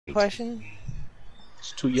question?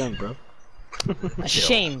 It's too young, bro.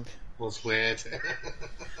 Ashamed. Was weird.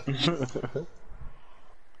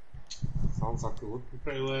 Sounds like it would be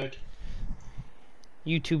pretty weird.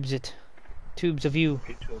 YouTube's it. Tubes of you.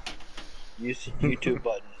 YouTube. Use the YouTube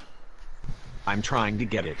button. I'm trying to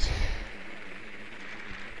get it.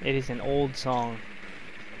 It is an old song.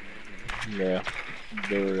 Yeah.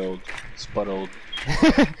 Very old. Spud old.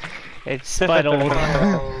 It's spud old.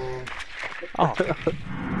 Oh.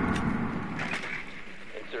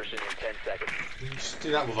 Insertion in 10 seconds. You should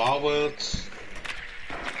do that with our words.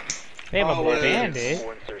 They have a Oh, wait. bandit.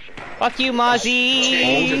 For insertion. Fuck you, Change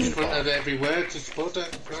Mozzie! in front of every word, just put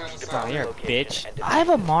it. Oh, you're a bitch. I have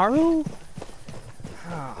a Maru?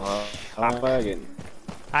 Oh, I'm lagging.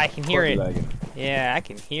 I can hear it. Lagging. Yeah, I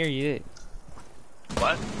can hear you.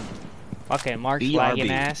 What? Fucking Mark's BRB. lagging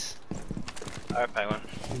ass. Alright, Penguin.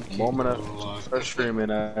 Moment of start streaming.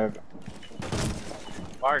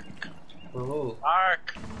 Mark. Oh.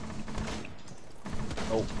 Mark.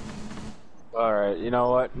 Oh. Alright, you know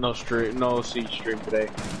what? No stream, no Siege stream today.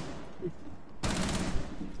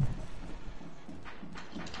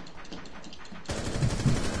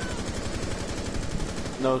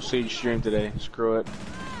 No Siege stream today. Screw it.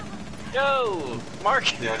 Yo,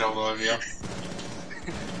 Mark. Yeah, I don't blame you.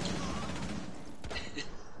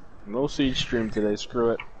 No Siege stream today.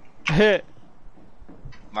 Screw it.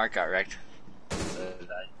 Mark got wrecked.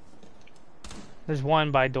 There's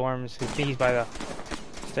one by dorms. I think he's by the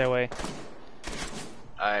stairway.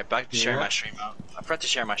 Alright, back to sharing my stream out. I forgot to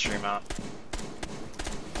share my stream out.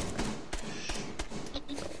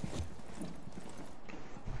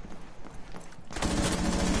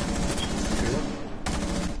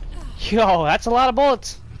 Yo, that's a lot of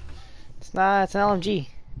bullets. It's not. It's an LMG.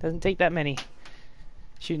 Doesn't take that many.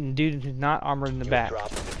 Shooting dude who's not armored in the back. Drop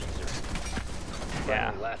the diffuser.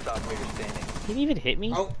 Yeah. Last operator standing. He didn't even hit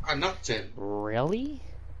me. Oh, I knocked him. Really?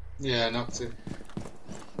 Yeah, I knocked him.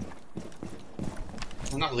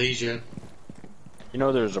 I'm not Legion. You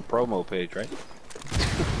know there's a promo page, right?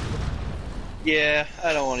 Yeah,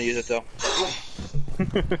 I don't want to use it though.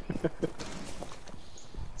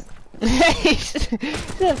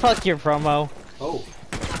 Fuck your promo. Oh.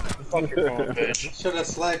 Fuck your promo page. Should have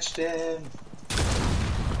sledged him.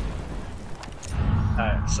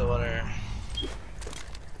 Alright, so what are...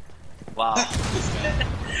 Wow.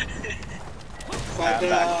 Fight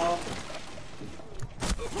down.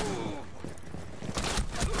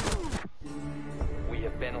 We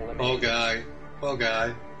have been eliminated. Poor guy. Poor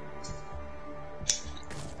guy.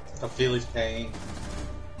 I feel his pain.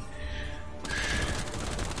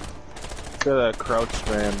 Look at that crouch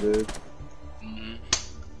spam, dude.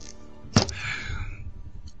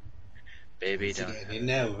 Baby, Is he don't. getting in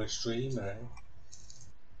there with a streamer?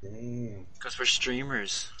 Damn. Because we're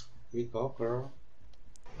streamers. We go, girl.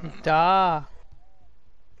 Da.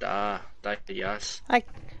 Da, yes. Hi,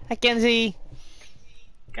 Kenzie.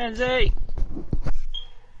 Kenzie!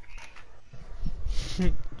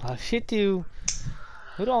 Oh shit, dude.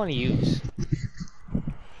 Who do I want to use?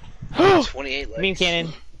 28 legs. Beam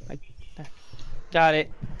cannon. I got it.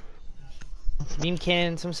 Beam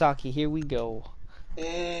cannon, some sake. Here we go.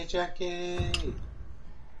 Hey, Jackie.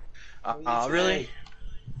 Really?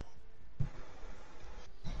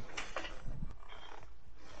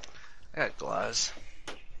 I got glass.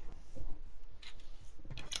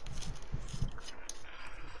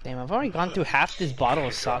 Damn, I've already gone through half this bottle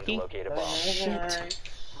of sake. Locate a bomb. Shit.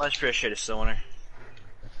 Much appreciated, Stillwater.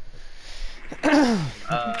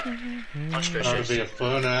 Much That'll be appreciated. a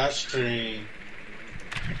fun ass stream.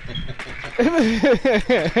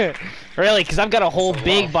 Really? Because I've got a whole That's a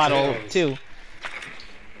lot big of bottle pills. too.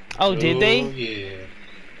 Oh, did they?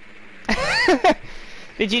 Yeah.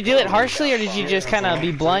 Did you do it harshly, or did you just kind of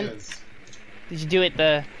be blunt? Did you do it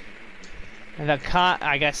the kind?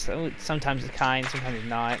 I guess sometimes it's kind, sometimes it's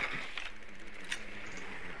not.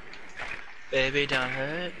 Baby, don't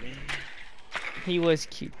hurt me. He was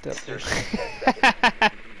cute though.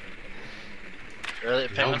 Really?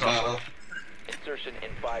 Penguin's awful. Insertion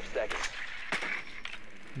in 5 seconds.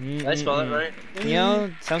 Did I spell it right? You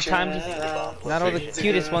know, sometimes it's not all the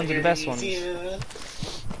cutest ones are the best ones.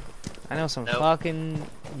 I know some Nope. fucking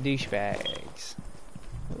douchebags.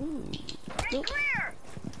 Ooh. Nope.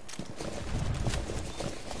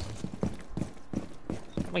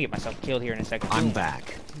 I'm gonna get myself killed here in a second. I'm Boom.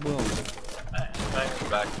 back. Boom.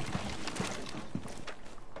 Back.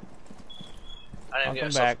 I didn't get Welcome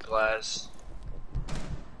myself back. glass.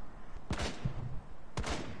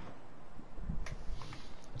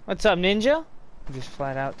 What's up, Ninja? Just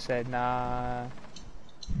flat out said, nah.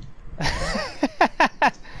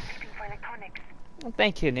 Well,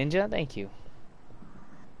 thank you, Ninja. Thank you.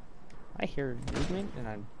 I hear movement and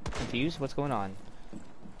I'm confused. What's going on?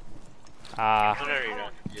 Whatever you're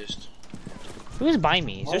not confused. Who is by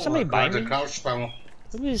me? Is there somebody by The me? crouch spammer.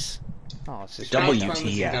 Who is? Oh, it's just WTF. Crouch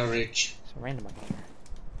spammer's in garage. It's a random up here.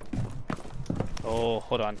 Oh,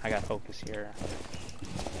 hold on. I got focus here.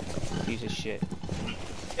 Use this shit.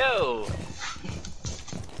 Yo!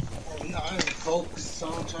 No, I'm focused, so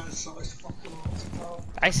I'm trying to sort this fucking out.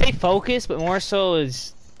 I say focus, but more so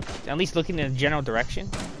is at least looking in a general direction.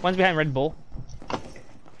 One's behind Red Bull.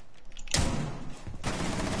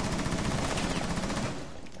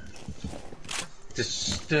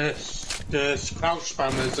 The crouch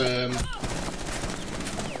spammers,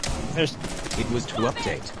 There's It was to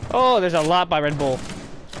update. there's a lot by Red Bull.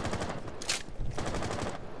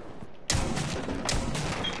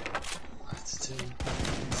 That's too.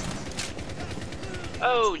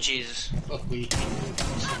 Oh, Jesus. Fuck me.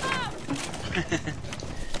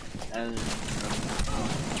 And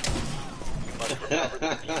Recover the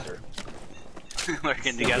diffuser.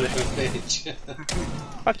 working together. Bitch.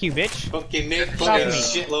 Fuck you, bitch. Fucking Nick Stop putting me.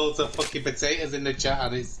 shitloads of fucking potatoes in the chat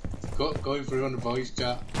and it's going through on the voice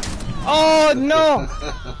chat. Oh no!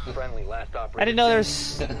 Friendly last operator. I didn't know he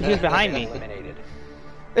was behind me. Eliminated.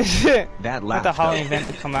 That Let the laughed Halloween up. event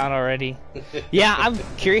to come out already. Yeah, I'm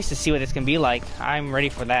curious to see what it's gonna be like. I'm ready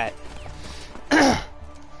for that. Did I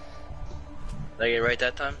get it right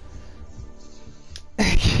that time?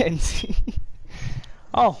 Kenzie.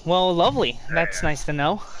 Oh, well, lovely. That's nice to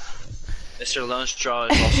know. Mr. Lone Straw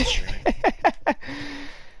is also streaming.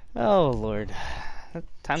 Oh lord.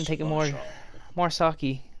 Time to take a Lone more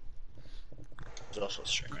sake. Straw is also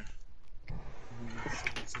streaming.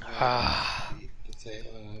 Potato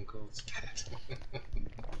and gold.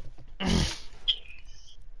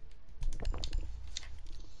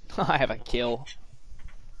 I have a kill.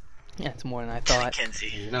 Yeah, it's more than I thought. Kenzie.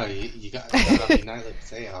 You know, you got to have your nightly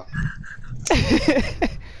potato.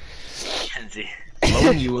 Kenzie.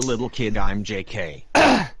 Blowing you a little kid, I'm JK.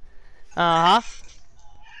 Uh-huh.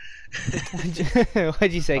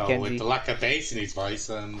 What'd you say, Oh, Kenzie? with the lack of bass in his voice.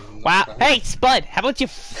 Wow. Hey, Spud, how about you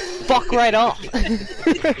fuck right off? Drop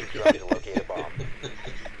to locate a bomb.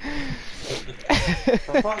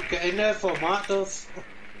 Fuck, get in there for Mark does.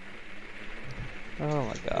 Oh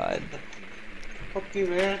my god. Fuck you,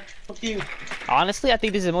 man. Fuck you. Honestly, I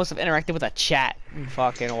think this is the most I've interacted with a chat in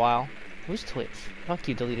fucking a while. Who's Twitch? Fuck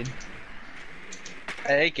you, deleted.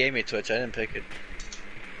 Hey, it gave me Twitch. I didn't pick it.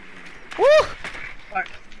 Woo! Fuck.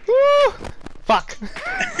 Woo! Fuck.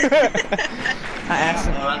 I asked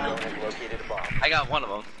him. Drone has located a bomb. I got one of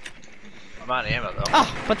them. I'm out of ammo though.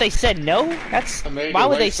 Oh, but they said no? That's... Maybe Why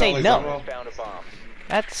would they waste say all his no? ammo. Found a bomb.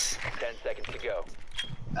 That's... 10 seconds to go.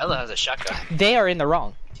 Ella has a shotgun. They are in the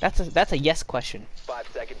wrong. That's a yes question. 5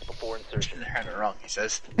 seconds before insertion. They're in it wrong, he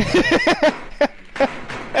says.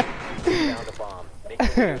 Found a bomb. Make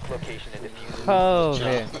the nearest location and defuse it. Oh,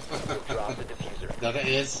 man. You'll drop the diffuser. That it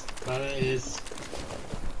is. That it is.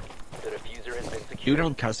 The diffuser has been secured. You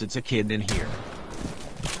don't cuss, it's a kid in here.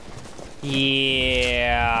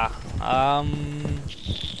 Yeah.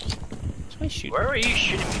 What's my shoot? Where are you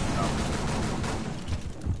shooting me from?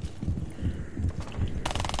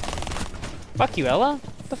 Fuck you, Ella.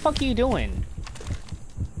 What the fuck are you doing?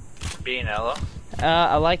 Being Ella?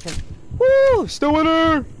 I like him. Woo! Still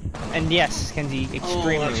winner! And yes, Kenzie, Oh,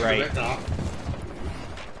 extremely that's right. correct,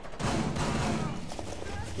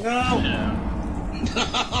 No! No.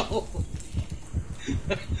 No!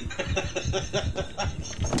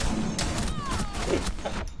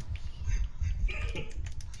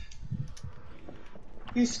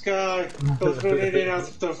 This guy goes running in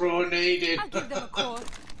after throwing needed. I'll give them a call. Kills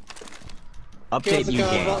Update the you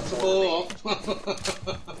guy game. not to blow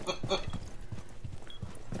up.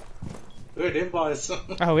 Good in, boys.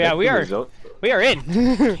 Oh yeah, we are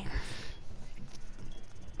in.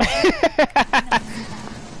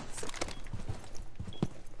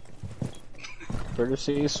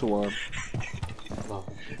 Courtesy Swarm.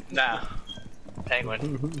 Nah.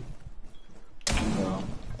 Penguin.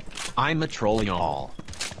 I'm a troll, y'all.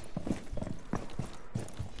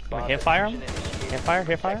 Bomb Hit fire him? diffusion initiated. Hit fire,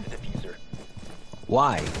 hit fire. Protect the diffuser.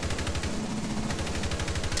 Why?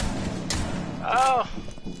 Oh!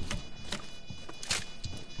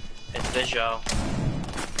 It's visual.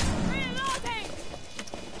 Reloading!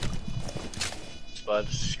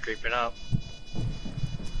 Spud's creeping up.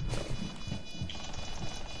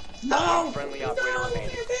 No! Friendly operator No!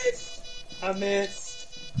 remaining. I missed.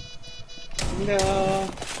 No.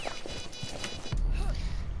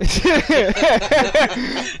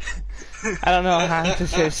 I don't know how to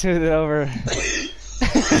say smooth it over.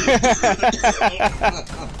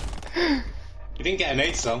 You didn't get an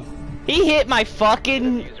 8 song. He hit my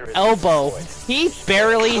fucking elbow. He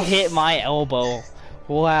barely hit my elbow.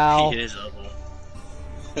 Wow. He hit his elbow.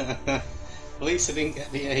 At least I didn't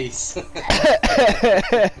get the ace.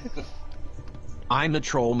 I'm a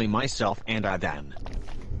troll me myself and I then.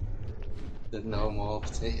 There's no more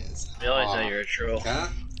potatoes. We always know you're a troll.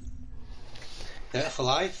 Can't. Dead for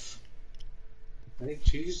life. I think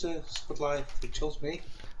choose a good life. It chose me.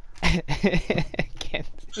 Can't.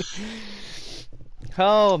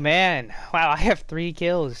 Oh man. Wow, I have 3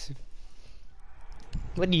 kills.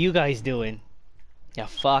 What are you guys doing? You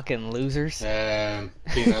fucking losers.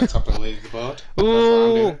 Being on top of the leaderboard.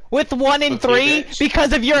 Ooh, with 1 and 3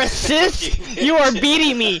 because of your assist. You are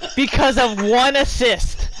beating me because of 1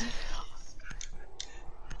 assist.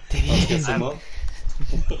 Get some up.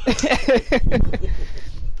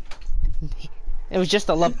 It was just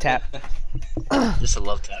a love tap. Just a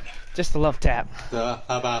love tap. Just a love tap. So,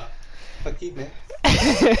 how about fuck you, man?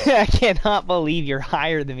 I cannot believe you're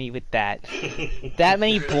higher than me with that. That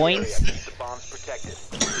many points. The bomb's protected.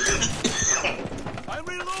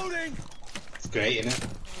 It's great, isn't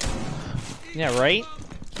it? Yeah, right?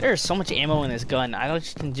 There's so much ammo in this gun. I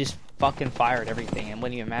don't can just fucking fire at everything. It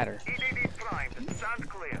wouldn't even matter.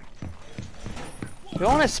 You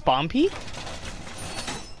want a spawn peek?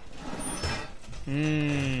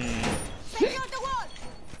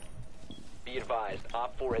 Be advised,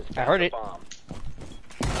 Op 4 has I heard found the it. bomb.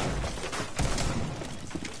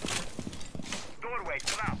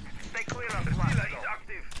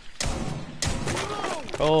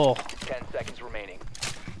 Oh. 10 seconds remaining.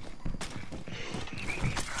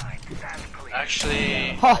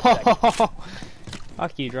 Actually,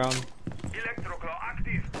 Fuck you, drone.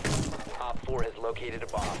 Op 4 has located a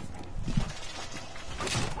bomb.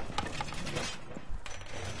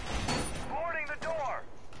 Boarding the door.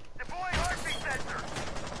 Deploying heartbeat sensor.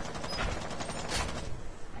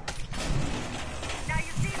 Now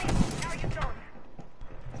you see me. Now you don't.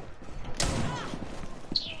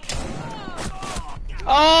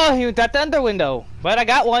 Oh, he was at the under window, but I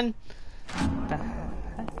got one.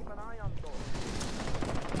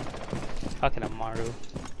 Fucking Amaru.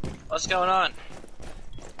 what's going on?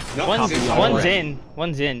 No, One's it's in. already.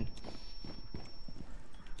 One's in.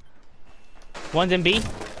 One's in B.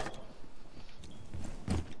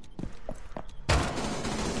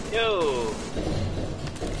 Yo.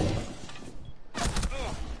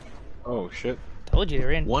 Oh shit. Told you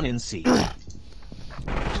they're in. 1 in C.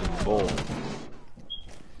 Bull.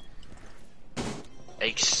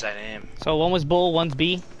 X7. So one was bull, one's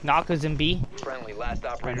B. Naka's in B. Friendly, last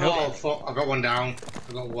operator. Oh, fuck. I got one down.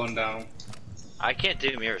 I got one down. I can't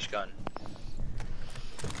do Mirror's gun.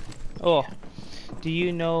 Oh, do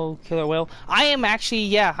you know Killer Whale? I am actually,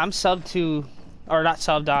 yeah, I'm subbed to, or not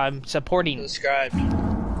subbed. I'm supporting. Subscribe.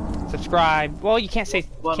 Subscribe. Well, you can't say,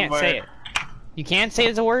 One can't word. say it. You can't say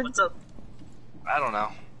it's a word. What's up? I don't know.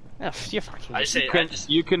 Oh, you're fucking. I say I just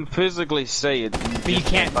You can physically say it. But you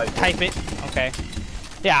can't type it. Okay.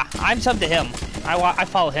 Yeah, I'm subbed to him. I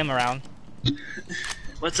follow him around.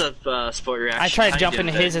 What's up, Sport Reaction? I try How to you jump doing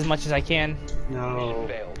into today? his as much as I can. No. Mission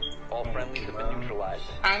failed. All friendlies have been neutralized.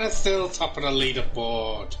 And it's still top of the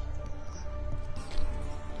leaderboard.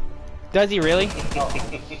 Does he really?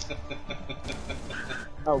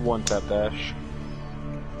 I want that dash.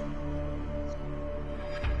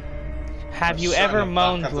 Have you Shut ever up,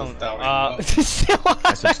 moaned? back up, Blown? Darwin.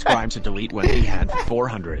 I subscribed to delete when he had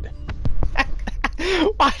 400.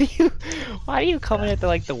 Why do you come in at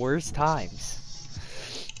like the worst times?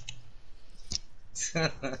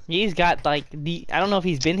 He's got like I don't know if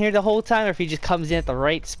he's been here the whole time or if he just comes in at the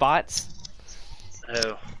right spots.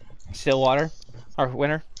 Oh. Stillwater or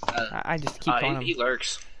Winter. I just keep calling him. He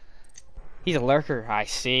lurks. He's a lurker. I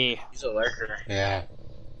see. He's a lurker. Yeah.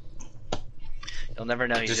 You'll never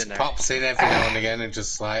know he's Just in there. pops in every now and again and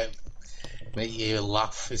just like make you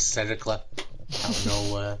laugh hysterically out of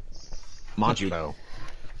nowhere. Modulo.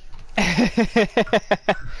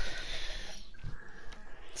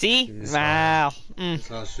 See? He's Wow. It's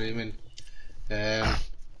not streaming.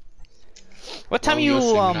 What time well, you you're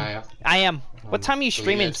streaming, are ya? I am. What time are you so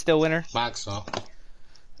streaming, yeah. still, Winter? Mark's not.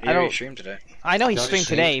 He I don't- already streamed today. I know he Got his streamed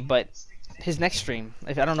stream. today, but his next stream,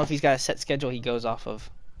 I don't know if he's got a set schedule he goes off of.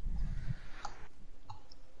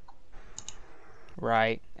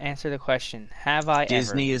 Right. Answer the question. Have I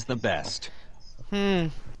Disney is the best.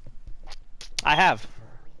 ever? I have.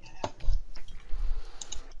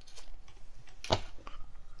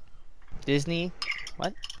 Disney?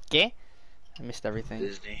 What? Yeah? I missed everything.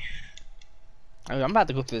 Disney. I mean, I'm about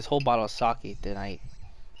to go through this whole bottle of sake tonight.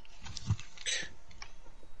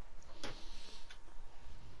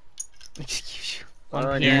 Excuse you. 1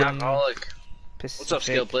 You're an p.m. alcoholic. What's up, Pacific.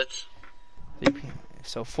 Skill Blitz?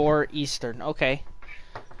 So 4 Eastern. Okay.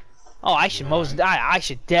 Oh, I should I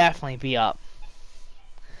should definitely be up.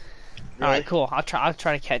 All right, cool. I'll try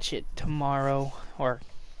to catch it tomorrow, or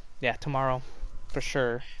yeah, tomorrow for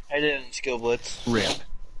sure. I didn't skill blitz. Rip.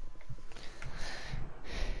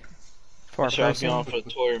 For a Shot me on person. for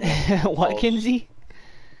the tournament. What, Kinsey?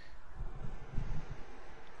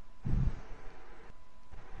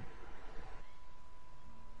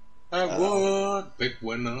 I won! Big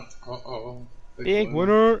winner. Uh-oh. Big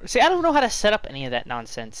winner. See, I don't know how to set up any of that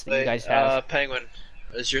nonsense that you guys have. Penguin.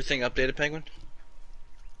 Is your thing updated, Penguin?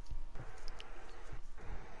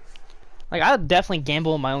 Like, I'll definitely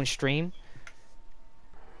gamble in my own stream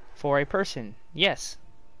for a person. Yes.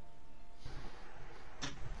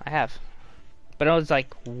 I have. But it was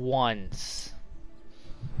like once.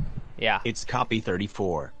 Yeah. It's copy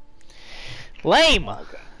 34. Lame!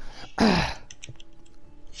 Okay.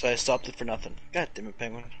 So I stopped it for nothing. God damn it,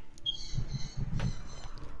 Penguin.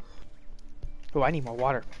 Oh, I need more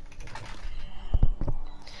water.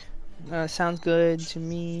 Sounds good to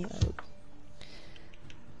me.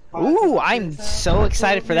 Ooh, I'm so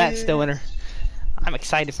excited for that, Stillwinter. I'm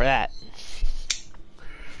excited for that.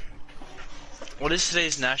 What is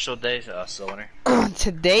today's national day, Stillwinter?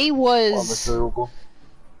 Today was... Pharmaceutical.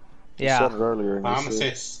 You Yeah. said it earlier. and you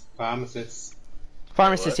Pharmacist. Pharmacist.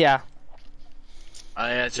 Pharmacist, What? yeah.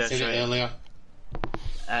 I said it earlier.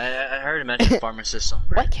 I heard him mention pharmacist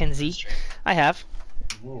somewhere. What, Kenzie? I have.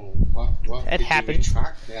 Whoa, what It did happens. you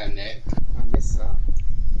retract there, Nick? I missed that.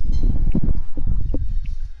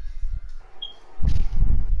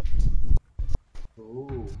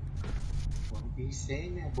 Ooh. What are you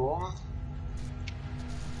saying there, boy?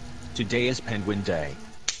 Today is Penguin Day.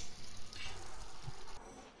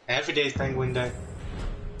 Every day's Penguin Day.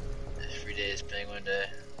 Every day is Penguin Day.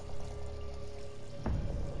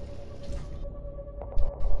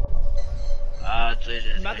 I'm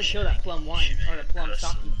about to show that plum wine, or the plum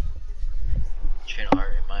sake. Chain of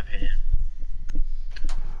art, in my opinion.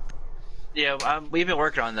 Yeah, we've been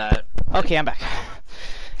working on that. Okay, I'm back. Come on,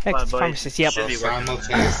 Next, buddy. pharmacist, yep. Should be working on that.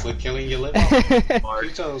 Simultaneously killing your liver. Mark.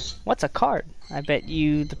 Kudos. What's a card? I bet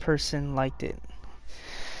you the person liked it.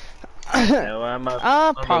 No, I'm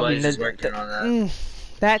Probably just working on that.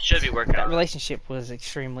 That Should be working that on it. relationship was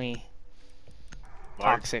extremely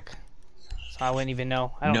Mark. toxic. So I wouldn't even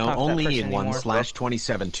know. I don't No, talk to that only person in anymore.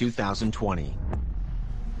 1/27/2020.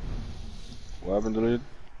 What happened, deleted?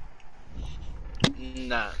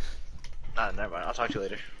 Nah. Never mind. I'll talk to you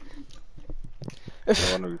later. Oh,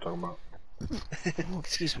 I know what you're talking about. Oh,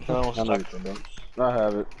 excuse me. I know what you're talking about. I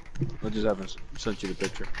have it. I just haven't sent you the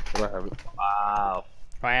picture, but I have it. Wow.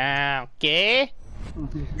 Wow. Okay.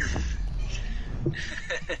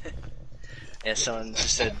 Yeah, someone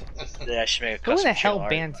just said that I should make a Who custom the hell channel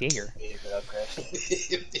bans art. Jaeger?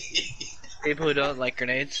 People who don't like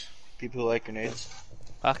grenades. People who like grenades.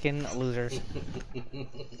 Fucking losers. I'm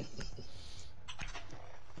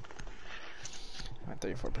at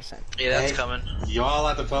 34%. Yeah, that's Hey. coming. You all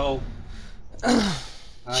had a vote.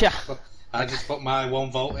 Cha. I just put my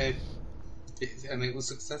one vote in, and it was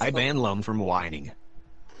successful. I ban Lum from whining.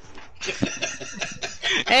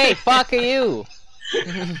 Hey, fuck you!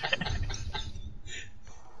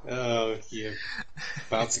 Oh, you're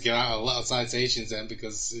about to get out a lot of citations then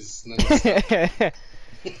because it's not. Yeah,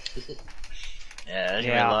 there's gonna be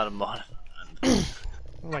Yeah. a lot of What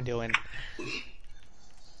am I doing?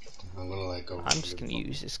 I'm gonna let go. I'm just gonna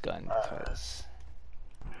use this gun because.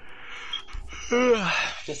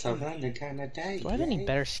 Just a random kind of day. Do I have any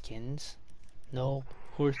better skins? No,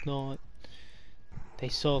 of course not. They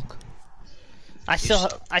suck. I still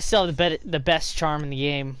have the best charm in the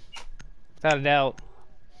game, without a doubt.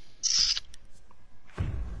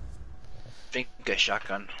 think a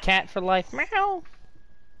shotgun. Cat for life. Meow.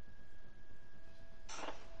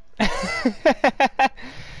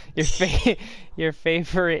 Your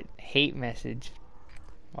favorite hate message.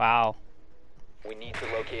 Wow. We need to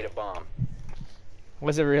locate a bomb.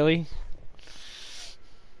 Was it really?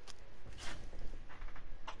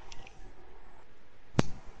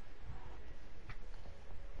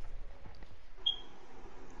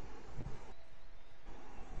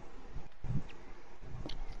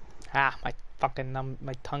 Ah, my fucking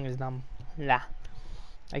my tongue is numb. Lah.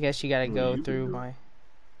 I guess you gotta go through my.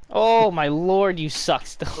 Oh my lord, you suck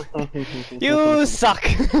still. You suck.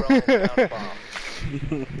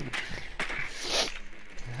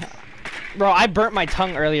 Bro, I burnt my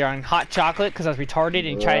tongue earlier on hot chocolate because I was retarded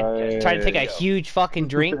and tried to take a huge fucking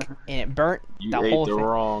drink and it burnt You the ate whole the thing.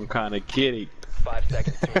 wrong kind of kitty. 5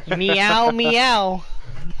 seconds to Meow meow.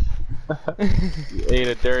 You ate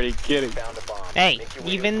a dirty kitty. found a bomb. Hey, Make your way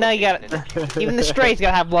to even its though you location got and defuse it. even the strays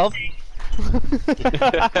gotta have love. You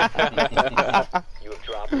have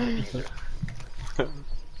dropped the diffuser.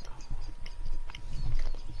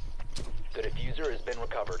 The diffuser has been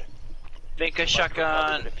recovered. Think a You must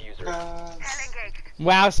shotgun. recover the diffuser.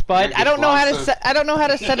 Wow, Spud. I don't know how to set. I don't know how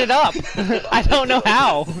to set it up. I don't know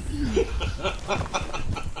how.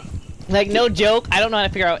 Like, no joke. I don't know how to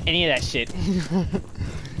figure out any of that shit.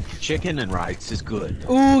 Chicken and rice is good.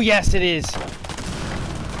 Ooh, yes, it is.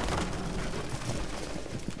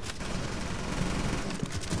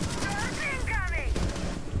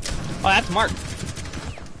 Oh, that's Mark.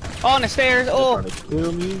 Oh, on the stairs. Oh. The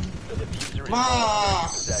diffuser is no Ma! longer in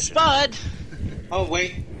possession. Spud! Oh,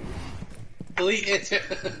 wait. Delete it.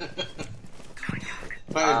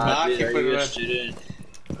 But Ah, Mark, dude, you are put you it a right- student?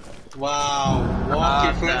 Wow.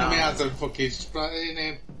 Walk in front of me no. as a fucking splatting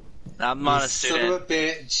him. I'm not You a son of student. a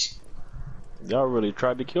bitch. Y'all really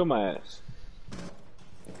tried to kill my ass.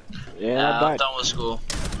 Yeah, Nah, I'm but done with school.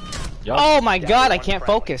 y'all, Oh my God, I can't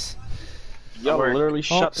focus. y'all Work. literally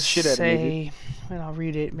shot the shit out of me. Say, and I'll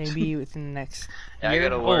read it maybe within the next Yeah, I year.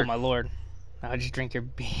 gotta Oh work. my lord. I'll just drink your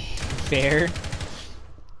beer.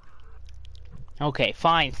 Okay,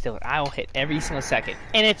 fine, still. I will hit every single second.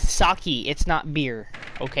 And it's sake, it's not beer.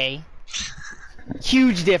 Okay?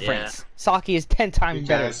 Huge difference. Sake is 10 times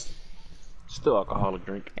better. Because Still alcoholic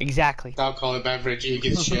drink. Exactly. don't call it beverage, you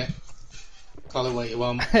get shit. Call it what you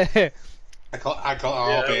want. I call it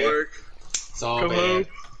all beer. work. It's all Come beer. home.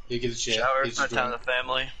 You get shit. Shower, You spend just time drink. with the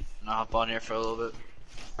family. And I'll hop on here for a little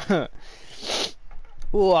bit.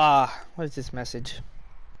 Ooh, what is this message?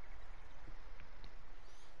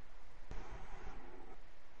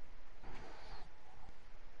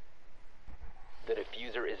 The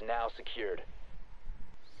diffuser is now secured.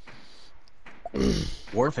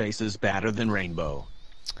 Warface is better than Rainbow.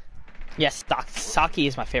 Yes, sake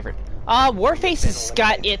is my favorite. Warface has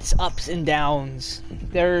got its ups and downs.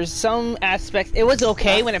 There's some aspects. It was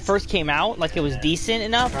okay when it first came out, like it was decent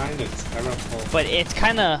enough, Kinda terrible. but it's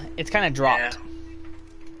kind of dropped. Yeah.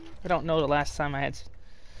 I don't know the last time I had.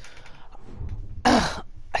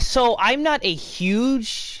 So I'm not a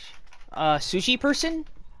huge sushi person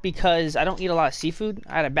because I don't eat a lot of seafood.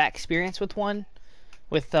 I had a bad experience with one,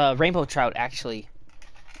 with rainbow trout actually,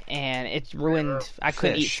 and it ruined. I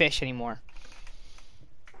couldn't eat fish anymore.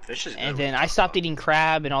 Fish is good. And then I stopped eating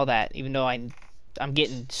crab and all that, even though I'm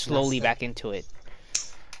getting slowly That's it. back into it.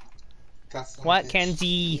 That's not What, it.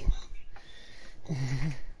 Kenzie?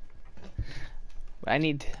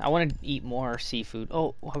 I want to eat more seafood.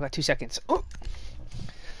 Oh, I've got 2 seconds. Oh.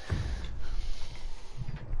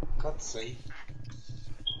 God's sake.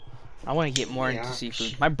 I want to get more into Yeah.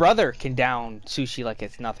 seafood. My brother can down sushi like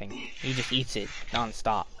it's nothing. He just eats it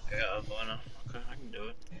non-stop. Yeah, Havana. Okay, I can do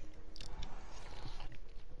it.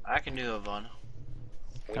 I can do Havana.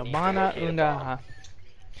 We need to Habana locate a bomb. Undaha.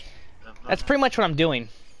 That's pretty much what I'm doing.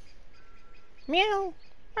 Meow.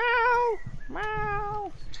 Meow.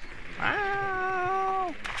 Meow.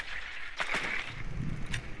 Meow.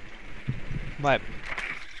 But,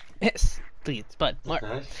 yes, please, but,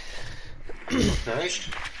 Okay. Okay.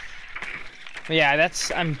 yeah,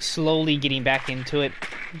 I'm slowly getting back into it.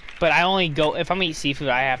 But I only go, if I'm gonna eat seafood,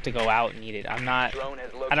 I have to go out and eat it. I'm not, Drone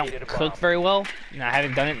has I don't located a cook bomb. very well, and I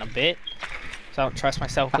haven't done it in a bit. So I don't trust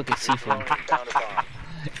myself cooking seafood. Drone has found a bomb.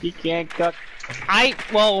 He can't cook.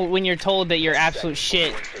 Well, when you're told that you're absolute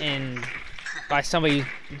shit and by somebody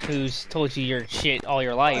who's told you you're shit all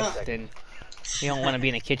your life, then you don't want to be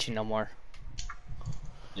in the kitchen no more.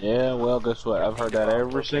 Yeah, well, guess what? I've heard that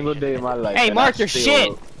every single day of my life. Hey, and Mark, I you're still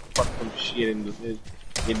shit. Fuck some shit in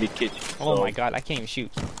the kitchen. Oh so- my god, I can't even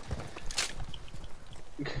shoot.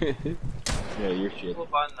 Yeah, you're shit.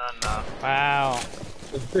 Banana. Wow.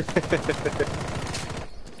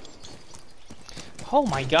 Oh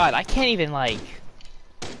my god, I can't even like...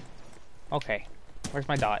 Okay, where's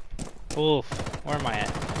my dot? Oof, where am I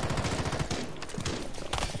at?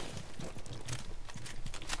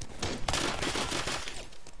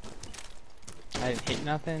 I didn't hit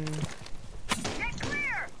nothing.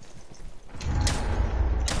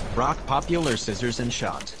 Rock popular scissors and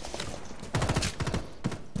shot.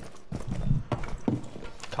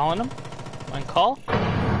 Calling him? On call? The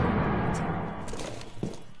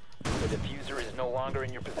diffuser is no longer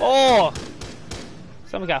in your possession. Oh!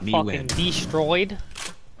 Someone got Me fucking win. destroyed.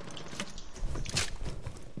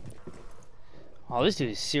 Oh, this dude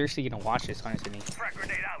is seriously gonna watch this, isn't he?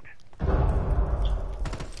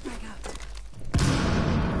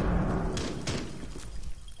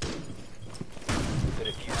 The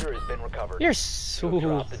diffuser has been recovered. You're You so... have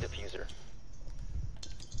dropped the diffuser.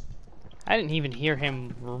 I didn't even hear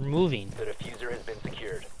him moving, The diffuser has been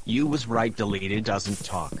secured. You was right, deleted doesn't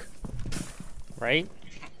talk. right?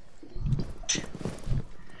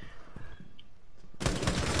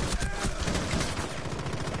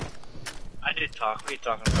 What are you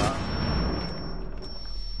talking about?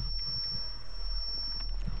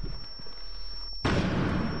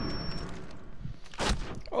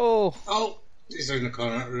 Oh. Oh, he's in the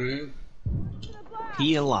corner room.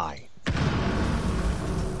 He a lie.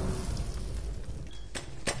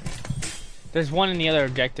 There's one in the other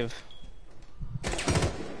objective.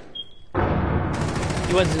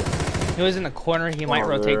 He was in the corner. He might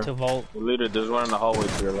rotate there. to Vault. Leader, there's one in the hallway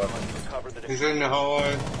to your left. Cover the He's in the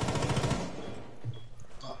hallway.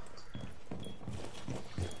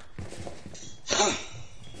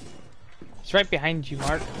 It's right behind you,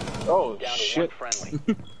 Mark. Oh, down to shit. one friendly.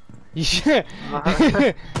 You should.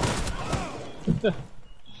 I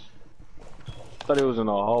thought he was in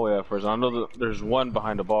the hallway at first. I know that there's one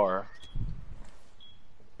behind the bar.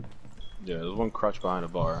 Yeah, there's one crutch behind the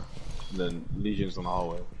bar. And then Legion's in the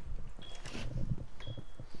hallway.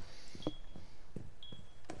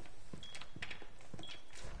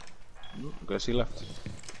 Guess he left.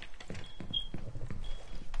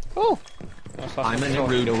 Oh. I'm in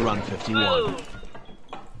Naruto Run 51.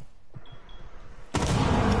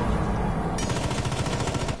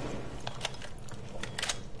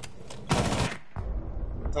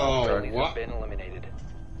 Oh, Friendlies have what? been eliminated.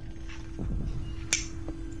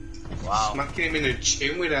 Wow. Smacking him in the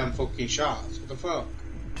chin with them fucking shots. What the fuck?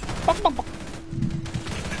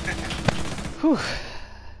 Whew.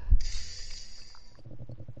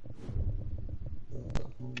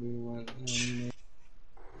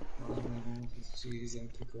 Cheese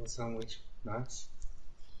and pickle sandwich. Nice.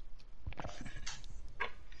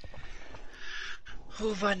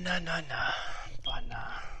 Oh, banana.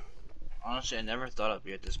 Banana. Honestly, I never thought I'd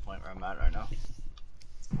be at this point where I'm at right now.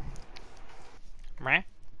 Mwah.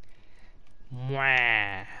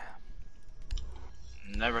 Mwah.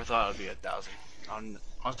 Never thought I'd be at 1,000.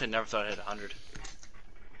 Honestly, never thought I'd hit 100.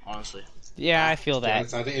 Honestly. Yeah, I feel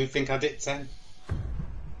that. I didn't think I'd hit 10.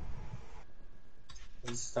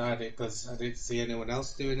 I started because I didn't see anyone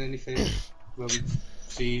else doing anything. Well,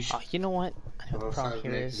 Siege. Oh, you know what? I know what the problem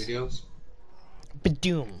here is. Videos.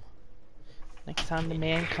 Badoom. Next time the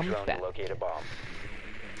man comes Drone to back. locate a bomb.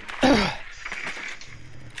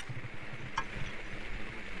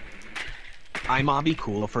 I'ma be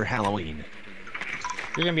cool for Halloween.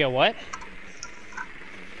 You're gonna be a what?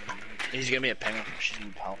 He's gonna be a penguin. She's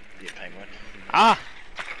gonna be a penguin. Ah!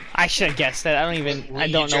 I should have guessed that. I don't even.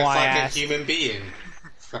 I don't know why I asked. A human being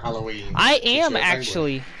for Halloween. I am You're a penguin.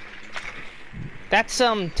 actually. That's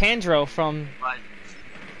Tanjiro from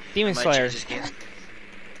Demon Slayer.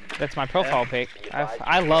 That's my profile pic.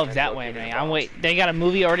 I love that way, man. I'm wait. They got a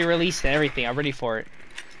movie already released and everything. I'm ready for it.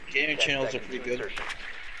 Gaming 10 channels are seconds pretty to good. insertion.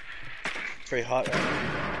 Pretty hot right now.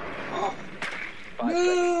 Oh, 5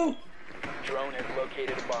 no! seconds. Drone has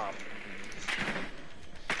located a bomb.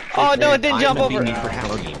 Oh no! It didn't jump I'ma over. be me for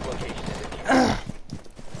Halloween. Location is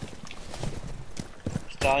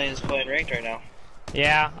Stallion's playing ranked right now.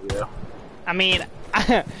 Yeah. Yeah. I mean,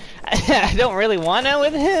 I don't really want to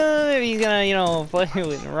with him if he's gonna, you know, play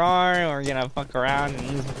with RAR or gonna fuck around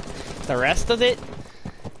and use the rest of it.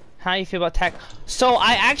 How do you feel about tech? So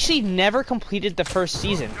I actually never completed the first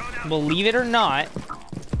season. Believe it or not,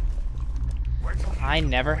 I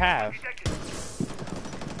never have.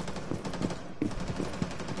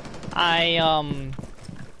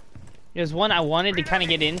 It was one I wanted to kind of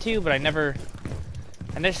get into, but I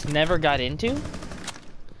just never got into.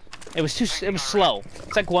 It was slow.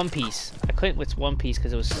 It's like One Piece. I couldn't with One Piece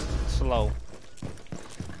because it was slow.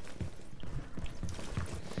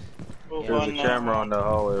 There's a camera on the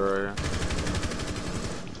hallway right here.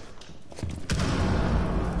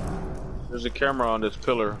 There's a camera on this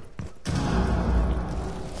pillar.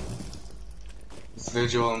 It's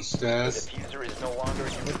visual on the stairs. diffuser is no longer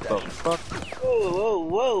in your The possession. fuck? Whoa,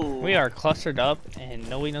 whoa, whoa. We are clustered up and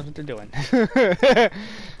nobody knows what they're doing.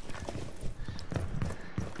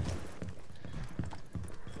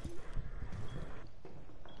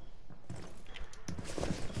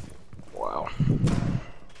 Wow.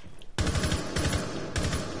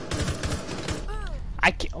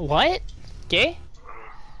 What? Gay?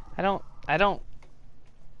 I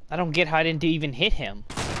don't get how I didn't even hit him.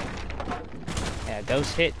 Yeah,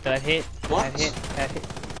 those hit, that hit, What? that hit, that hit.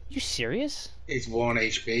 You serious? It's 1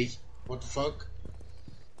 HP. What the fuck?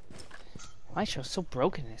 My show's so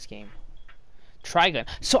broken in this game. Trigon.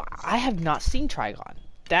 So I have not seen Trigon.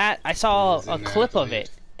 That I saw It's a in there, clip I of believe.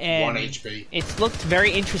 it, and 1 HP. it's looked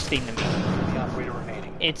very interesting to me. The operator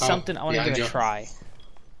remaining. It's Oh, something I want to behind give a you. try.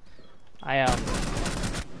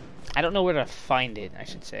 I don't know where to find it. I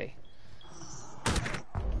should say.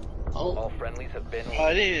 Oh, All friendlies have been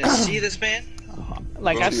I didn't even see this man.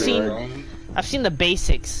 Like I've Roger, seen the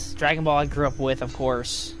basics. Dragon Ball I grew up with, of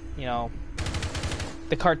course. You know,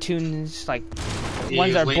 the cartoons, like He ones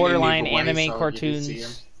was that are leaning borderline either way, anime so you could see him.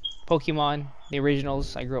 cartoons, Pokemon, the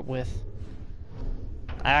originals I grew up with.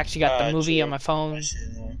 I actually got the movie true. on my phone. I see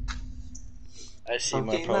my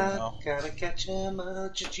Something problem like now. gotta catch him,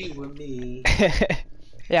 just you and me.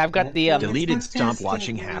 Yeah, I've got the Deleted stop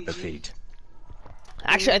watching Happy Feet.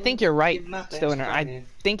 Actually, I think you're right, Stoner. I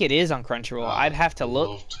think it is on Crunchyroll. I'd have to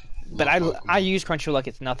look, but I use Crunchyroll like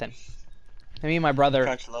it's nothing. And me and my brother.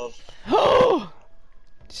 Crunch love.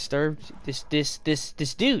 Disturbed. This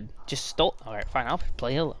dude just stole. All right, fine. I'll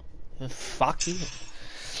play hello. Fuck you.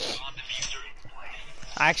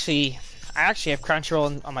 I actually have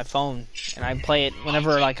Crunchyroll on my phone, and I play it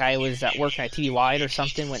whenever like I was at work and I TDY'd or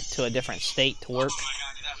something. Went to a different state to work.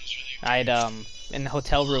 I'd in the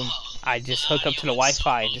hotel room. I just hook up to the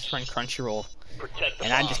Wi-Fi and just run Crunchyroll,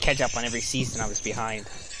 and I just catch up on every season I was behind.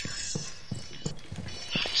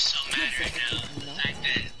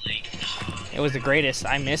 It was the greatest.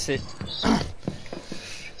 I miss it.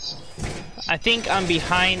 I think I'm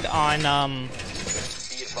behind on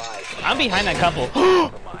I'm behind a couple.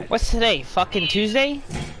 What's today? Fucking Tuesday?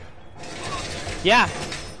 Yeah.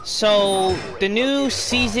 So the new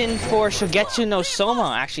season for Shogetsu no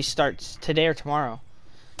Soma actually starts today or tomorrow.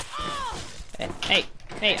 Hey,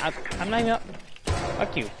 I'm not even up.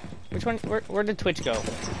 Fuck you. Which one? Where did Twitch go?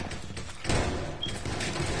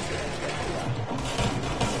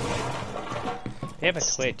 They have a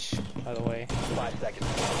Twitch, by the way. 5 seconds.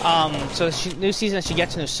 So the new season of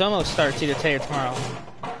Shigetsu no Soma starts either today or tomorrow.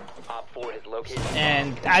 Op 4 has located.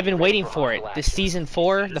 And I've been waiting for it. This season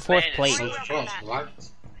 4, the 4th plate.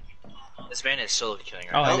 This man is solo killing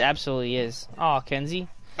Oh, right it absolutely is. Oh, Kenzie.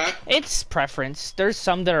 Huh? It's preference. There's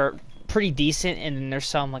some that are pretty decent, and then there's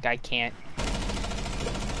some like I can't.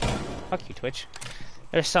 Fuck you, Twitch.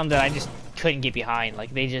 There's some that I just couldn't get behind.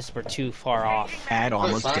 Like they just were too far off. Ad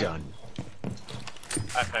almost fine. done.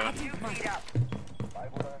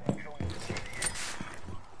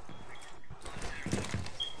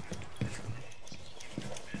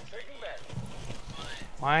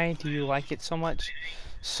 Why do you like it so much?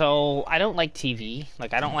 So I don't like TV.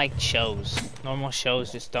 Like I don't like shows. Normal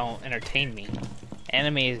shows just don't entertain me.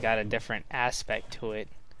 Anime's got a different aspect to it.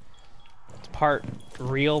 It's part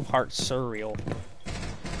real, part surreal.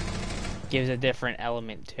 Gives a different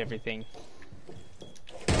element to everything.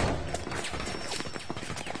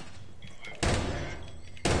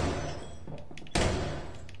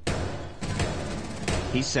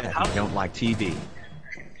 He said he don't like TV.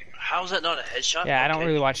 How is that not a headshot? Yeah, I don't Okay.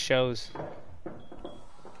 really watch shows.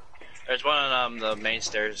 There's one on the main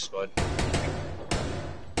stairs, bud.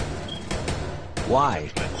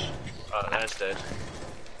 Why? Oh, that's dead.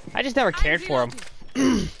 I just never cared for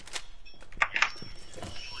them.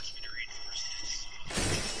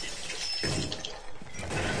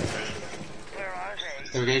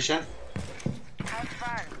 Irrigation.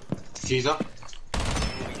 Caesar.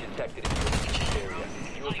 Will be detected in your immediate area.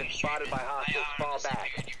 You have been spotted by hostiles. Fall back.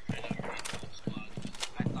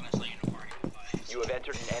 You have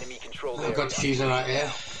entered an enemy controlled area. I've got Caesar right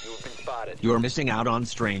here. You have been spotted. You're missing out on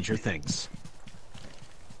Stranger Things.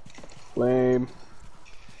 Lame.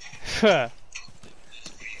 Oh,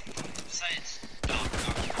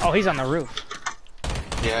 he's on the roof.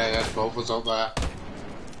 Yeah, both was up there.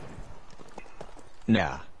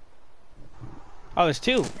 Nah. Oh, there's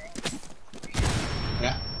two.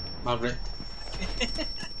 Yeah, Maverick.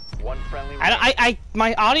 One friendly.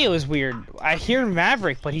 My audio is weird. I hear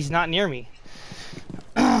Maverick, but he's not near me.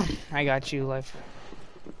 I got you, life.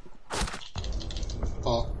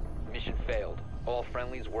 Oh, Mission failed. All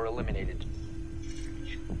friendlies were eliminated.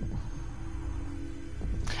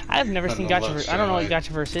 I've never I seen don't know Gachaverse. what I don't know what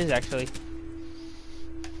show, Gachaverse is actually.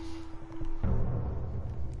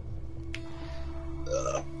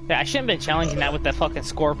 Yeah, I shouldn't have been challenging that with that fucking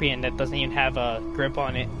scorpion that doesn't even have a grip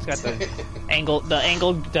on it. It's got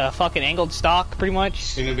the fucking angled stock, pretty much.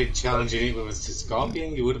 shouldn't have been challenging it with a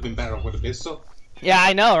scorpion. You would have been better off with a pistol. Yeah,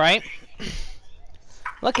 I know, right?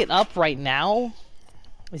 Look it up right now.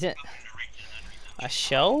 Is it a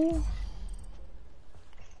show?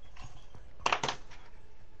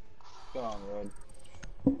 Go on, Road.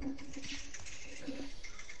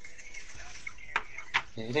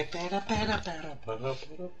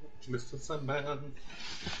 Mr. Sandman,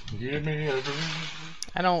 give me a dream.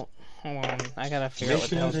 I don't. Hold on. I gotta figure out what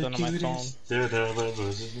the hell's going on my phone.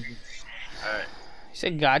 Alright. You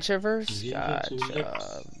said Gachaverse?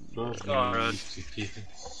 Gacha. Go on, Road.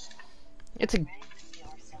 It's a.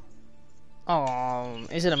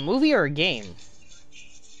 Is it a movie or a game?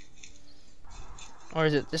 Or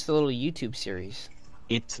is it just a little YouTube series?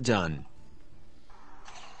 It's done.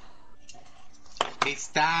 It's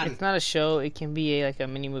done. It's not a show. It can be like a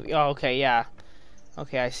mini movie. Oh, okay, yeah.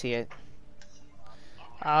 Okay, I see it.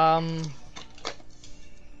 I'll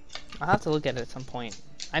have to look at it at some point.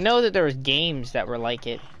 I know that there was games that were like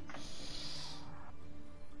it.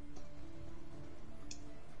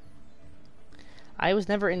 I was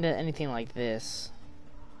never into anything like this.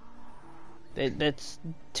 That's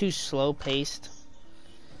too slow paced.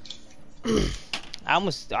 I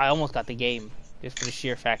almost got the game just for the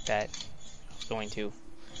sheer fact that I was going to.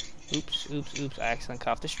 Oops! I accidentally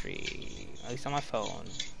cut off the stream. At least on my phone.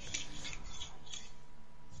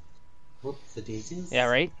 Whoops, the daisies. Yeah,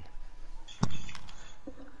 right.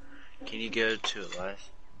 Can you go to it live?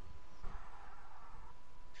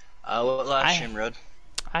 What live stream, Road?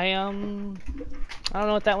 I don't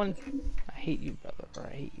know what that one. I hate you, brother. Or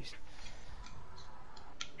I hate you.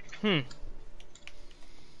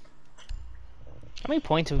 How many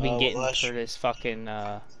points have we been getting for this fucking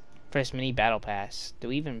for this mini battle pass? Do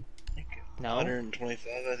we even know?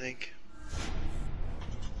 125, I think.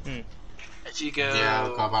 As you go. Yeah,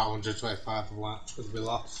 I've got about 125 because we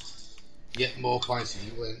lost. You get more points if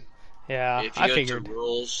you win. Yeah, If you I go figured. to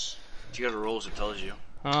rules, if you go to rules, it tells you.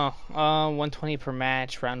 120 per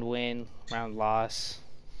match, round win, round loss.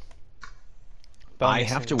 I Bonus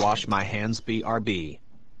have to and- wash my hands, BRB.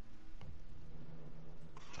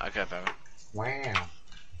 Okay, fine. Wow.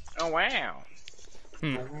 Oh wow.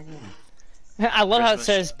 I love how it Christmas.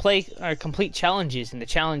 says play or complete challenges, and the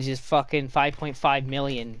challenge is fucking 5.5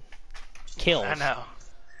 million kills. I know.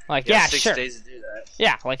 Like, You yeah, have 6 sure. days to do that.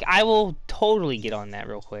 Yeah, like I will totally get on that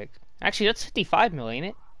real quick. Actually, that's 55 mil, ain't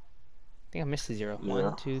it? I think I missed the zero. Yeah.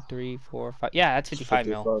 1, 2, 3, 4, 5. Yeah, that's 55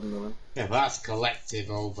 mil. 55 million. Yeah, but that's collective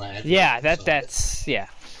over everything, Yeah, so that's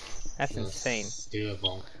it's insane.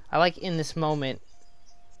 doable. I like in this moment,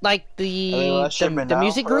 like I mean, last year been the out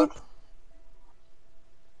music for group.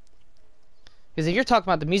 Because if you're talking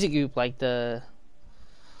about the music group, like they're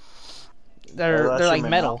last like year been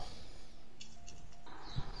metal.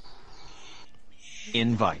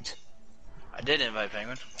 Invite. I did invite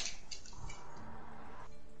Penguin.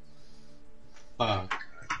 Fuck.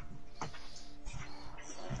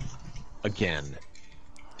 Again.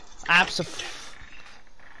 I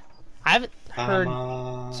haven't heard.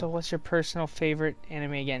 So So, what's your personal favorite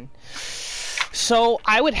anime again? So,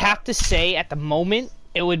 I would have to say at the moment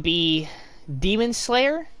it would be Demon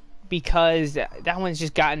Slayer because that one's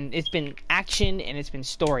just it's been action and it's been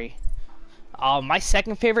story. My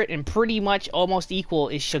second favorite and pretty much almost equal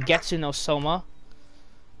is Shogetsu no Soma,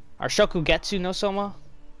 or Shokugetsu no Soma.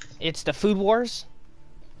 It's the Food Wars.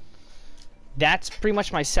 That's pretty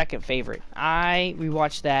much my second favorite. I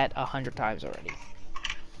rewatched that 100 times already.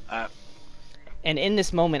 And in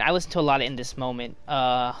this moment, I listen to a lot of In This Moment. He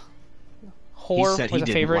Horror said was he a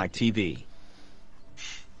didn't favorite. like TV.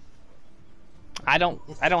 I don't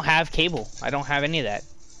have cable. I don't have any of that.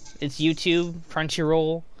 It's YouTube,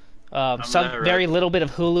 Crunchyroll, some not very right. little bit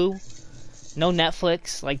of Hulu, no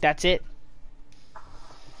Netflix. Like that's it.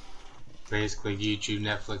 basically YouTube,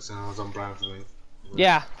 Netflix, and Amazon Prime for me.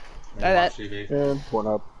 Yeah. That- Watch TV. And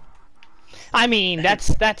Pornhub. I mean,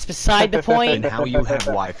 that's beside the And point. how you have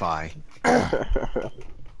Wi-Fi.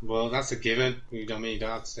 Well, that's a given. You know what I mean? You don't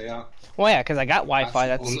have to say that. Well, yeah, because I got Wi-Fi.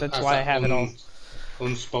 That's why I have it all.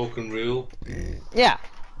 Unspoken rule. Yeah,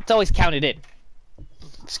 it's always counted in.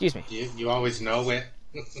 Excuse me. You always know it.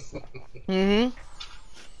 Mm-hmm.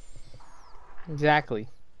 Exactly.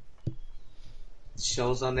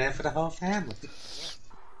 Show's on there for the whole family.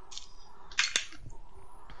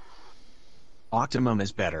 Optimum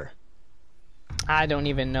is better. I don't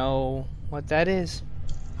even know what that is.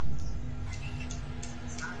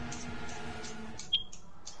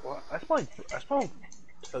 Well, I smell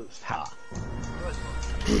toast. Ha.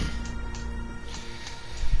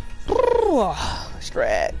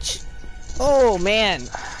 Stretch. Oh man.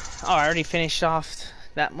 Oh, I already finished off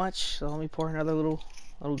that much. So let me pour another little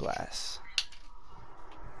glass.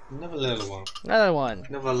 Another little one. Another one.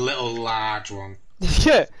 Another little large one.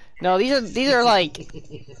 Yeah. No, these are like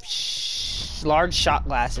large shot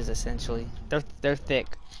glasses essentially. They're thick.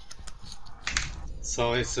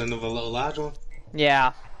 So it's another little large one.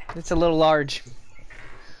 Yeah, it's a little large.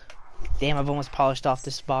 Damn, I've almost polished off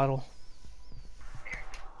this bottle.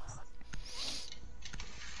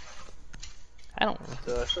 I don't.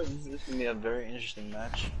 So I feel like this is gonna be a very interesting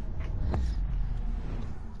match.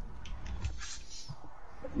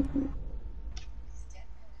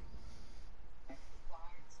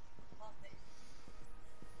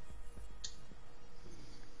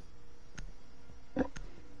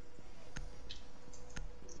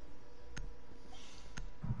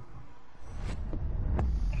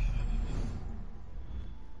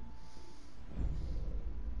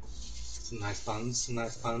 Some nice bands, some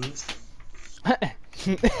nice bands.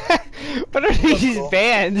 What are these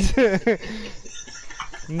bands?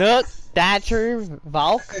 Nook, Thatcher,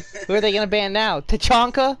 Valk? Who are they gonna ban now?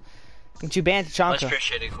 Tachanka? Didn't you ban Much Tachanka?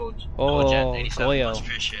 appreciated, Coach. Oh, Jen 87, Goyo. much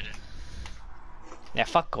appreciated. Yeah,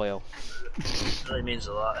 fuck Goyo. Really means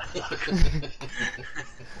a lot.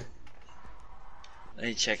 Let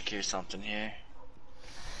me check here something here.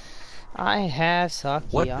 I have Saki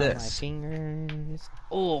What on this? my fingers.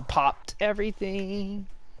 Oh, popped everything.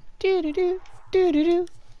 Do do do do do do.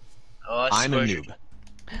 Oh, I I'm a spoiled your- noob.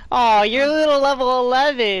 Oh, you're little level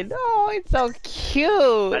 11. Oh, it's so I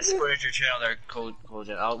cute. spoiled your channel there, Coach.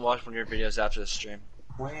 I'll watch one of your videos after the stream.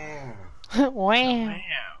 Wow. Wow.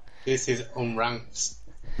 This is unranked.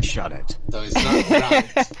 Shut it. So it's not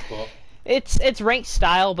ranked, but It's ranked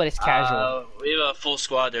style, but it's casual. We have a full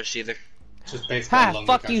squad there, Seether. just based on Ha! longer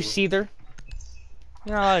Fuck you, casual. Seether.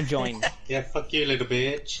 You're not allowed to join. Yeah, fuck you, little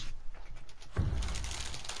bitch.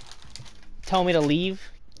 Tell me to leave.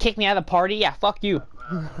 Kick me out of the party. Yeah, fuck you.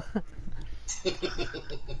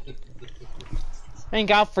 Thank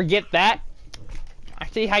God, forget that. I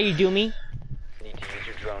see how you do me. Need to use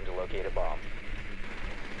your drone to locate a bomb.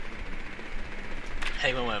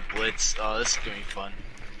 Hey, we went blitz. Oh, this is gonna be fun.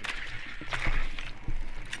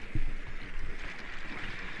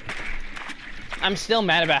 I'm still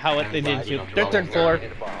mad about how what they did to their third floor.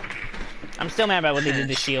 Located a bomb. I'm still mad about what they did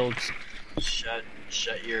to Shields. Shut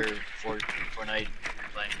your Fortnite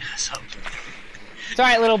playing ass up. It's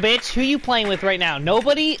alright, little bitch. Who you playing with right now?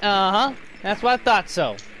 Nobody? Uh-huh. That's what I thought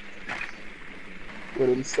so. With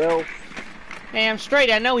himself. Damn straight,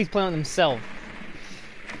 I know he's playing with himself.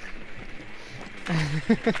 10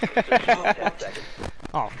 seconds.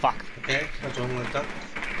 Oh, fuck. Okay, I don't like that.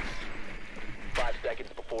 5 seconds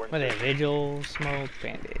before What are they? insertion. Vigil, Smoke,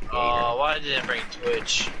 Bandit. Oh, why didn't I bring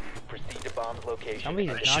Twitch? Proceed to bomb's location. Somebody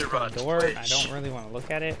I just should've knocked on the brought door. Twitch. I don't really want to look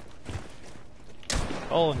at it.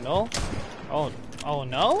 Oh, no? Oh,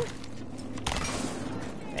 no?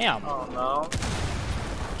 Damn. Oh no.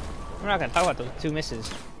 We're not gonna talk about those 2 misses.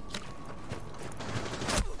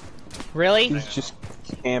 Really? He's just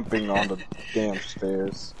camping on the damn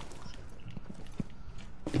stairs.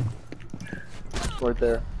 Right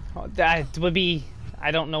there. Oh, that would be...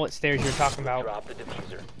 I don't know what stairs you're talking about. Drop the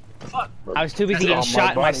diffuser. I was too busy That's getting on my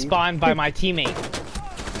shot in my body. spawn by my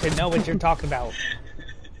teammate to know what you're talking about.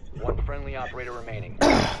 One friendly operator remaining.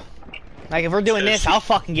 Like, if we're doing this, I'll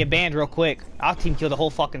fucking get banned real quick. I'll team kill the whole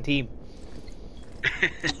fucking team.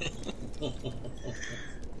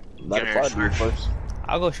 Not if I do it first.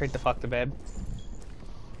 I'll go straight the fuck to bed.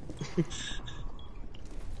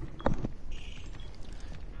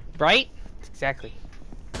 Right? Exactly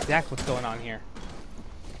what's going on here.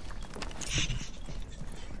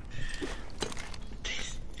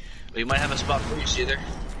 We might have a spot for you, Seether.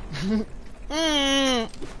 I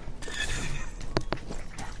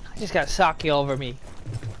just got Saki all over me.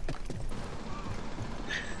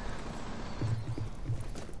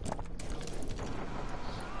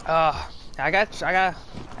 I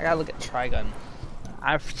gotta look at Trigun.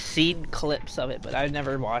 I've seen clips of it, but I've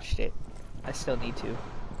never watched it. I still need to.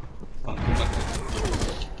 Oh,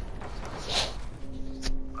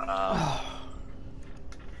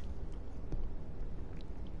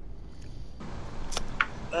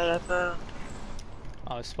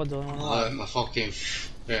 it's supposed to be on. My fucking...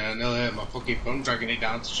 Yeah, no, my fucking phone dragging it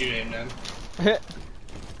down to shoot him then.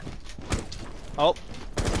 Oh.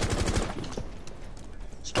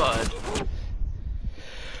 Spud.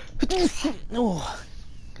 Oh.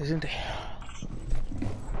 Isn't it?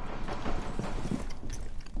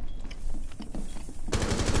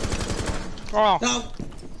 Oh. No!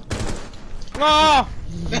 No!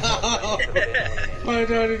 Why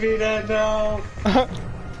don't you do that now?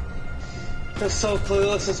 They're so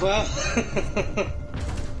clueless as well.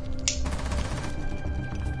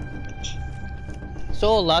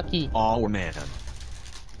 So lucky. Oh man.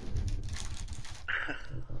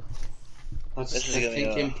 I was This just is gonna be,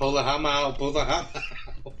 thinking, pull the hammer out, pull the hammer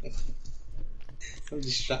out. I'm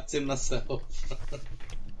distracting myself.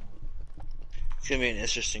 It's gonna be an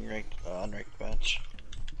interesting unranked match.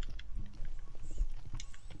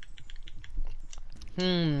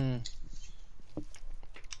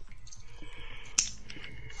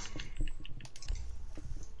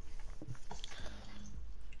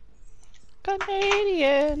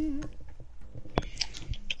 Canadian.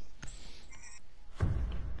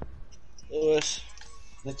 Lewis.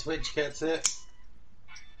 The Twitch gets it.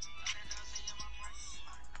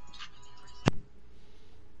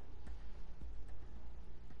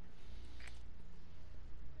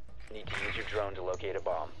 Need to use your drone to locate a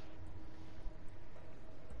bomb.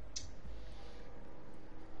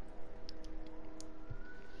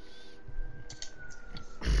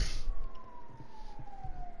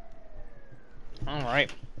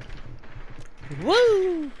 Alright.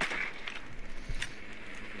 Woo!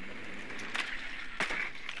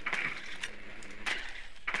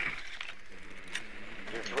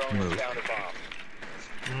 Your drone has found a bomb.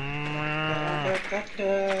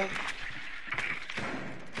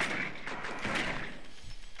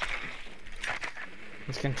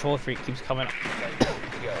 This control freak keeps coming up.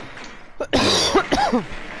 Go.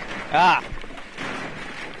 Ah!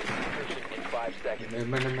 Insertion in 5 seconds.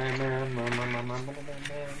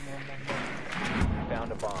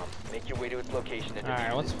 Found a bomb. Make your way to its location and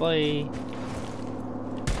Alright, defuse let's it. play.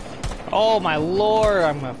 Oh my lord,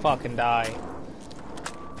 I'm gonna fucking die.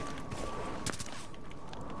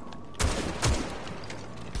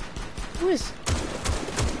 Who is.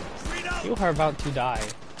 You are about to die.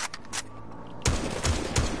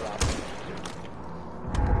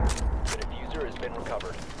 The diffuser has been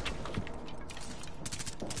recovered.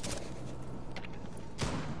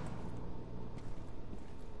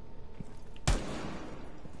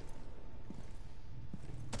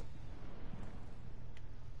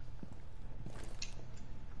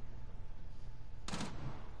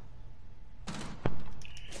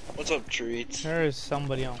 What's up, treats? There is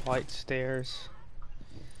somebody on white stairs.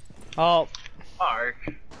 Oh, Mark.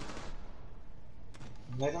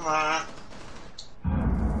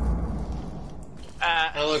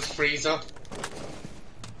 Hello, Freezer.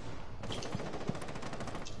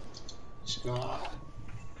 Scott.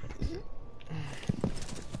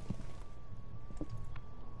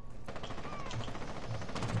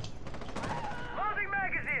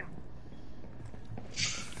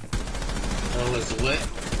 Hell is lit.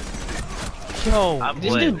 yo, I'm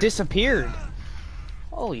this lit. dude disappeared.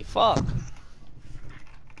 Holy fuck.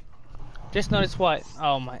 Just noticed what?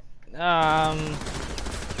 Oh my.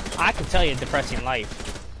 I can tell you, depressing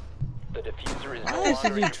life. The diffuser is Why no is longer this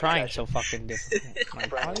in your dude trying possession. so fucking different? Like,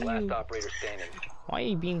 Friendly why, are last you, operator standing. why are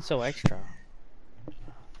you being so extra?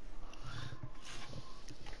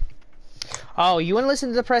 Oh, you want to listen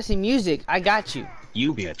to depressing music? I got you.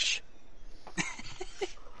 You bitch.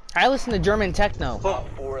 I listen to German techno. Fuck.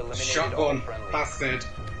 4 eliminated all Shotgun. friendly. Bastard.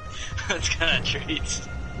 That's kind of treats.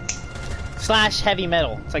 / heavy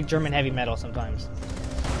metal. It's like German heavy metal sometimes.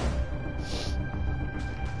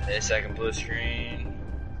 A second blue screen.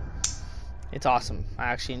 It's awesome. I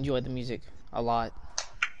actually enjoyed the music a lot.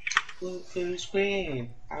 Blue screen.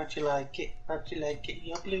 How'd you like it? How'd you like it?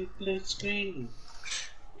 Your blue screen.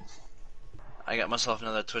 I got myself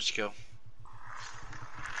another Twitch kill.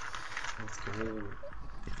 Let's go.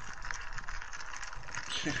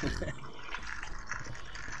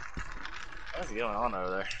 What's going on over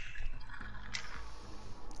there?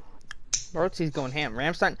 Rotzi's going ham.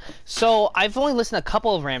 Rammstein. So I've only listened to a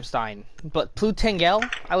couple of Rammstein, but Plutengel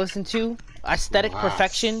I listened to. Aesthetic Wow.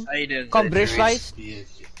 Perfection. How you doing? Kombrischweiss Yeah.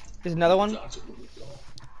 is another one.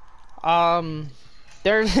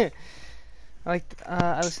 There's like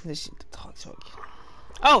I listen to this shit.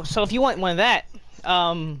 Oh, so if you want one of that,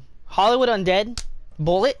 Hollywood Undead,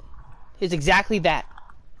 Bullet is exactly that.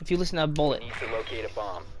 If you listen to Bullet. Needs to locate a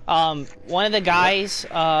bomb. One of the guys,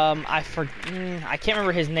 I can't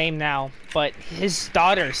remember his name now, but his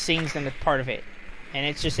daughter sings in the part of it, and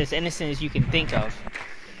it's just as innocent as you can think of.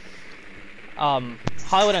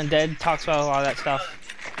 Hollywood Undead talks about a lot of that stuff.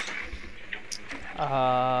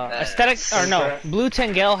 Aesthetic, or no, Blue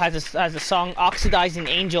Tengel has a song Oxidizing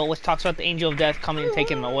Angel, which talks about the angel of death coming and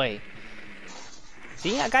taking him away.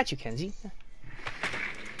 See, I got you, Kenzie.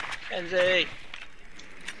 Kenzie.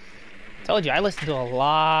 Told you, I listen to a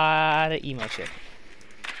lot of emo shit.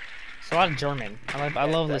 It's a lot of German. I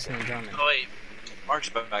love listening to German. Oh wait, Mark's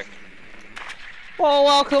back. Well,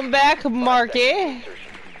 welcome back, Marky. Insertion.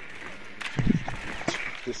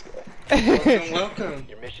 This guy. Welcome.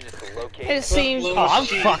 Your mission is to locate. It seems. Oh, I'm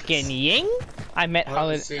shit. fucking Ying. I met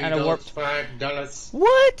Hollywood at a warp. $5.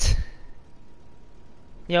 What?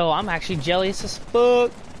 Yo, I'm actually jealous as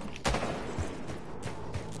fuck.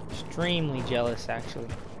 Extremely jealous, actually.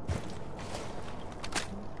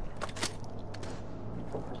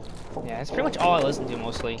 Yeah, that's pretty much all I listen to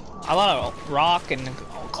mostly. A lot of rock and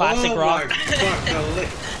classic rock. My fucking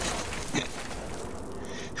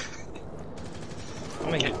I'm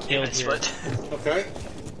gonna get killed here. Split. Okay.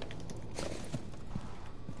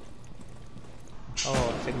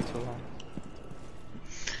 Oh, it's taking too long.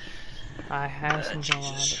 I have some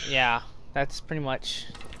yeah, that's pretty much.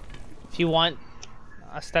 If you want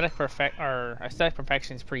aesthetic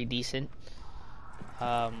perfection is pretty decent.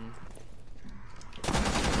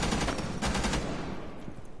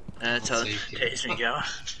 That's how Take it. days been going.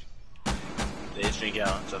 Days been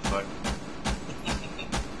going so far.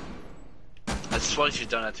 That's twice you've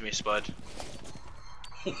done that to me, Spud.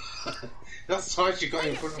 That's twice you got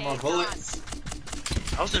in front of my bullets.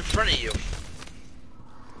 I was in front of you.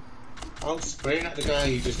 I was spraying at the guy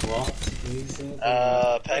you just walked.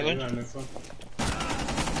 Penguin? One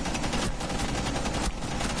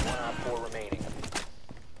op 4 remaining.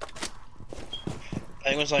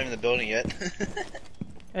 Penguin's not even in the building yet.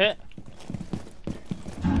 Eh.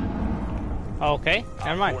 Okay,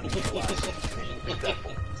 never mind. Mission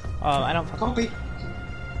successful. I don't. Copy.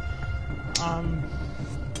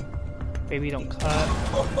 Baby, don't cut.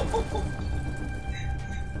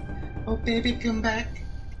 Oh, baby, come back.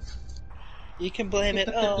 You can blame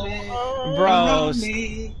it all. Bros.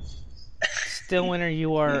 Still winner,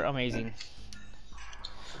 you are amazing.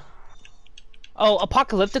 Oh,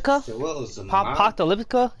 Apocalyptica? The world's a man.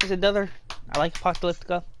 Apocalyptica is another. I like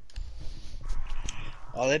Apocalyptica.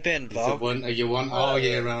 Oh, they've been It's a involved. one you want all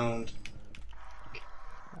year round.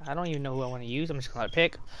 I don't even know who I want to use. I'm just gonna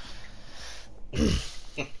pick.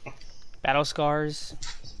 Battle Scars.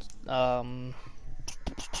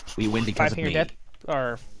 We win because Five of Finger me. Death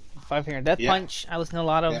or Five Finger Death Yeah. Punch. I listen to a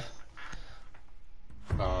lot of. Yeah.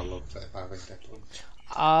 Oh, I love that. I think that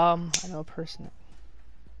one. I know a person.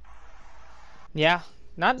 Yeah,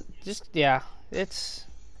 not just yeah. It's.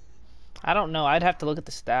 I don't know. I'd have to look at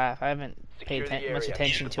the staff. I haven't paid Secure the much area.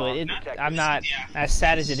 attention Keep to the it. bomb protected. I'm not as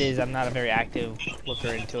sad as it is. I'm not a very active looker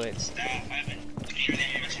into it.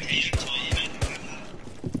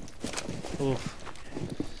 Oof.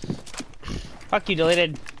 Fuck you,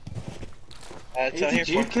 deleted. It's Who out here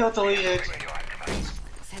did you for. kill, deleted?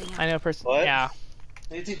 I know a person. What? Yeah.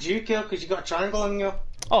 Who did you kill? Because you got a triangle on you.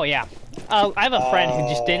 Oh yeah. I have a friend who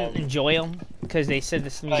just didn't enjoy them because they said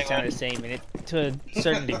the music sounded the same, and it, to a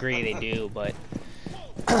certain degree they do, but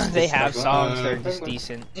they have songs that are just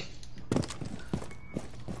decent.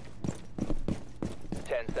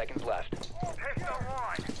 10 seconds left.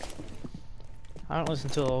 I don't listen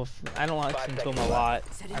to them a lot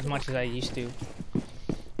as much as I used to.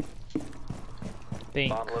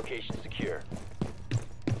 Think. Bomb location secure.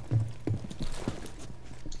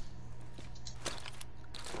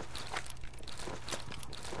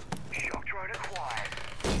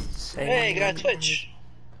 Hey, got a Twitch.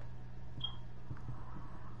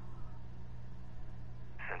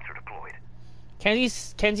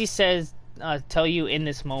 Kenzie says, tell you in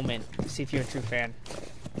this moment, see if you're a true fan.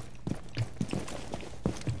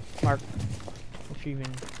 Mark, if you're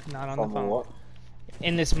even not on the phone. What?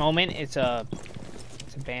 In this moment, it's a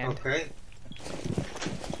band. Okay.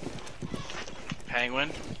 Penguin.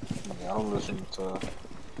 Yeah, I don't listen to.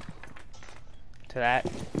 To that.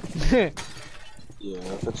 Yeah,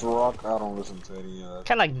 if it's rock, I don't listen to any of that.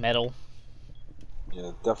 Kind of like metal.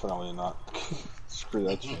 Yeah, definitely not. Screw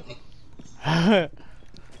that shit.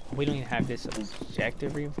 We don't even have this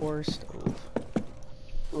objective reinforced.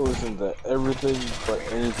 I listen to everything but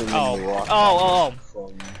anything Oh, in the rock. oh.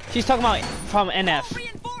 From, She's talking about from NF.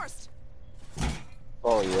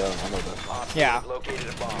 oh yeah, I know that. Op 4 Yeah. has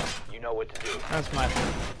located a bomb. You know what to do. That's my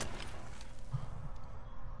fault.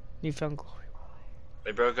 You found glory.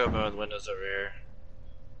 They broke up with windows over here.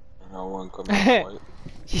 I got one coming up white.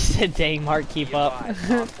 She said, dang, Mark, keep Be up.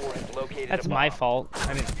 advised, Op 4 has located That's a my bomb. fault.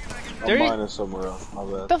 I didn't. Oh, mine is somewhere else. My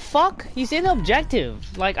bad. The fuck? He's in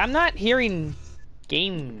objective. Like, I'm not hearing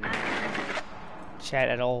game chat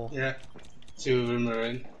at all. Yeah. Two of them are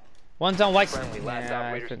in. One's on white. Friendly, last Yeah, I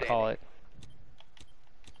operator could call it.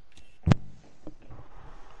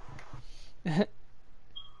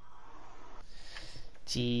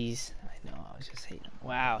 Jeez, I know. I was just hating.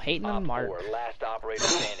 Wow, hating on Op Mark. 4, last operator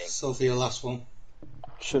standing. Sophia, last one.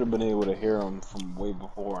 Should have been able to hear him from way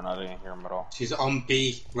before, and I didn't hear him at all. She's on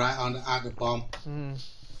B, right on at the bomb. Mm.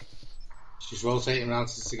 She's rotating around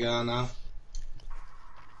to the cigar now.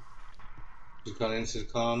 She's gone into the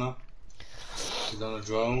corner. She's on a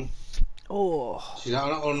drone. Oh. She's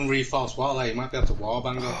on an unreinforced wall there. You might be able to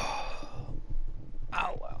wallbang her.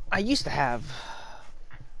 Oh, well. I used to have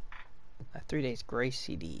a 3 Days Grace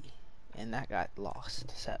CD, and that got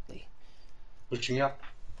lost, sadly. Pushing up.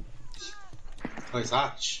 Nice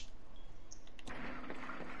hatch.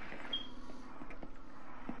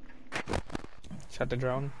 Shot the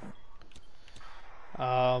drone.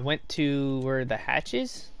 Went to where the hatch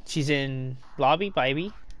is. She's in lobby by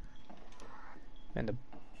B. And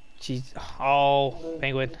she's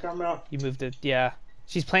Penguin. Camera. You moved it. Yeah,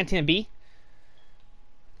 she's planting a B.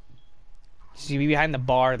 She's behind the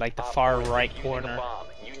bar, like the Op far 4 is right defusing a corner. bomb.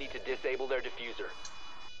 You need to disable their diffuser.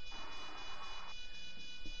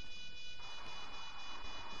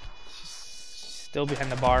 She's still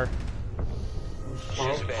behind the bar.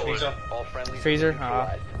 Oh, freezer. All friendlies Freezer?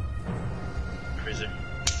 neutralized. Freezer.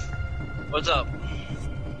 What's up?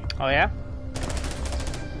 Oh yeah.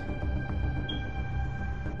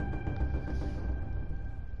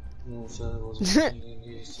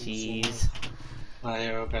 Jeez. My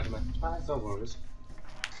hero academy. No worries.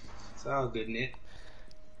 It's all good, Nick.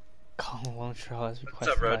 Colin Wontrell has What's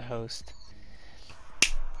requested up, by Rod? host.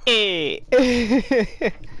 Hey.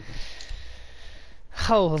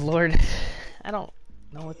 Oh Lord, I don't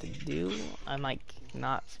know what to do. I'm like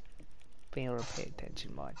not being able to pay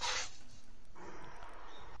attention much.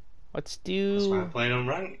 Let's That's why I do. played on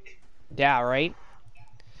rank. Yeah, right.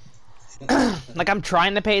 Like I'm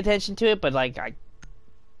trying to pay attention to it, but like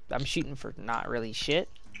I'm shooting for not really shit.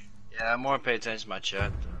 Yeah, I'm more pay attention to my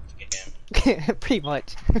chat than the game. Pretty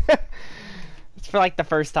much. It's for like the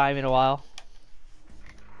first time in a while.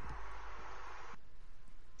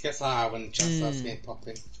 Guess how when the chat starts getting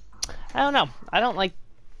popping. I don't know. I don't like.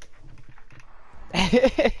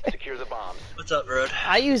 Secure the bombs. What's up, Road?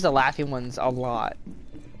 I use the laughing ones a lot.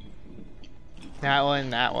 That one,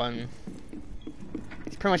 that one.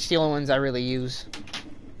 It's pretty much the only ones I really use.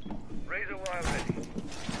 Razor wire ready.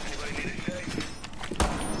 Anybody need a shake?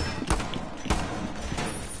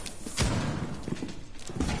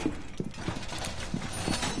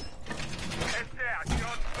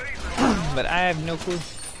 But I have no clue.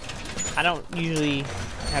 I don't usually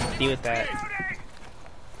have to deal with that.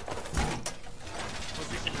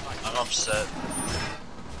 I'm upset.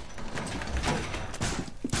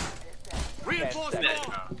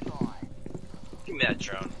 Give me that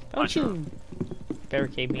drone. Don't you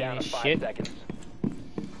barricade me Down in to this 5 shit. seconds.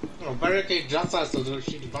 Oh, barricade just us so they'll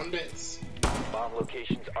shoot the bandits. Bomb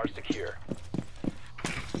locations are secure.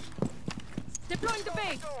 Deploying the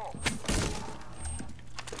base.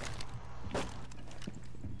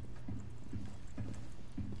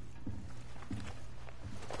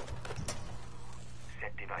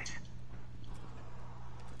 Set device.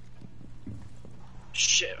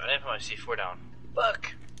 Shit, I didn't put my C4 down.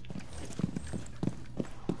 Fuck.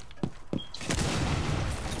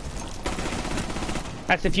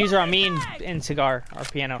 That's diffuser on me and cigar or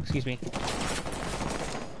piano. Excuse me.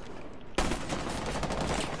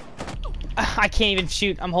 I can't even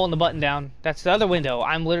shoot. I'm holding the button down. That's the other window.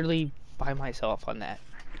 I'm literally by myself on that.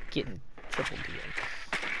 Getting triple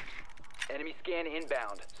DN. Enemy scan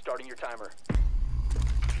inbound. Starting your timer.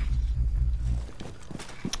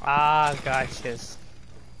 Ah, gotcha.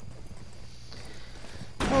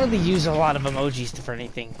 I don't really use a lot of emojis for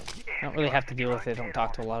anything. I don't really have to deal with it. I don't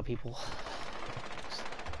talk to a lot of people.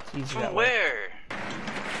 It's easier that From way. where?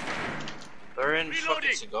 They're in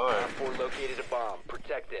fucking cigar. Op 4 located a bomb.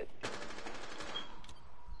 Protect it.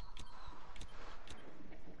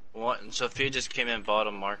 What? And Sophia just came in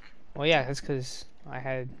bottom, Mark. Well, yeah, that's because I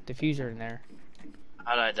had diffuser in there.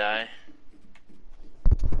 How'd I die?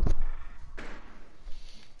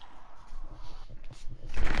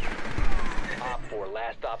 Op 4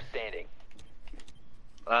 last stop standing.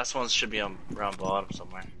 Last one should be on around bottom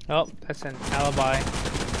somewhere. Oh, that's an alibi.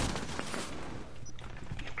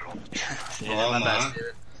 Yeah, Oh, my man.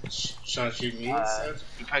 bad, Steven. Trying to shoot me instead.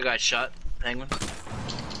 You probably got shot, Penguin.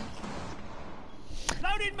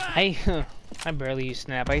 I barely use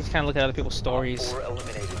Snap. I just kind of look at other people's stories. Op 4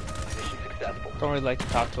 eliminated. Mission successful. Don't really like to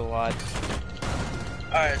talk to a lot.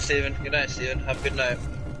 Alright, Steven. Good night, Steven. Have a good night.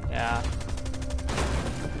 Yeah.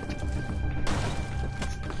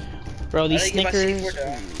 Bro, these I didn't get my Snickers. C4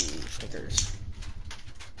 down. Ooh, Snickers.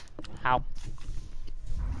 Ow.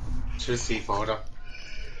 Just C4 though.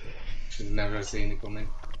 Should never seen it coming.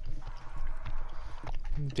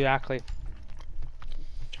 Exactly.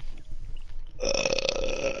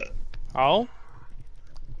 Oh?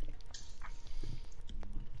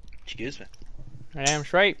 Excuse me. I am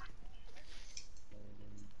straight.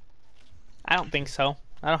 I don't think so.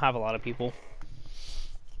 I don't have a lot of people.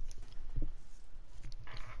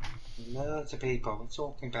 Lots of people. What's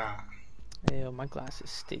talking about? Ew, my glass is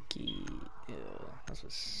sticky. Ew, this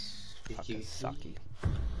was fucking sucky.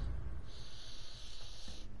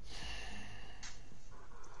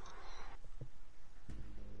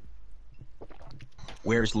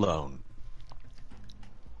 Where's Lone?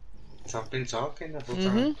 I've been talking the whole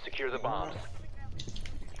Mm-hmm. time. Secure the bombs.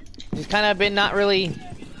 Just kind of been not really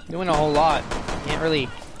doing a whole lot. Can't really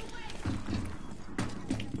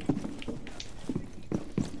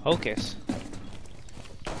focus.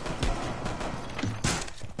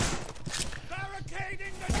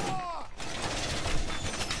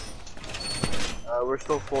 We're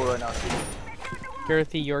still full right now, Steven.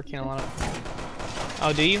 Dorothy, York, Carolina.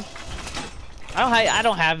 Oh, do you? I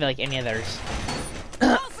don't have like any others.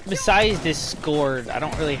 Besides Discord, I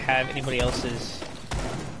don't really have anybody else's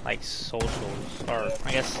like socials, or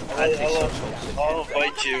I guess I'd say socials I'll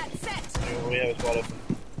invite you. We have a lot of.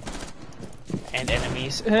 and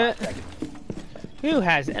enemies. Who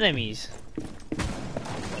has enemies?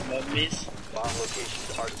 Movies. Bomb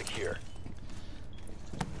locations are secure.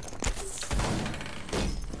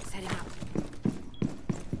 Setting up.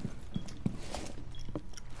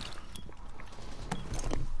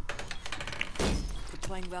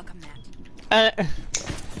 Deploying welcome mat.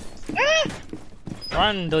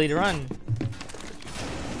 Run, delete, run.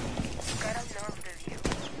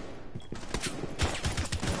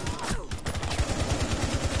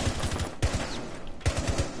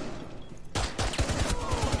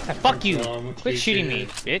 Fuck you! Quit shooting me,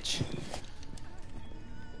 bitch.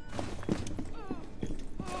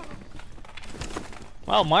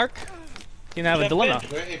 Well, Mark, you have a dilemma.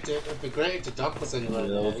 It'd be great if the dog was anywhere Yeah,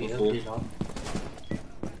 there, that's you know.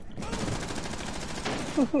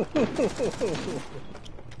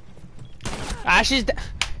 Ashes,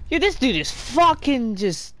 dude, this dude is fucking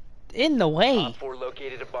just in the way. Op 4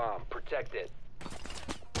 located a bomb. Protect it.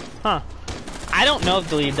 Huh. I don't know if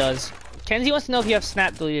deleted does. Kenzie wants to know if you have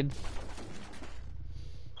snap deleted.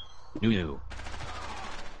 No.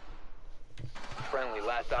 Friendly,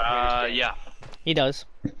 last operator standing. Yeah. He does.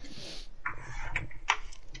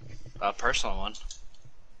 A personal one.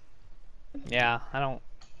 Yeah, I don't.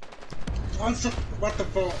 What the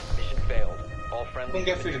fuck? Mission failed. All friendly. Couldn't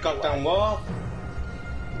get through the goddamn wall.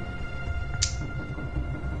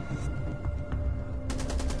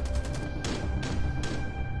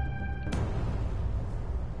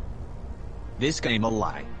 This game a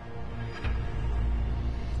lie.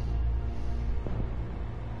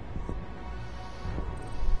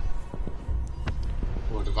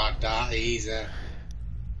 Would have had that easy.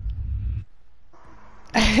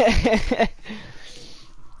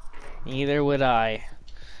 Neither would I.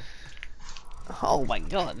 Oh my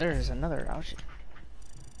god, there's another option.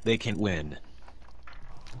 They can't win.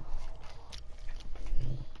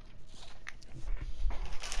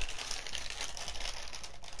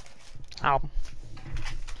 Ow.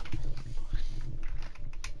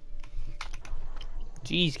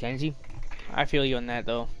 Jeez, Kenzie. I feel you on that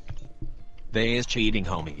though. They is cheating,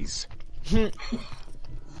 homies.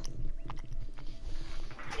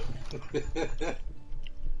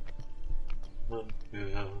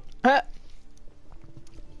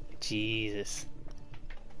 Jesus.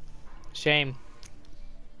 Shame.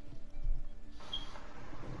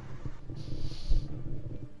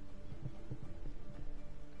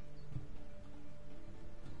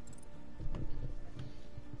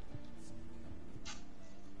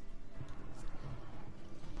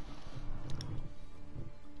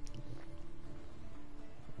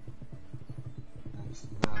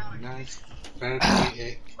 Nice. Very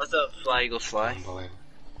What's up, Fly Eagle Fly? Unbelievable.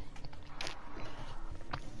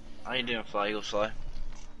 How you doing, Fly Eagle Fly?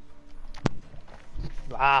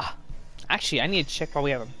 Ah. Actually, I need to check while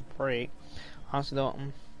we have a break. Honestly,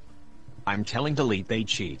 don't. I'm telling Delete they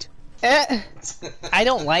cheat. I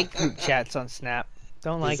don't like group chats on Snap.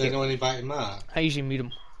 Don't like Is it. anyone inviting Mark? I usually mute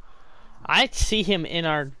him. I see him in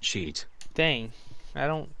our Cheat. thing. I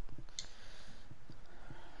don't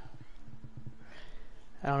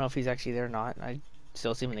know if he's actually there or not. I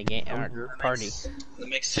still see him in the game, our party. It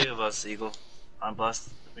makes two of us, Eagle. I'm blessed.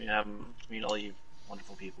 We have meet all you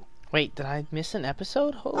wonderful people. Wait, did I miss an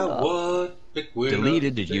episode? Hold I up. would. Big winner,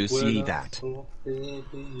 Deleted, did you big see winner. that?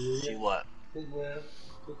 See what? Big winner,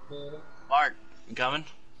 big winner. Mark, you coming?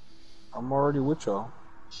 I'm already with y'all.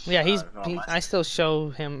 Yeah, no, I still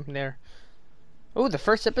show him there. Oh, the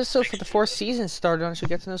first episode for the 4th season started on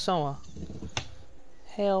Shigetsu no Soma.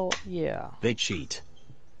 Hell yeah. They cheat.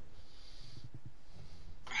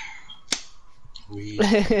 We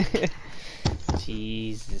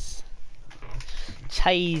Jesus.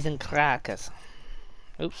 Cheese and crackers.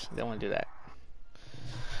 Oops, don't want to do that.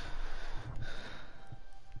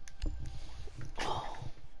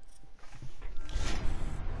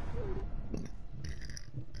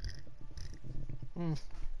 Mm.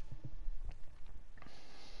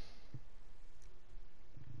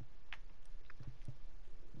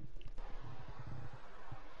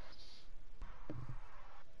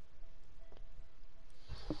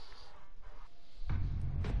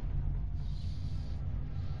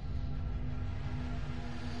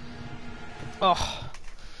 Oh,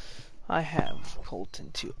 I have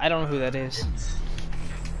Colton too. I don't know who that is.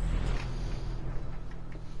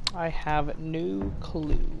 I have no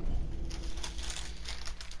clue.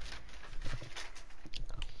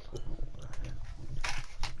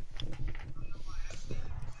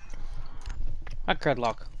 A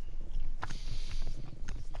Credlock.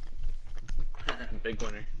 Big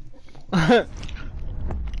winner.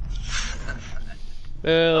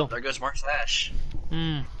 Boo. There goes Mark Slash.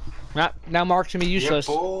 Now Mark's gonna be useless.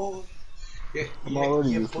 Yeah, boy. Yeah, I'm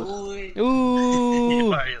already yeah, useless. boy.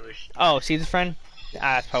 Ooh. Oh, see this friend?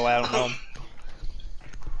 That's probably why I don't know him.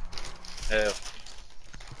 Who?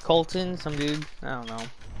 Colton, some dude. I don't know.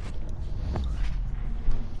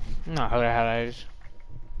 No, how that is.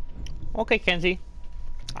 Okay, Kenzie.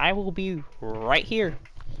 I will be right here.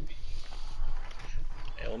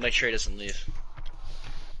 Yeah, we'll make sure he doesn't leave.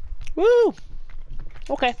 Woo!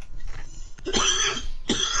 Okay.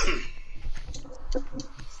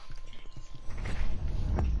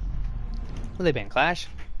 Will they ban Clash?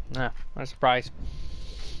 Nah, not a surprise.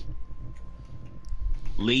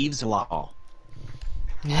 Leaves law.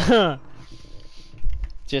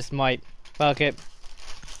 Just might. Fuck it.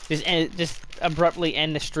 Just abruptly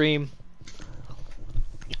end the stream.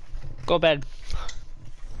 Go bed.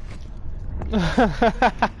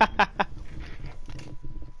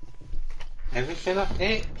 Everything I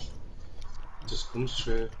pick just comes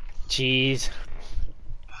true. Jeez.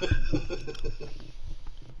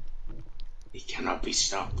 He cannot be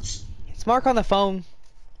stopped. Is Mark on the phone?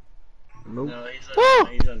 Nope. No, he's Woo! on,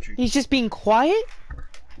 he's on tree. He's just being quiet?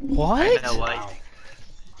 What? I know why. Wow.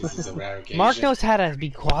 This is a rare occasion. Mark knows how to be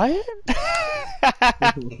quiet?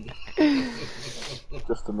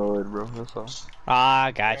 Just annoyed, bro. That's all.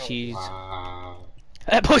 Ah, got you. Wow.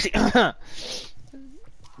 Pussy! I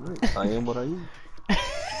am what I am.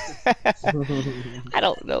 I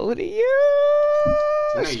don't know who to use.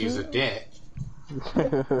 I'm gonna use a dick.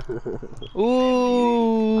 I'll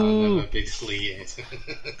Ooh, never be deleted.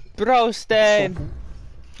 Broasted.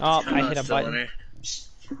 Oh, I No, hit a it's still in button. there.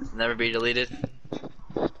 Never be deleted.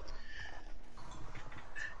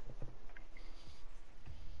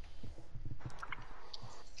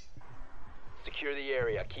 Secure the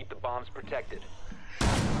area. Keep the bombs protected.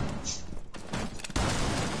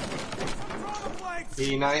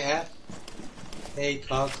 Uniter. Hey,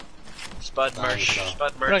 Cog. Spud merch. Nice.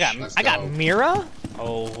 Spud What I merch. got? Let's I got go. Mira?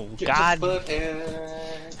 Oh, Get God. your foot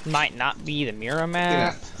in. Might not be the Mira Look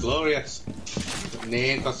map. at that. Glorious.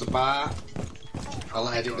 Name across the bar. I'll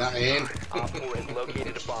edit that in. Op 4 has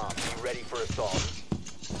located a bomb. Be ready for assault.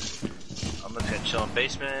 I'm just gonna chill in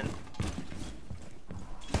basement.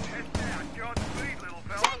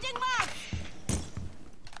 Changing mag!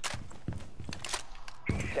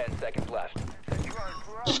 10 seconds left.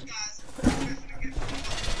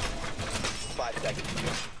 5 seconds.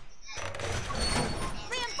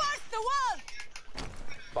 Reinforce the wall!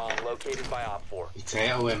 Bomb located by Op 4.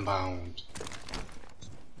 Potato inbound.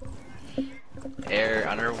 Air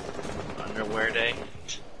underwear day.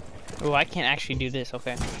 Oh, I can't actually do this,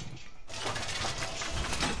 okay.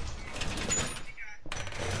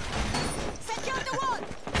 Secure the wall!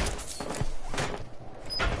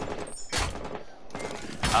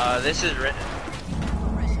 This is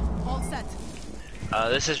All set.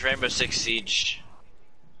 this is Rainbow Six Siege.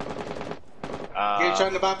 Get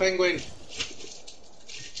on the bar, penguin.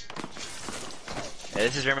 Yeah,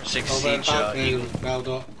 this is Rainbow Six Over the Siege. balcony. Held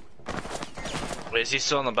up. Wait, is he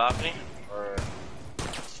still on the balcony? Or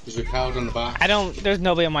He's repelled on the back. I don't, there's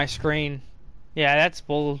nobody on my screen. Yeah, that's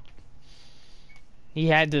bull. He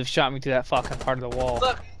had to have shot me through that fucking part of the wall.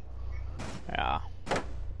 Look. Yeah.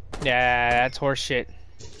 Yeah, that's horseshit.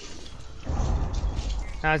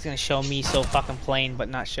 Now it's gonna show me so fucking plain, but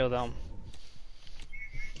not show them.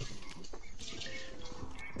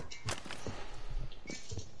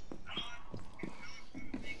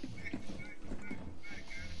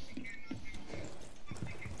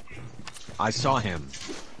 I saw him.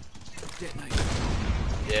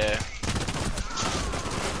 yeah.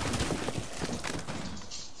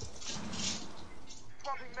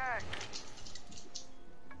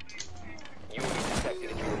 You will be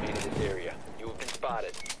detected if you remain in this area. You have been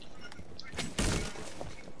spotted.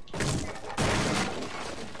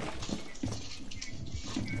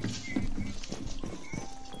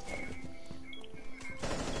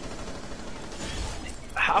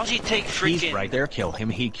 How'd he take freaking? He's right there. Kill him.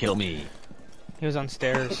 He kill me. He was on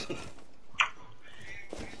stairs.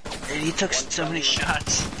 He took so many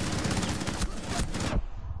shots.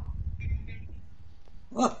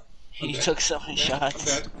 Oh, He took so many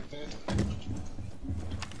shots. I'm dead.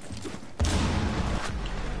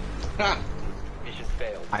 Ha! Mission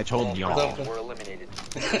failed. I told All y'all. friendlies were eliminated.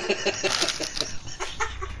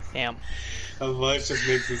 Damn. That voice just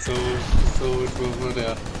makes it so much more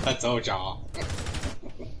there. I told y'all.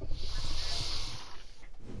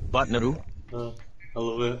 But Naru, I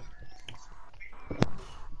love it.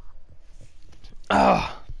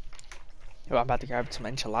 Oh. I'm about to grab some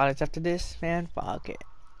enchiladas after this, man. Fuck it.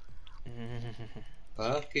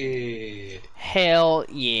 Fuck it. Hell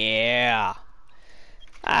yeah.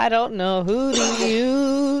 I don't know who to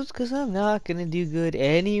use, cause I'm not gonna do good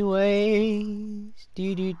anyways.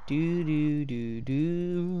 Do do do do do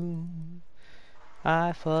do. I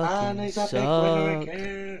I fucking need that suck. big winner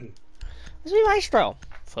again. Let's be Maestro.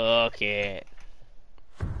 Fuck it.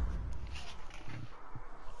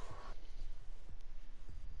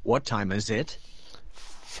 What time is it?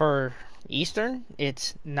 For Eastern,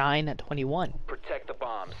 it's 9:21. Protect the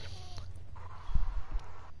bombs.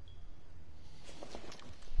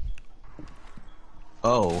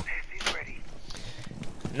 Oh,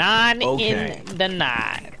 9 Okay. in the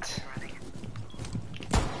night.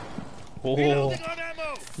 Oh,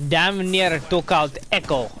 damn near took out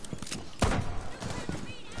Echo.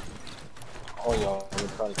 Oh, y'all been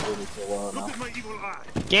trying to kill me for a while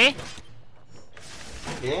now. Okay?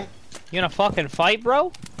 Yeah? You gonna fucking fight,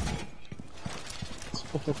 bro?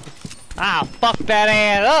 Ah, fuck that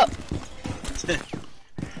ass up!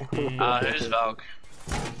 Who's Valk?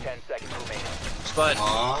 10 seconds remaining. Spud.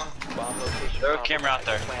 Aw, Bomb location. Throw a camera out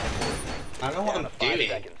there. Planet for I know what down I'm to 5 doing.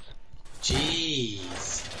 seconds.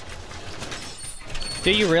 Jeez.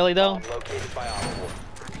 Do you really though? Bomb located by Op 4.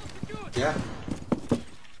 Yeah.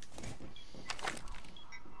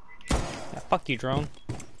 Yeah, fuck you, drone.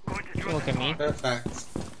 Don't look at me. Perfect.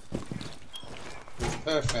 It's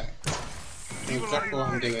perfect. That's exactly what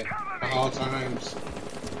I'm doing at all times.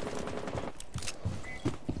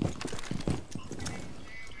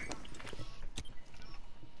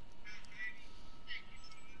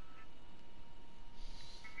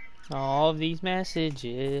 All of these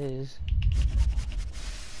messages.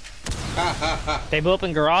 Ha ha ha. They blew up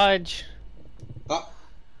in garage. Oh,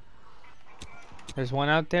 There's one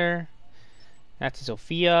out there. That's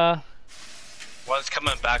Sophia. One's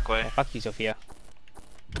coming back way. Oh, fuck you, Sophia.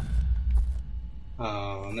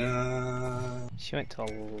 oh no. She went to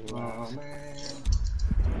Oh man.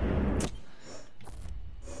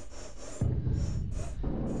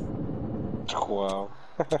 Wow.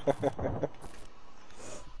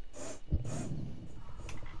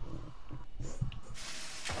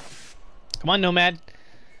 Come on, Nomad.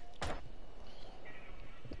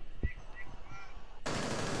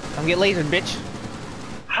 Come get lasered, bitch.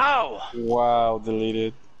 How? Wow,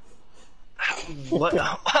 deleted. What?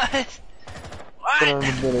 What? Could What?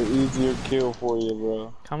 have been an easier kill for you,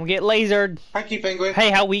 bro. Come get lasered. Thank you, Penguin. Hey,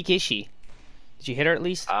 how weak is she? Did you hit her at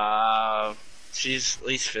least? She's at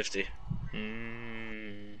least 50.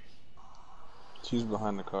 She's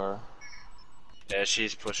behind the car. Yeah,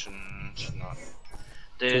 she's pushing. She's not.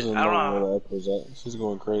 She Dude, doesn't I don't know know. where the echo's at. She's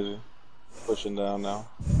going crazy. Pushing down now.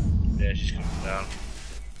 Yeah, she's coming down.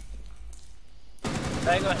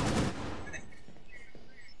 Hey, go ahead.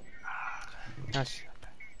 That's-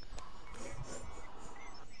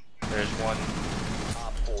 There's one.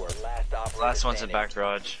 Op 4, last operator Last one's in standing. back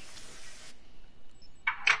garage.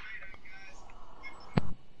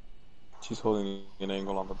 She's holding an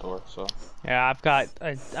angle on the door, so. Yeah, I've got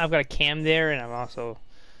a cam there, and I'm also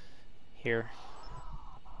here.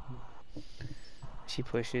 She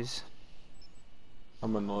pushes.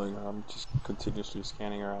 I'm annoying her. I'm just continuously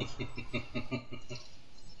scanning her out.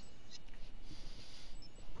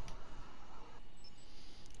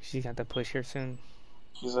 She's got to push here soon.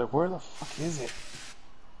 She's like, where the fuck is it?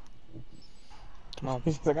 Come on,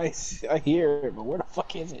 She's like, I hear it, but where the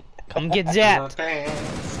fuck is it? come get zapped.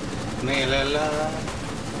 Dance. Nail it,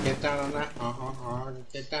 love. Get down on that.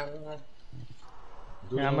 Get down on that.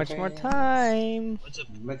 Do How the much more dance. time?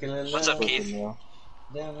 Make it a little What's up, love. Keith? Now.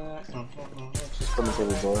 Down on that. She's coming to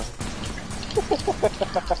the door.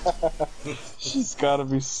 She's gotta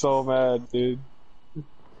be so mad, dude.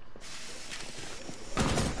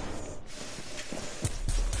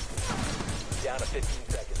 Down to 15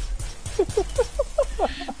 seconds.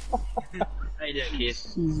 How you doing,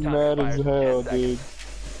 Keith? She's Time mad as expires in hell, 10 dude.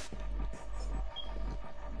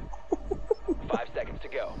 5 seconds to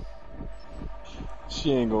go.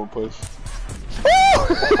 She ain't gonna push.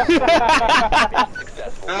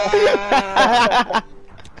 Successful. Ah,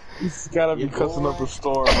 She's gotta be You cussing up boy. a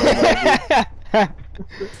storm right now,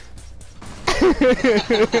 dude.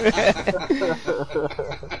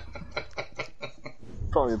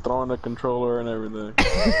 Probably throwing the controller and everything.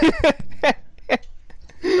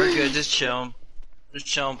 We're good, just chilling. Just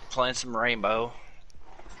chilling, playing some Rainbow.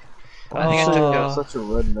 Oh. I think I took those. Such a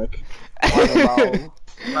redneck.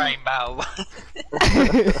 Rainbow.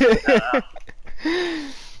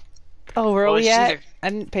 Oh, where are Oh, we it's at? either- I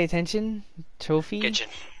didn't pay attention. Trophy? Kitchen.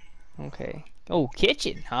 Okay. Oh,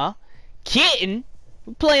 kitchen, huh? Kitten?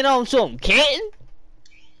 We playing on some kitten?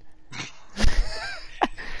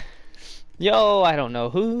 Yo, I don't know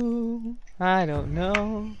who. I don't know.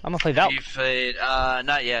 I'm gonna play Valk. You played,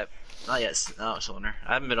 not yet. Not yet, no, Cylinder.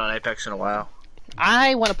 I haven't been on Apex in a while.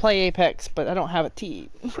 I want to play Apex, but I don't have a team.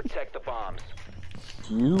 Protect the bombs.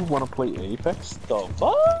 Do you wanna play Apex? The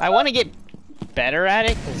fuck? I want to get better at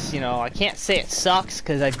it, because, you know, I can't say it sucks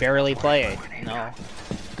because I barely play it, you know.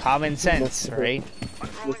 Common sense, right?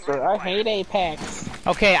 Mister, I hate Apex.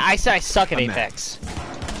 Okay, I said I suck at Apex.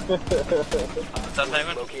 What's up,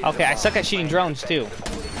 Penguin? Okay, I suck at shooting drones, too.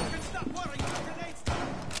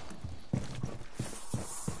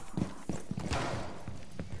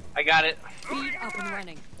 I got it. Speed up and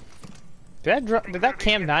running. Did that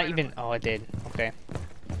cam not even... Oh, it did. Okay.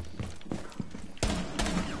 10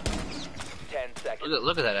 seconds.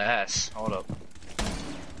 Look at that ass. Hold up.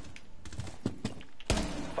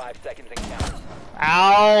 5 seconds and count.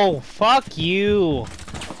 Ow! Fuck you!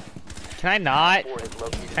 Can I not? 4 has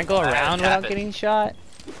located. Can I go I had to around tap without it. getting shot?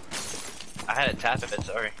 I had to tap it,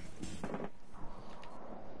 sorry.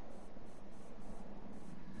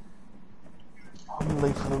 I'm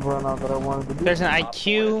late for the run out that I wanted to do. There's an Op 4 has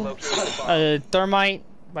IQ, located the bomb. a thermite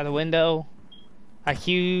by the window.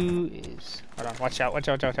 IQ is... Hold on, watch out, watch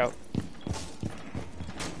out, watch out.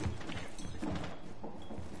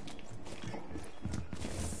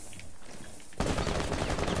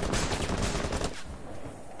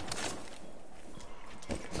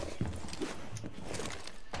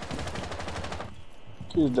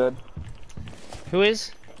 He's dead. Who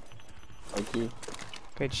is? Like you.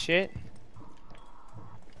 Good shit.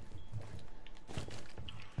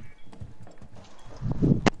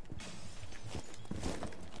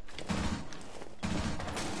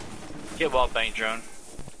 Get wall bang drone.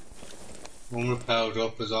 One repelled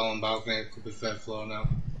up is all on balcony. It could be third floor now.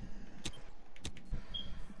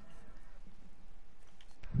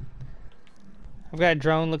 I've got a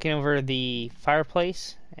drone looking over the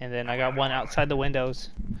fireplace, and then I got one outside the windows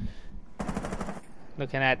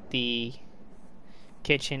looking at the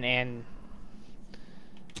kitchen and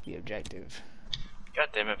the objective. God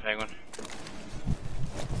damn it, Penguin.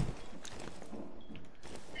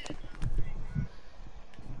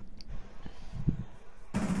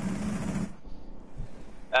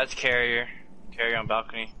 That's carrier. Carrier on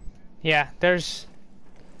balcony. Yeah, there's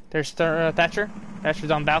Thatcher.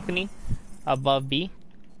 Thatcher's on balcony above B.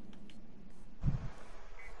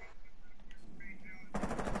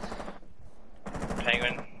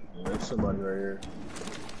 Penguin. Yeah, there's somebody right here.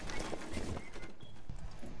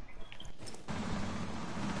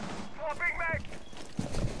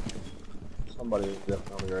 Somebody is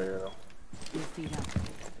definitely right here though. Your feet up.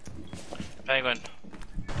 Penguin.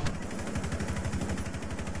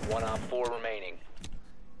 1 on 4 remaining.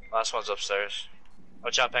 Last one's upstairs.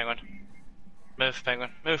 Watch out, Penguin. Move, Penguin.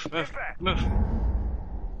 Move, move, move.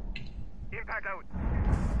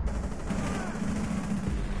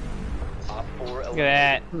 Op 4 Look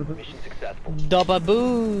at eliminated. Mission successful. Double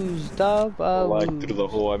booze, double Like booze. through the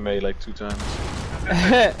hole I made like 2 times.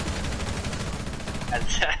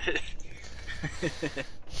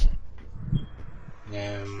 We're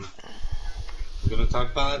gonna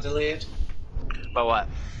talk about delayed. But what?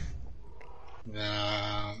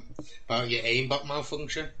 About your aimbot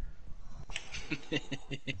malfunction.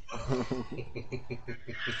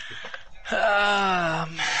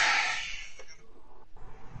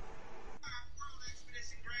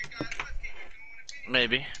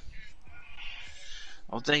 Maybe.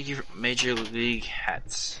 Well, thank you for Major League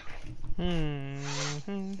hats. Ooh,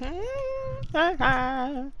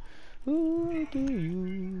 do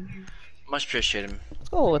you? Much appreciated.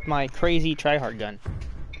 Oh, with my crazy tryhard gun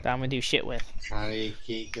that I'm gonna do shit with. Trying to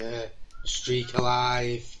keep the streak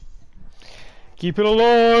alive. Keep it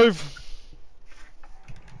alive!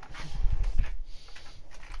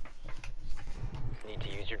 Need to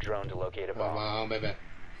use your drone to locate a Come bomb. on, baby.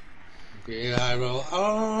 Good eye roll.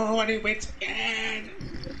 Oh, and he wins again.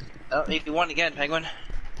 Oh, you won again, Penguin.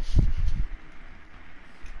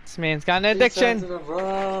 This man's got an 2 times addiction. in a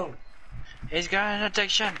row. He's got an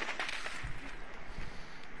addiction.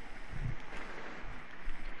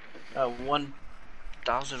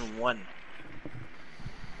 1001.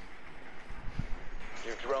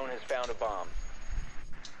 Your drone has found a bomb.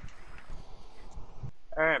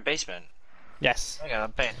 Alright, basement. Yes, I got a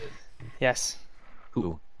bandit. yes.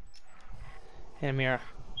 Who? In a mirror.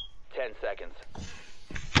 10 seconds.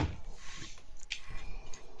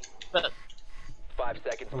 But 5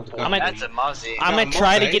 seconds before. I'm gonna- that's a Mozzie. I'm gonna Yeah,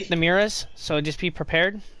 try to Mosaic. get the mirrors, so just be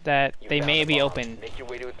prepared that You they found may the be bomb. open. Make your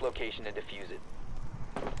way to its location and defuse it.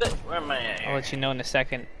 Where am I at I'll here? let you know in a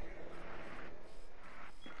second.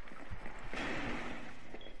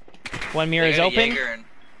 One mirror They is got a open. Jaeger and-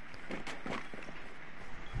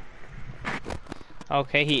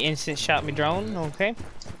 Okay, he instant shot me drone. Okay,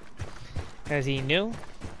 as he knew.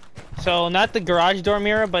 So not the garage door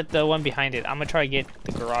mirror, but the one behind it. I'm gonna try to get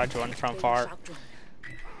the garage one from far.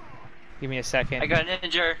 Give me a second. I got a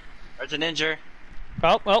ninja. There's a ninja.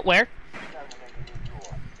 Oh, well, where?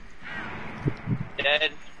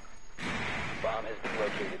 Dead. Bomb has been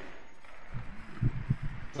located.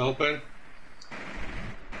 Open.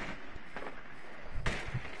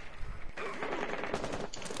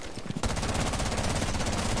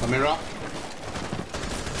 Come here, Rock.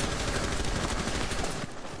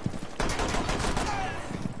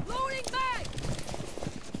 Loading back.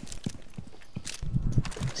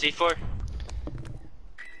 C4.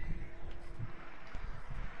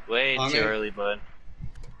 Way On too me. early, bud.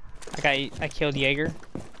 I killed Jaeger.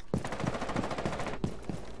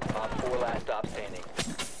 Op 4 last stop standing.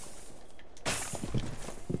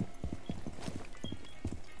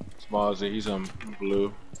 Smozzy, he's on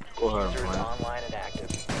blue. Go ahead, User is man. online and active.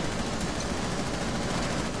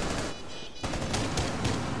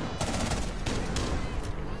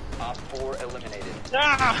 Op 4 eliminated.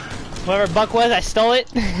 Whoever Buck was, I stole it.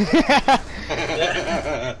 Don't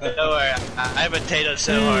worry, I potatoed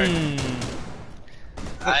so hard.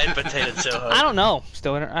 I potatoed so hard. I don't know,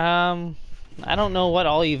 Stoner. I don't know what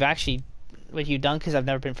all you've done because I've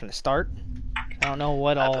never been from the start. I don't know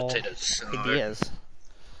what all potatoed so it hard. is.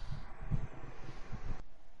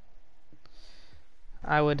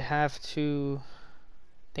 I would have to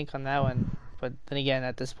think on that one, but then again,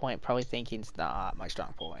 at this point, probably thinking's not my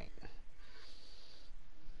strong point.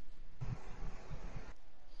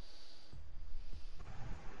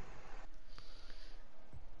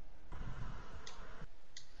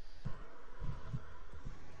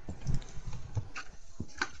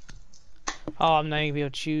 Oh, I'm not gonna be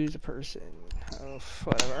able to choose a person. Oh,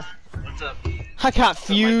 whatever. What's up? I got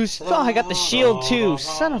fused. Oh, I got the shield too.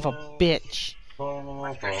 Son of a bitch. Drone to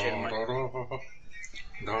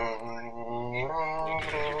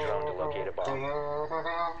locate a bomb.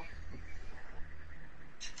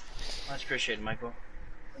 Much appreciated, Michael.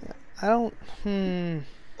 I don't.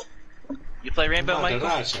 You play Rainbow, Oh,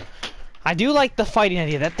 Michael? I do like the fighting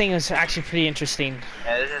idea. That thing is actually pretty interesting.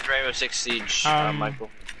 Yeah, this is Rainbow Six Siege,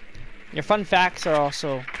 Michael. Your fun facts are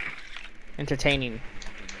also entertaining.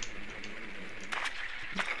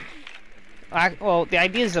 Well, the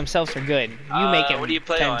ideas themselves are good. You make it what do you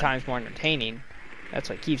play 10 on? times more entertaining. That's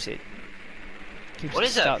what keeps it. What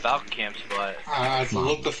is that Valk Camp spot? I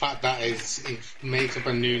love the fact that it makes up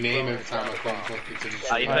a new name every time I come up into the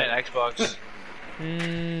Oh, you play an Xbox?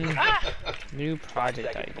 New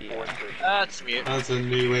project Seconds before idea. insertion. That's mute. That's a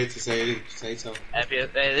new way to say so. Hey,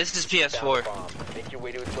 this is Found a PS4. bomb. Make your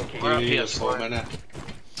way to its location. We're on You need a soul PS4. minute.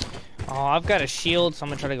 Oh, I've got a shield, so I'm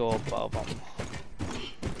gonna try to go above them.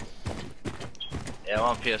 Yeah, I'm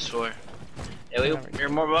on PS4. Yeah, you're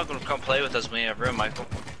more welcome to come play with us when you have room, Michael.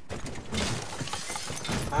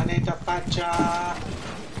 I need a patcha.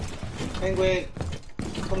 Penguin,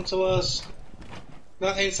 come to us.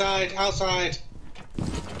 Not inside, outside.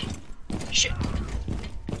 Shit.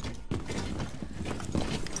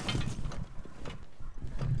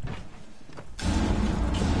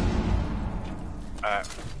 Alright.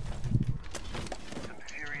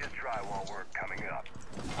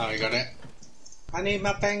 Oh, you got it. I need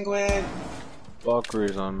my penguin.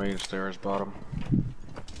 Valkyrie's on main stairs, bottom.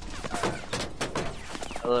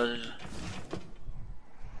 Hello.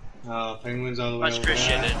 Oh, penguin's all the way Much over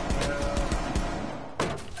appreciated. there.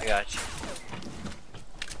 I got you.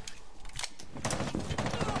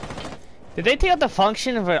 Did they take out the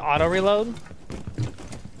function of an auto reload?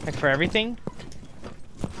 Like for everything?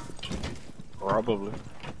 Probably.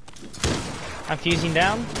 I'm fusing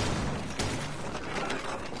down.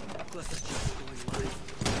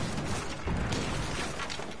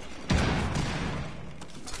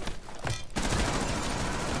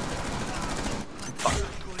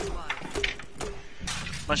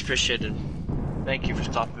 Much appreciated. Thank you for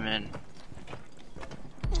stopping in.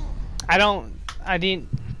 I didn't.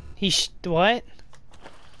 What?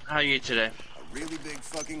 How are you today? Really big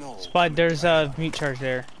fucking hole. Spud, there's a mute charge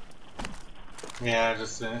there. Yeah,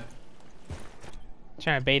 just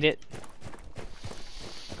Trying to bait it.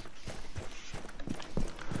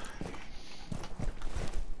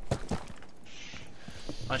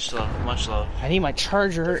 Much love, much love. I need my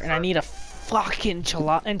charger and I need a fucking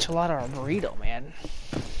enchilada or burrito, man.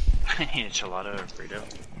 Enchilada or burrito.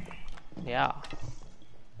 Yeah.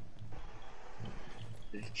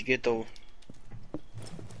 Did you get the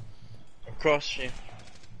across you?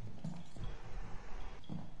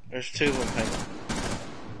 There's two of them, Penguin.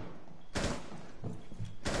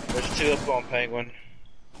 There's two up on Penguin.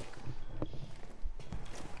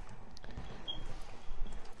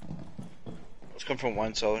 Let's come from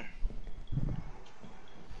wine cellar.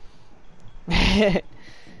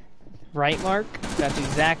 Right, Mark? That's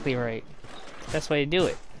exactly right. That's the way to do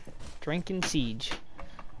it. Drinking Siege.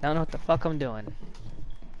 Don't know what the fuck I'm doing.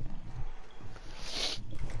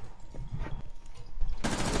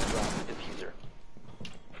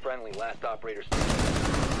 Friendly, last operator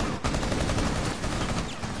standing.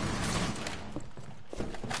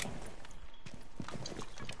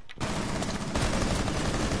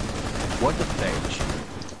 What the page?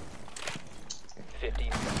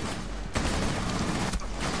 15.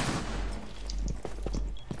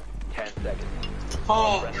 10 seconds.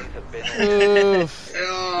 Oh, Friendlies have been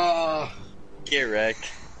oh, Get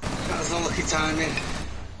wrecked. that was unlucky timing.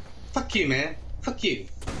 Fuck you, man. Fuck you.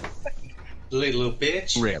 Little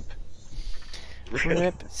bitch. Rip.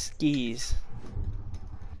 Rip skis.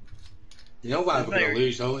 You know why we're gonna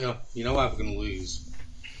lose, don't you? You know why we're gonna lose.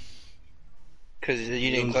 Because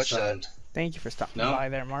you didn't clutch that. understand. Thank you for stopping No, by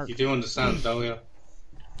there, Mark. You do understand, don't you?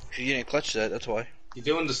 You didn't clutch that, that's why. You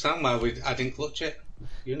do understand why I didn't clutch it.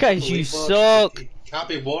 You're on Guys, top of you leaderboard. suck. It can't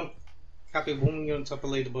be one. Can't be one when you're on top of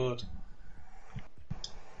leaderboard.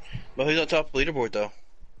 But who's on top of the leaderboard, though?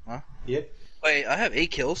 Yep. Wait, I have 8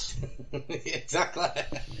 kills. Exactly.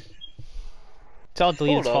 It's all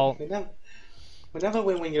Delete's Hold up. fault. We never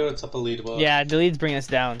win when you're on top of leaderboard. Yeah, Delete's bringing us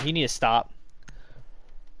down. You need to stop.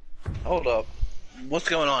 Hold up. What's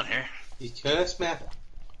going on here? You cursed me.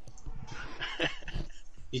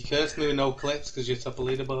 You cursed me with no clips because you're top of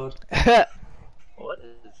leaderboard. What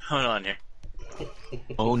is going on here?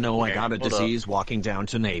 Oh no, I got a hold disease walking down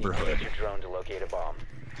to neighborhood. Use your drone to locate a bomb.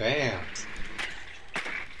 Damn.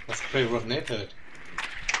 That's a pretty rough neighborhood.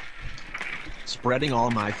 Spreading all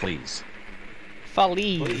my fleas.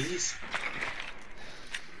 Falees. Please.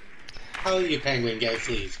 How are you, Penguin? Get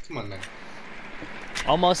fleas. Come on now.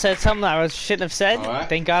 Almost said something I shouldn't have said. Alright.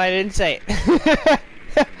 Thank God I didn't say it. Be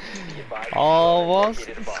advised, Almost.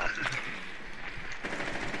 located a bomb.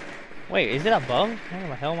 Wait, is it a bug? What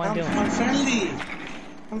the hell am I doing? I'm friendly.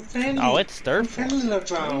 I'm friendly. Oh, it's I'm third. friendly, little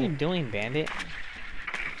What are you drown. doing, Bandit?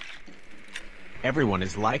 Everyone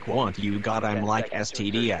is like, want you got, I'm like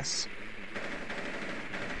STDS.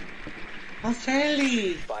 I'm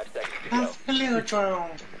friendly. 5 seconds to I'm go. friendly, little drown.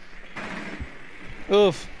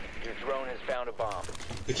 Oof. Your drone has found a bomb.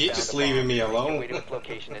 They keep Found just a leaving bomb. me Make your alone. way to its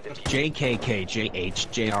location and defuse it.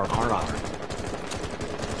 JKKJHJRRR.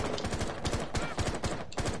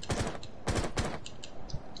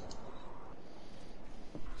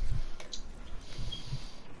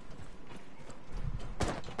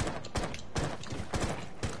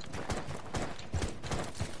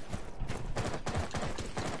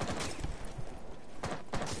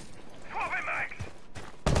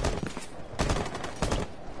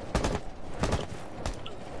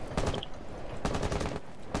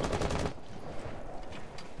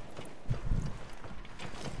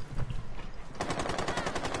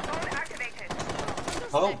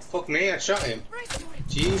 Oh, fuck me, I shot him.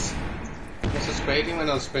 Jeez. Must have sprayed him when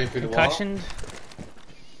I was spraying through the wall. Concussioned.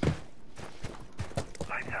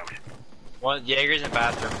 One Jaeger's in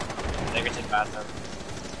bathroom. Jaeger's in bathroom.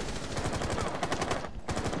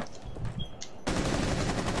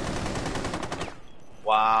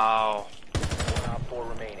 Wow. 1 op 4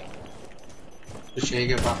 remaining. The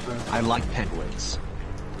Jaeger bathroom. I like penguins.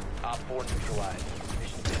 Op 4 neutralized.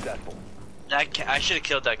 Mission successful. I should have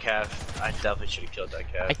killed that calf. I definitely should have killed that I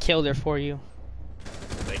calf. killed her for you.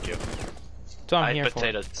 Thank you. That's what I'm I here for.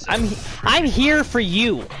 potatoed. I'm here for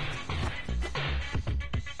you.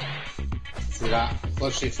 See that?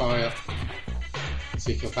 Watch it for you.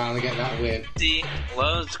 So you can finally get that win. See,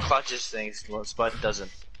 Lowe's clutches things, Spud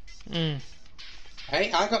doesn't. Mm.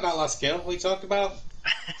 Hey, I got that last kill we talked about.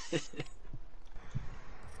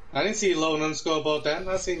 I didn't see Lone on scoreboard then,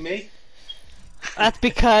 I seen me. That's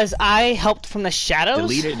because I helped from the shadows.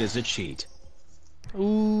 Deleted is a cheat.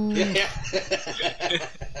 Ooh. Yeah.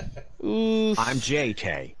 Ooh. I'm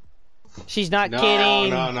JK. She's not No, kidding.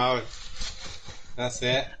 no. That's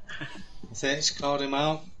it. That's it, she called him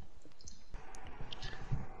out.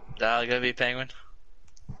 That gonna be Penguin?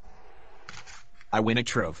 I win a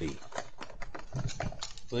trophy.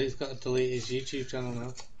 He's got to delete his YouTube channel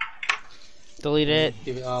now. Delete it.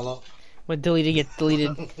 Give it all up. When deleted gets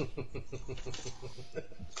deleted.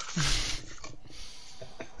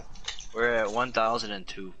 We're at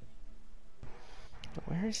 1002.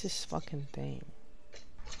 Where is this fucking thing?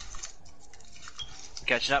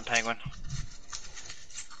 Catching up, Penguin.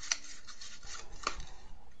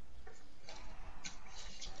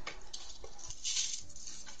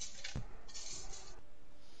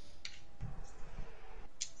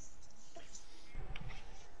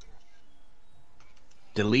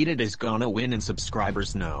 Deleted is gonna win and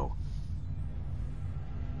subscribers know.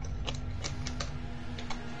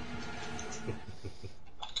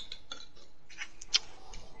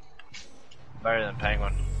 Better than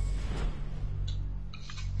Penguin.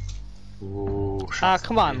 Ooh, Ah,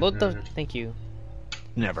 come on. Load the. Thank you.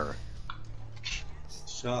 Never.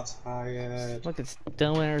 Shots fired. Look at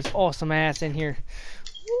Stonewinner's awesome ass in here.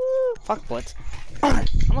 Woo, fuck Blitz. I'm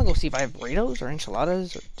gonna go see if I have burritos or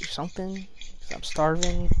enchiladas or do something. 'Cause I'm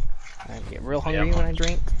starving. I get real hungry when I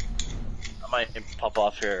drink. I might pop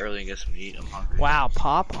off here early and get some to eat. I'm hungry. Wow,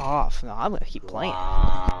 pop off. No, I'm gonna keep playing.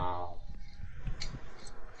 Wow.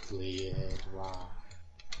 Weird. Wow.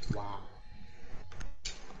 Wow.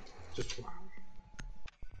 Just wow.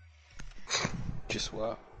 Just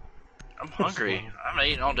what? I'm hungry. I'm not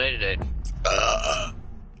eating all day today.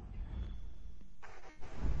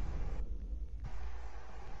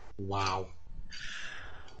 Wow.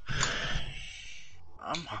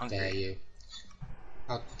 I'm How dare hungry. you?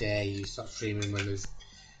 How dare you stop streaming when there's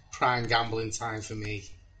prime gambling time for me?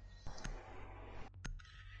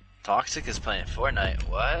 Toxic is playing Fortnite.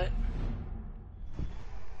 What?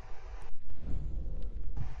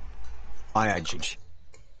 I judge.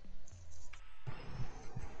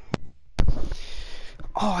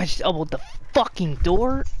 Oh, I just elbowed the fucking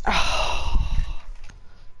door. Oh,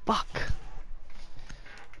 fuck.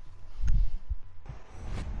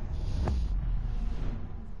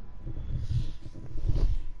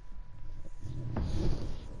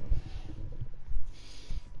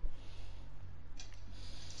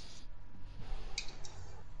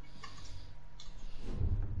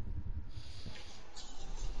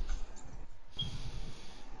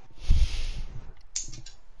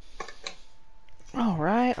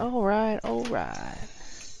 Alright, alright, alright.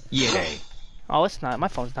 Yay. Oh, it's not. My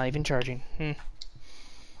phone's not even charging.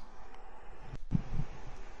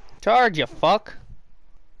 Charge, you fuck.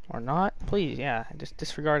 Or not. Please, yeah. Just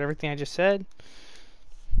disregard everything I just said.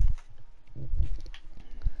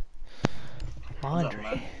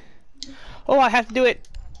 Laundry. Oh, I have to do it.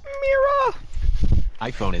 Mira!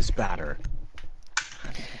 iPhone is better.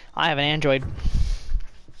 I have an Android.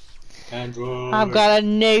 Android. I've got a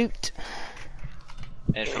Note.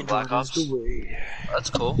 And from Black Ops. That's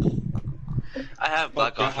cool. I have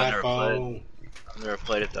Black Ops. I've never played. I've never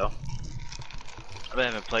played it though. I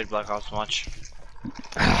haven't played Black Ops much.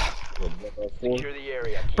 Secure the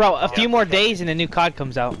area. Keep Bro, the a bomb few more protected. days and the new COD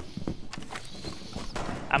comes out.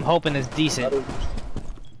 I'm hoping it's decent. Yeah,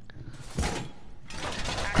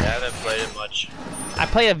 I haven't played it much. I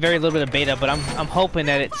played a very little bit of beta, but I'm hoping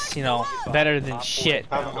that it's, you know, better than shit.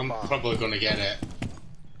 I'm probably gonna get it.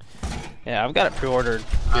 Yeah, I've got it pre-ordered.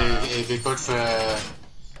 It'd be good for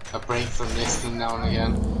a break from this thing now and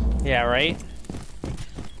again. Yeah, right?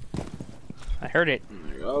 I heard it.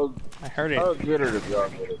 I'll I heard it. get it if y'all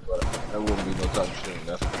get it, but that wouldn't be no time soon,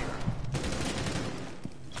 that's for sure.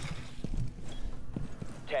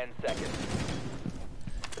 10 seconds.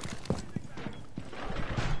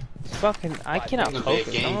 Fucking, I cannot It's gonna be a focus.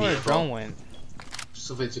 I game don't know where the vehicle. drone went.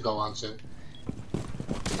 Something to go on to. Op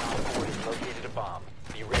 4 has located a bomb.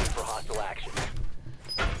 Be ready for hostile action.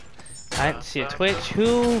 I didn't see a Twitch.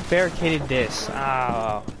 Who barricaded this?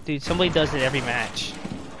 Oh, dude, somebody does it every match.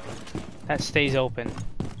 That stays open.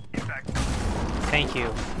 Thank you.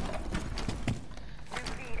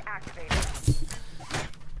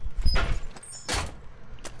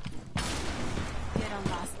 Get on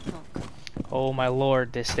last look. Oh my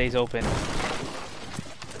lord, this stays open.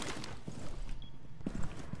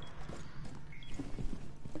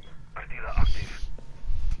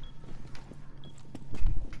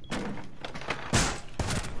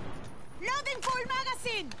 Loading full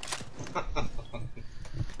magazine.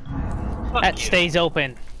 That stays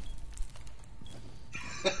open.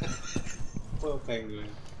 Poor penguin.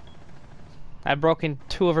 I've broken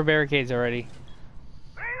 2 of her barricades already.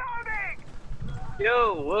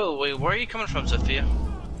 Yo, whoa, wait, where are you coming from, Sophia?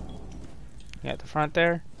 You at the front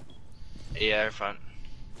there? Yeah, in front.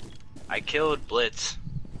 I killed Blitz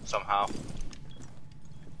somehow.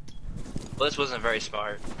 Blitz wasn't very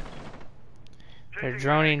smart. They're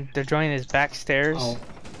droning his back stairs. Oh.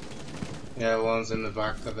 Yeah, one's in the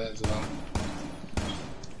back of it as well.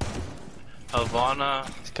 Havana.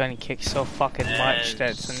 This gun kicks so fucking much and that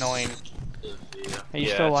it's annoying. Sophia. Are you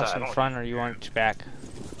Yeah, still it's- I watching don't- front or you want back?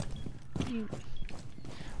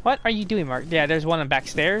 What are you doing, Mark? Yeah, there's one in back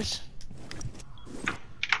stairs.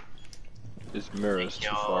 This mirror is Thank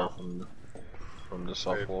too y'all. far from the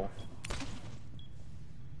softball.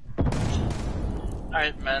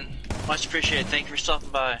 Alright, man. Much appreciated. Thank you for stopping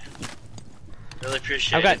by. Really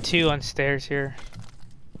appreciate I've it. got 2 on stairs here.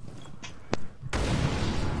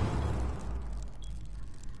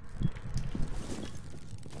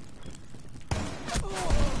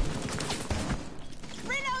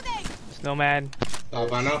 Reloading. Snowman.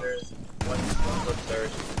 Albano? One's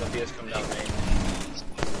upstairs. Sophia's coming down main.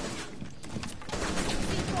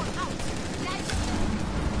 C4 out. Light.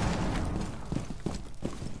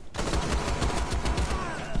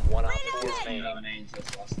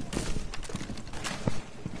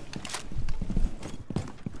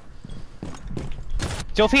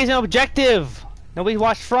 Sophie's an objective. Nobody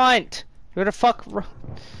watched front. Where the fuck?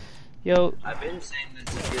 Yo. I've been saying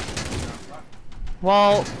that.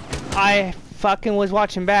 Well, I fucking was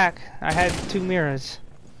watching back. I had 2 mirrors.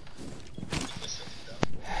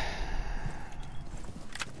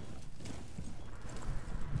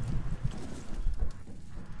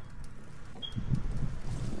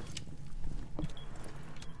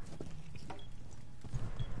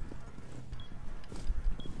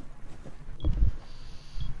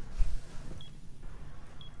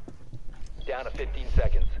 Down to 15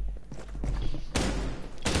 seconds.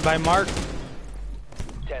 By Mark.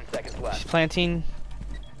 10 seconds She's left. planting.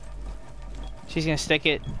 She's gonna stick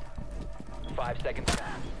it. 5 seconds.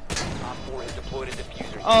 Op 4 has deployed a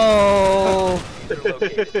diffuser. Oh. Diffuser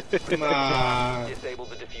located. Come on. Disable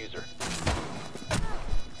the diffuser.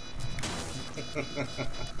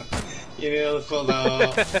 Beautiful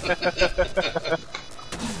though.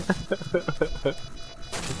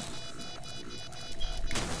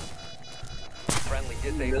 Friendly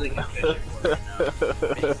Really disabled.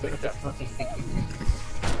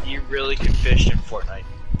 You really can fish in Fortnite.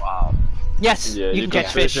 Wow. Yes, Yeah, you can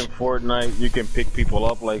catch fish. in Fortnite. You can pick people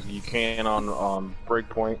up like you can on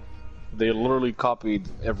Breakpoint. They literally copied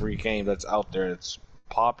every game that's out there that's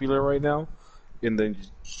popular right now, and then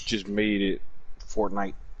just made it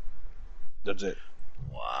Fortnite. That's it.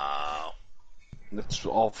 Wow. That's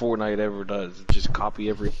all Fortnite ever does. Just copy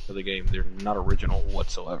every other game. They're not original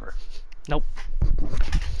whatsoever. Nope.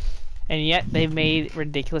 And yet they've made a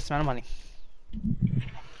ridiculous amount of money.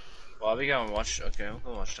 Well, we gotta watch. Okay, we'll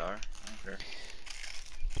go watch Tower. I don't care.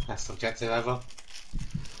 Best objective ever.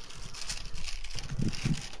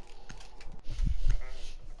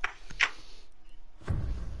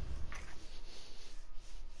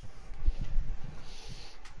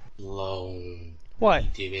 Lone. What?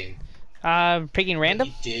 What are you doing? Picking random?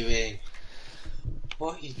 What are you doing?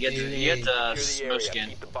 What are you You doing? get the Secure the smoke area. skin.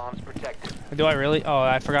 Keep the bombs protected. Do I really? Oh,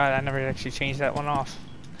 I forgot. I never actually changed that one off.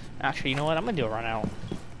 Actually, you know what? I'm gonna do a run out.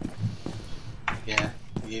 Yeah,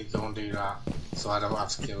 you go and do that, so I don't have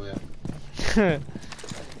to kill you.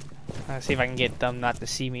 Let's see if I can get them not to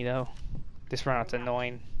see me though. This run out's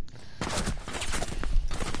annoying.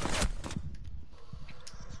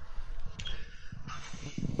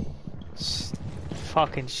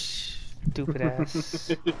 Fucking stupid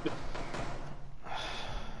ass.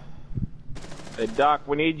 Hey Doc,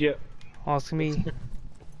 we need you. Oh, it's gonna be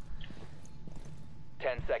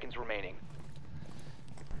 10 seconds remaining.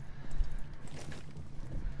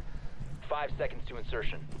 5 seconds to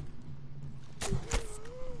insertion.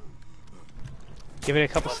 give it a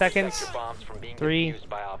couple Must seconds. protect your bombs from being 3, defused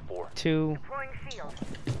by Op 4. 2.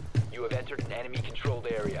 You have entered an enemy-controlled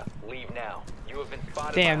area. Leave now. You have been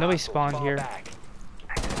spotted. Damn, by nobody hostiles. spawned Fall here. back.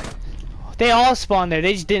 They all spawned there.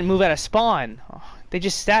 They just didn't move out of spawn. Oh, they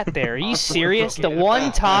just sat there. Are you serious? The one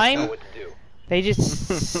Know time what to do. they just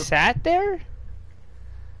sat there?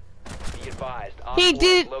 Be advised. Op He 4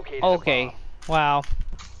 did. has located a Okay. bomb. Wow.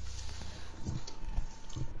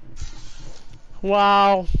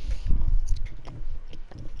 Wow.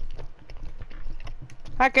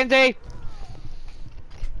 Hi, Kenzie.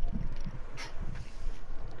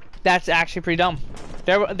 That's actually pretty dumb.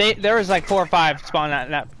 There was like 4 or 5 spawned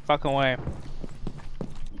that fucking way.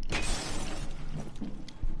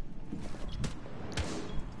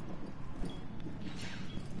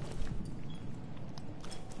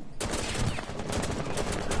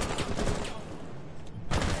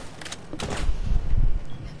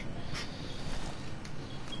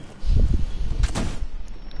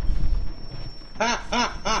 Ha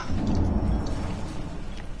ha ha!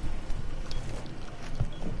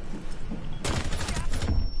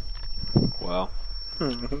 Wow.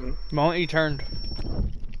 Moment you turned.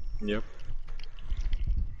 Yep.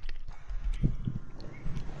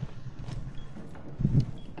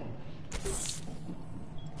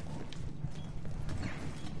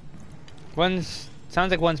 Sounds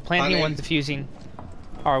like one's planting, Planting. one's defusing.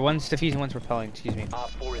 Or one's defusing, one's repelling, excuse me. Op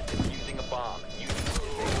 4 is defusing a bomb. Use it to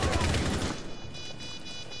disable it.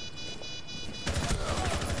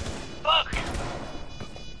 Fuck!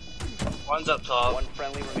 One's up top. One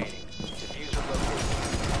friendly remaining. Diffuser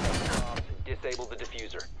located. Bombs and disable the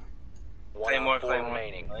diffuser. One Claymore, Op 4 Claymore.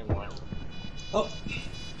 remaining. Claymore. Oh,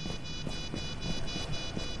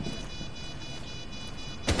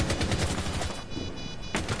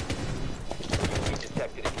 UAV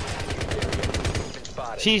detected in the diffused area. You've been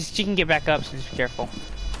spotted. She can get back up, so just be careful.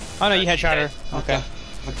 Oh no, you headshot her. Okay.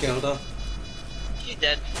 I killed her. She's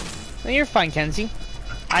dead. No, you're fine, Kenzie.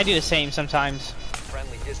 I do the same sometimes.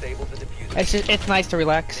 Friendly disabled the diffuser. It's nice to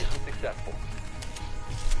relax. Mission successful.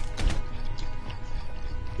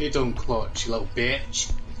 You done clutch, you little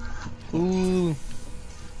bitch. Ooh.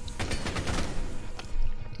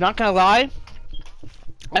 Not gonna lie,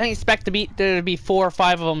 I didn't expect there to be 4 or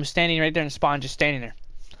 5 of them standing right there in spawn, just standing there.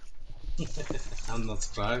 I'm not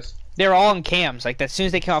surprised. They were all in cams. Like, as soon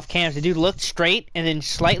as they came off cams, the dude looked straight and then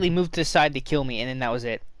slightly moved to the side to kill me, and then that was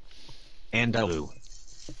it. And Alu.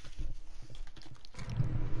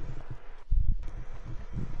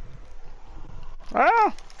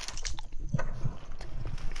 Ah!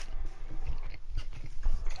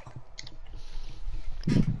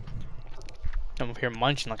 I'm over here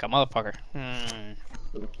munching like a motherfucker.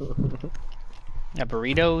 A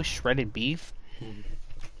burrito, shredded beef.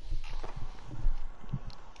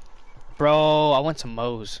 Bro, I want some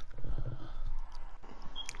Moe's.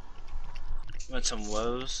 Want some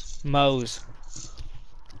woes? Moe's.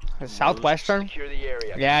 Southwestern? Secure the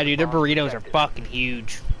area. Yeah, dude, their Bomb burritos are protected. fucking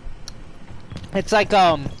huge. It's like,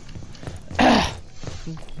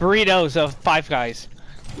 burritos of Five Guys.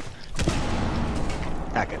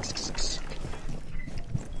 Packets.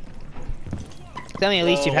 Tell me at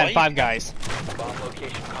least you've had Five Guys. Bomb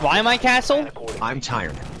location. Why am I castle? I'm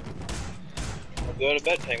tired. Go to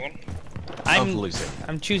bed, Penguin. Of losing.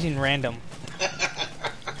 I'm choosing random.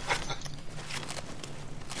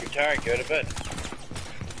 You're tired, go to bed.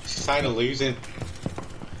 She's tired of losing.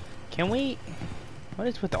 Can we... What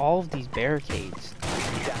is with all of these barricades?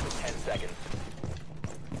 Down to 10 seconds.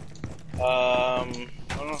 I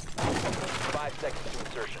don't know. 5 seconds to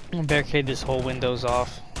insertion. I'm gonna barricade this whole windows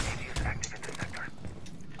off.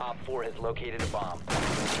 Op 4 has located a bomb.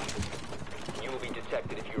 You will be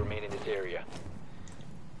detected if you remain in this area.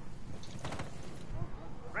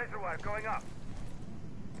 Razor wire going up.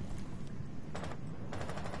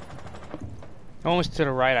 Almost to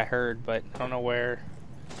the right, I heard, but I don't know where.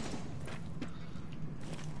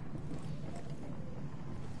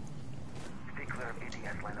 Stay clear of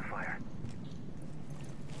ATS line of fire.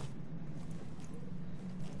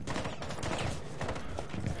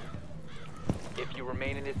 If you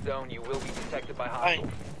remain in this zone, you will be detected by hostiles.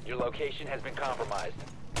 Your location has been compromised.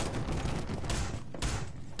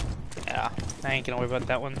 Yeah, I ain't gonna worry about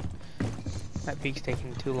that one. That peak's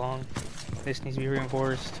taking too long. This needs to be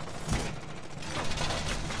reinforced.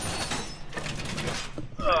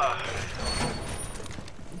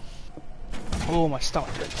 Oh, my stomach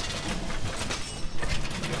hurts.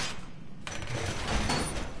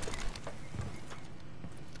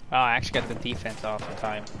 Oh, I actually got the defense off in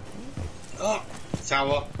time. Oh,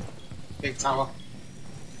 tower. Big tower.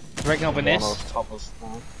 Breaking open this. Bonus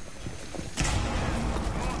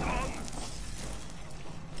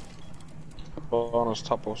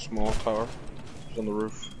top of small tower. It's on the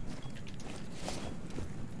roof.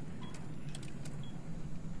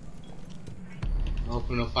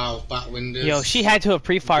 Open up our back windows. Yo, she had to have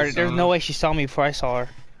pre-fired it. There's no way she saw me before I saw her.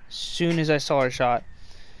 As soon as I saw her shot.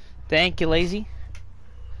 Thank you, Lazy.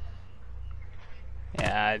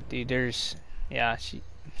 Yeah, dude, there's... Yeah, she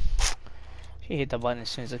hit the button as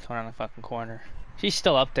soon as I come around the fucking corner. She's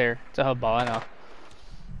still up there. It's a hub ball, I know.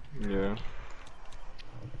 Yeah.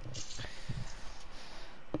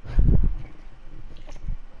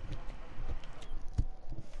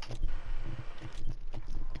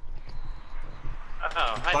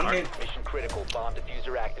 Oh, hi, Mark. Mission critical. Bomb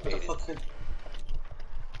diffuser activated.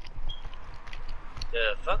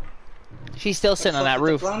 The fuck? She's still sitting on that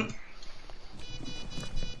roof. Diffuser,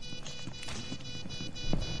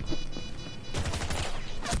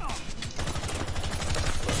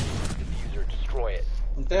 destroy it.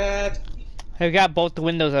 I'm dead. I got both the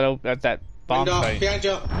windows at that bomb Window, site. behind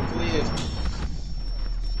you. Cleared.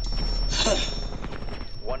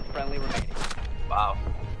 One friendly remaining. Wow.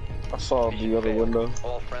 I saw the other window.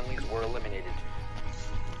 All friendlies were eliminated.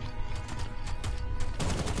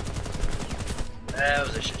 That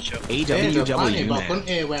was a shit show. AWW man. couldn't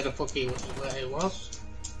hear where the fuck he was.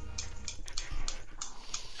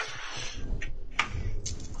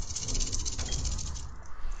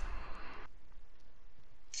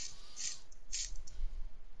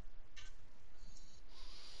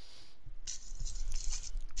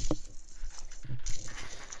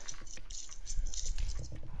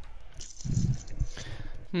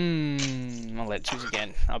 I'll let choose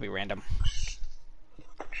again. I'll be random.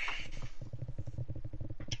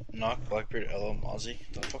 Knock, Blackbeard, LO, Mozzie.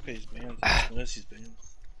 The fuck are these bands? What is these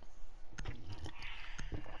bands?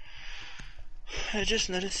 I just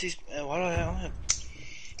noticed these. Why do I have?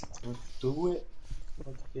 Do it.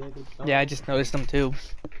 Yeah, I just noticed them too.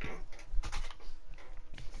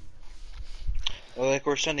 Oh, like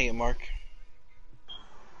we're sending it, Mark.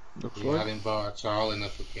 Looks You like. hadn't bought at all in the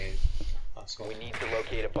fucking. That's all. We need to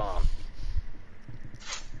locate a bomb.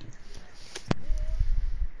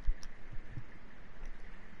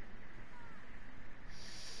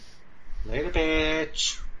 Later,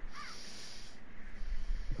 bitch.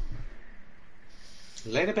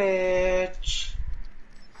 Later, bitch.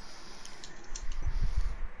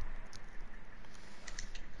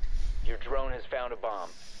 Your drone has found a bomb.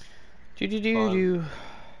 Do.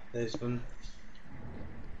 There's one.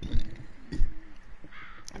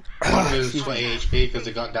 One lose 20 HP because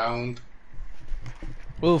it got downed.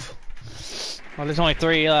 Oof. Well, there's only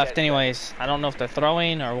 3 left, anyways. I don't know if they're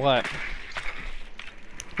throwing or what.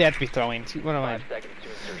 They have to be throwing. What am I? 5 seconds to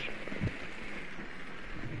insertion.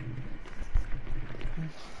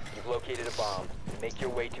 You've located a bomb. Make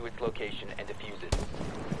your way to its location and defuse it.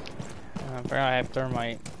 I forgot I have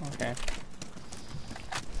thermite. Okay.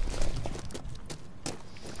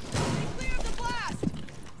 Clear of the blast!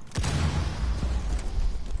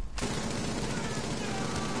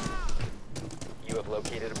 You have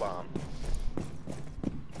located a bomb.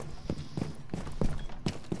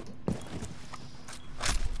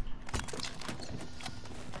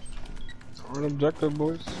 On objective,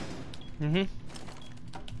 boys. Mm-hmm.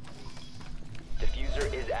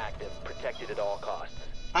 Diffuser is active. Protected at all costs.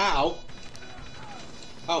 Ow!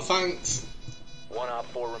 Oh, thanks. 1 op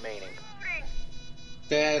 4 remaining.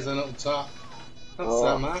 There's an up top. Thanks for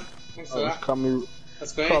that, man. Thanks for Oh, that. caught me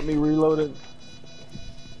That's great. reloaded.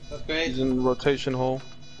 That's great. He's in the rotation hole.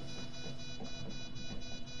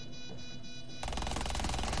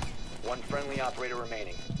 1 friendly operator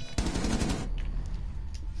remaining.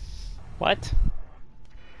 What?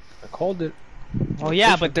 I called it. Oh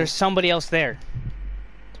yeah, but there's somebody else there.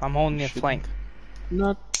 So I'm holding the Should- flank.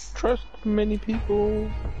 Not trust many people.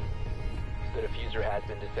 The diffuser has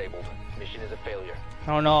been disabled. Mission is a failure.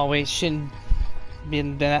 Oh no, we shouldn't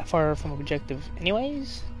been that far from objective.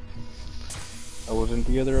 Anyways. I wasn't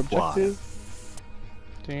the other objective.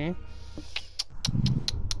 See?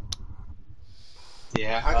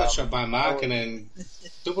 Yeah, I got shot by Mark and then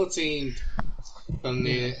double teamed from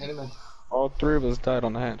the enemy. All 3 of us died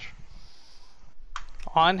on the hatch.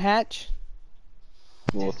 On hatch?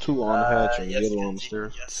 Well, 2 on the hatch and the other one on the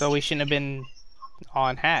stairs. So we shouldn't have been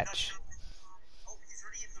on hatch.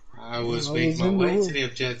 I was I making was my in the way room. to the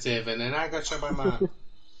objective and then I got shot by Mark.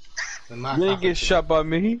 And Mark You ain't happened get to- shot by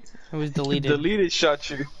me. It was deleted. Deleted shot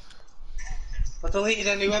you. I deleted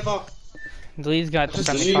a new ever. Delete's got Just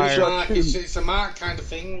friendly use fire. Mark. It's a Mark kind of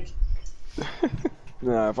thing.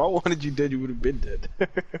 Nah, if I wanted you dead, you would have been dead.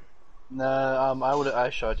 Nah, I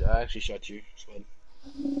actually shot you. So.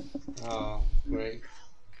 Oh, great.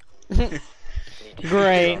 Need to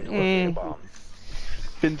Great. use your drone to locate a bomb.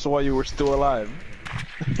 Hence why you were still alive.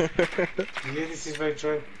 Yeah, this is very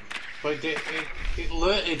true. But it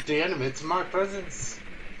alerted the enemy to my presence.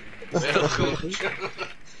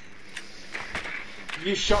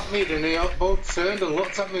 You shot me, then they both turned and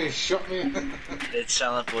looked at me and shot me. It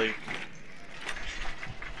sounded like.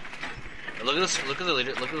 Look at this. Look at the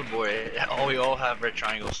leader. Look at the board. We all have red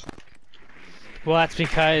triangles. Well, that's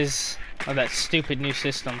because of that stupid new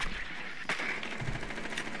system.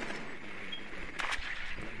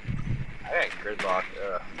 I got gridlock.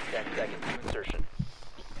 10 seconds to insertion.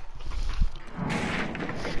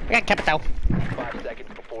 I got capital. 5 seconds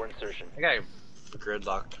before insertion. I got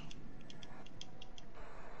gridlocked.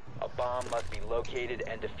 A bomb must be located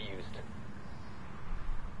and defused.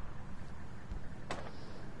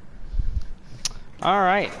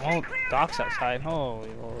 Alright, well, Doc's outside.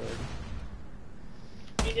 Holy lord.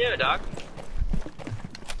 You do, Doc.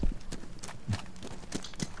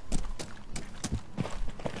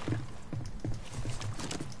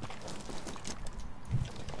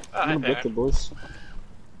 Oh, hi, I'm gonna Parent. the boys.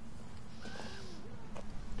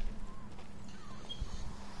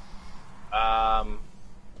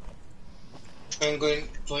 Penguin,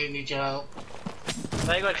 please need your help.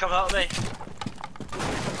 Now you gonna come help me?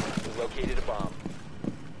 We located a bomb.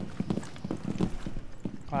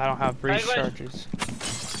 I don't have breach Penguin. charges.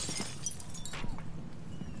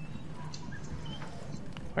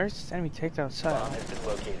 Where's this enemy take Bomb outside? has been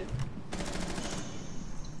located.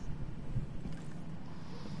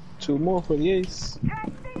 2 more for the ace.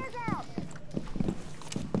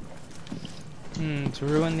 To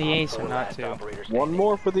ruin the ace or 4 not last to. operator 1 standing.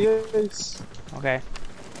 more for the ace. Okay.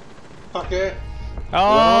 Fuck it.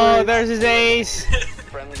 Oh, there's his ace!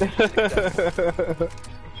 Friendly mission successful.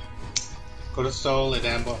 Could have stole it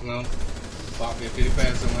then, but no. Fuck it, be the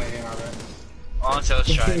person like him, I bet. Honestly, I was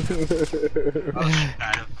trying.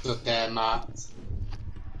 So damn, Mark.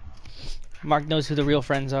 Mark knows who the real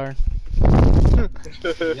friends are.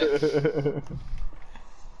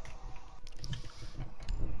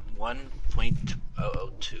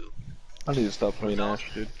 1.002. I need to stop playing Ash,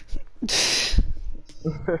 dude.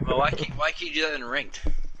 Well, why can't you do that in ranked?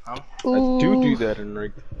 Huh? I do that in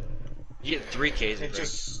ranked. You get 3Ks in It ranked.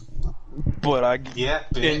 just. But Yeah,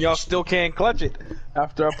 and y'all still can't clutch it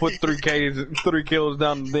after I put 3 kills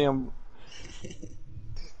down the damn.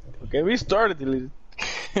 Okay, we started the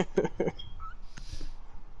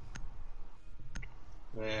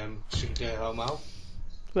Should get home out.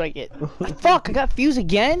 What do I get? Fuck! I got fuse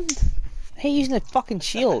again. I hate using the fucking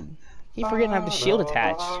shield. Keep forgetting I have the shield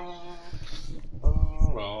attached.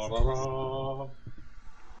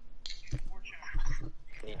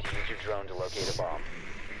 Need to use your drone to locate a bomb.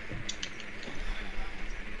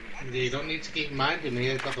 You don't need to keep reminding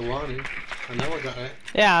me. I got the warning. I know I got it.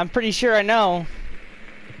 Yeah, I'm pretty sure I know.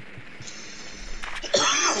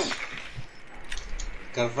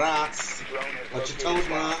 Congrats. What you told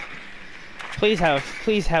me? Please have a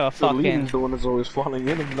The fucking. lead's the one that's always falling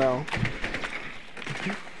in him now.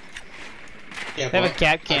 Yeah, They have a but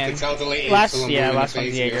gap I can. can tell the lady Last someone one's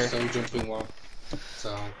doing the Jaeger. so jumping one.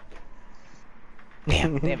 So.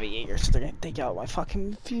 Damn, they have a Jaeger, so they're gonna take out my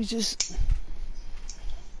fucking fuses.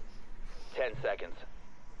 10 seconds.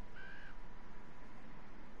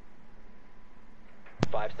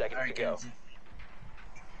 5 seconds to go.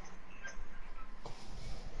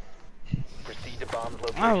 Proceed to bomb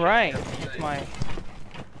location. Alright, my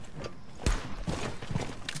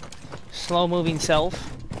slow moving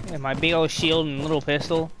self and my big old shield and little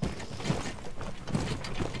pistol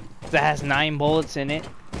that has 9 bullets in it.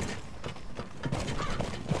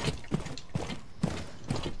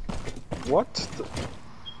 What? The...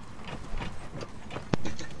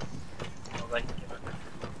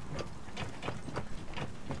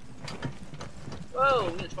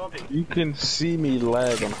 Whoa, it's bumping. You can see me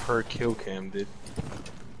lag on her kill cam, dude.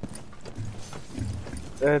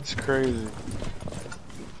 That's crazy.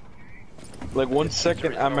 Like 1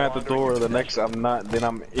 second I'm at the door, the next I'm not, then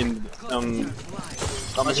I'm in in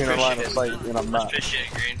a line of sight and I'm not. Appreciate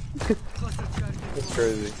it, Green. That's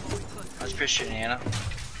crazy. Much appreciate it, Anna.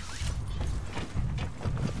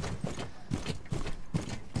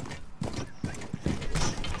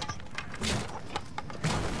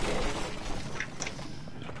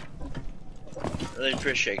 Really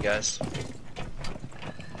appreciate it, guys.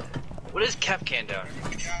 What is Capcan down?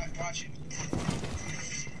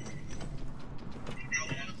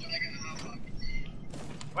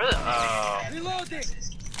 Where the? Oh. Reloading.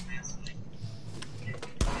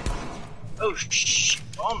 Oh shh.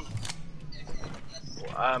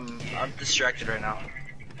 I'm distracted right now.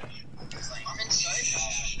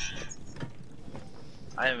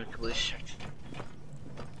 I am completely distracted.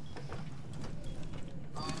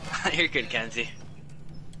 You're good, Kenzie.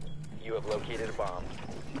 You have located a bomb.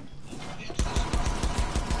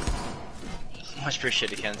 Much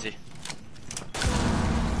appreciated, Kenzie.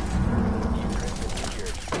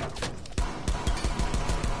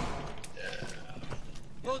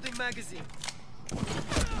 Loading magazine.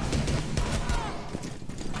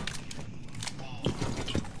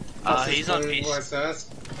 He's on PC. What's that?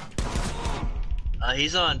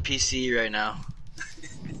 He's on PC right now.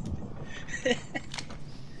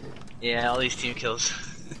 Yeah, all these team kills.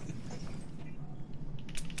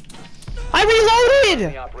 I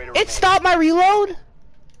reloaded! It stopped my reload?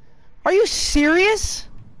 Are you serious?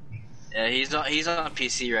 Yeah, he's on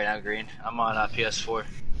PC right now, Green. I'm on PS4.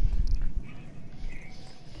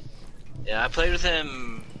 Yeah, I played with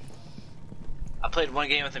him. I played one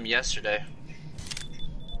game with him yesterday.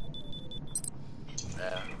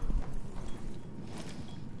 Yeah.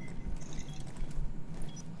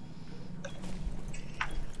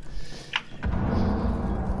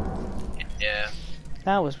 Yeah.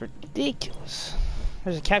 That was ridiculous.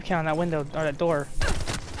 There's a cap can on that window, or that door.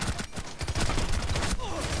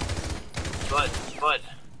 Bud.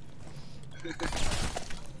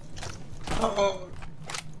 Uh-oh.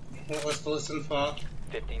 What was to listen for?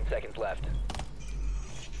 15 seconds left.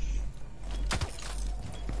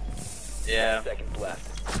 Yeah. 10 seconds left.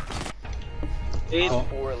 Oh.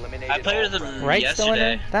 4 eliminated. I played with him Right, still in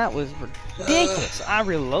yesterday. there? That was ridiculous. I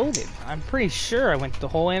reloaded. I'm pretty sure I went through the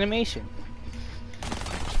whole animation.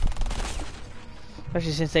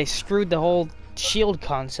 Especially since they screwed the whole shield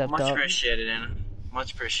concept Much up. appreciated, Anna.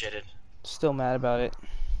 Much appreciated. Still mad about it.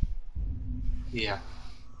 Yeah.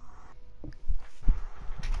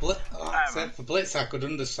 Except for Blitz, I could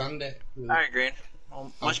understand it. Alright, Green.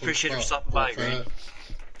 Well, much appreciated for stopping by, Green.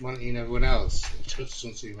 Wanting everyone else, it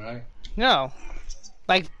doesn't seem right. No.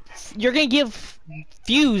 Like, you're gonna give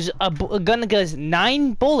Fuse a gun that does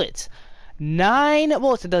 9 bullets. 9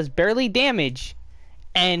 bullets that does barely damage.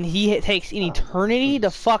 And he takes an eternity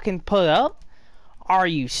to fucking put up? Are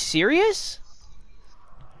you serious?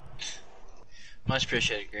 Much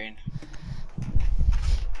appreciated, Green.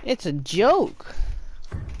 It's a joke.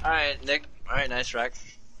 Alright, Nick. Alright, nice rack.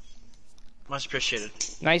 Much appreciated.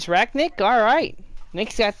 Nice rack, Nick. All right.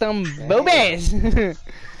 Nick's got them boobies.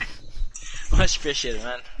 Much appreciated,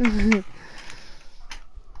 man.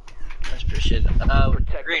 Much appreciated.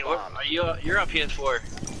 Green, you're on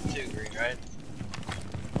PS4 too, Green, right?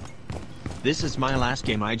 This is my last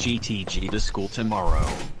game. IGTG to school tomorrow.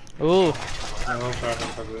 Ooh. No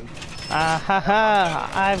problem. Ah ha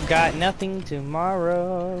ha. I've got nothing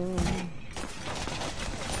tomorrow.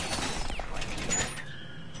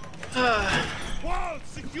 Wall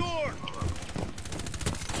secure.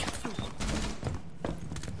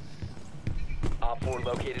 Op 4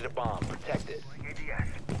 located a bomb. Protect it.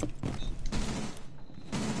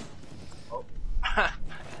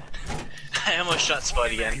 I almost shot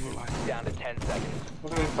Spud again. Down to 10 seconds.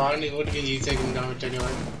 Okay, fine. It would have been you taking damage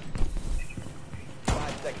anyway.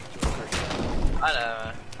 5 seconds to insertion. I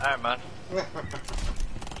know. Alright, man.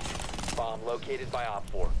 Bomb located by Op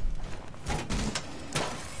 4.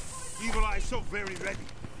 Evil Eye so very ready.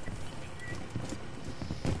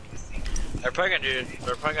 They're probably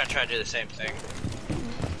gonna try to do the same thing.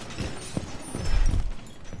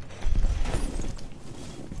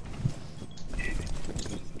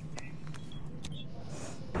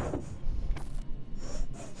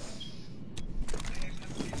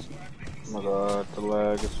 Oh my god, the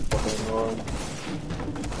lag is fucking annoying.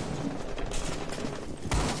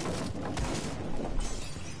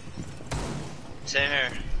 Same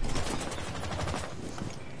here.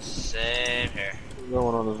 Same here. No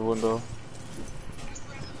one on this window.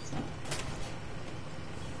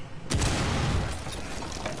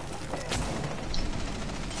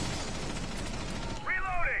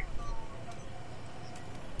 Reloading.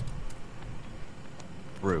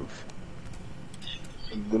 Roof.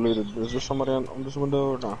 Deleted. Is there somebody on this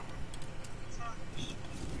window or not?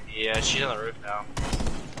 Yeah, she's on the roof now.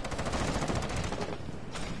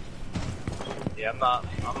 Yeah,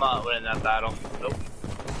 I'm not winning that battle. Nope.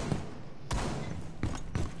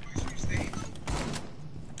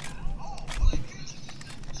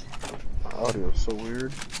 Audio is so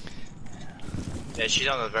weird. Yeah, she's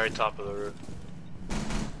on the very top of the roof.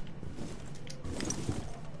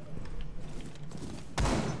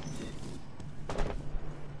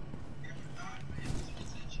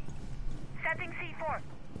 Setting C4.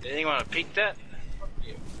 Anything want to peek that?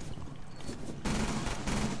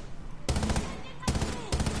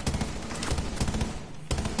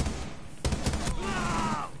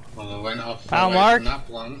 Well, I went off. Foul away mark. from that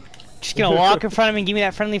plan. Just gonna walk in front of me and give me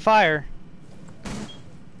that friendly fire.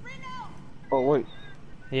 Oh wait,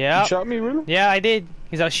 Yeah. you shot me really? Yeah, I did.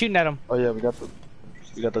 Because I was shooting at him. Oh yeah, we got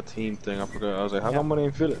the team thing. I forgot. I was like, how come I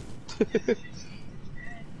didn't feel it?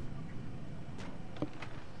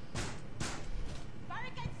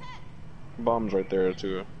 Bombs right there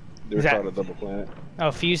too. They were Is that- trying to double plant.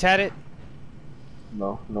 Oh, Fuse had it?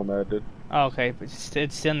 No, Nomad did. Oh, okay. But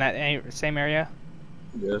it's still in that same area?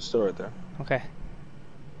 Yeah, it's still right there. Okay.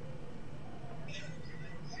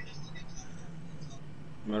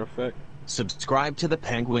 Matter of fact. Subscribe to the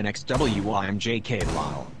Penguin XW. I'm JK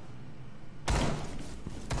Lyle.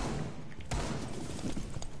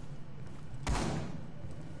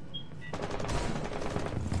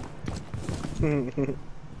 I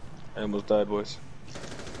almost died, boys.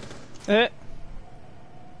 Eh.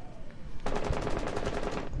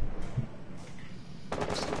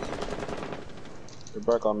 They're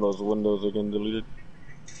back on those windows again, deleted.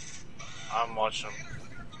 I'm watching them.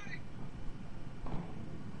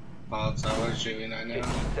 Oh, tower shooting right now.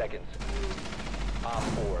 15 seconds. Op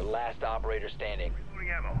 4, last operator standing.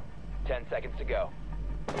 Reloading ammo. 10 seconds to go.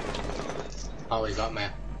 Oh, he got me.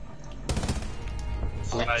 Nice,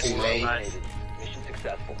 Flexing late. nice. Mission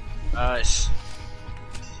successful. Nice.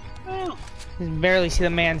 You can barely see the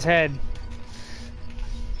man's head.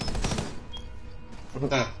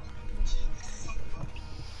 Huh.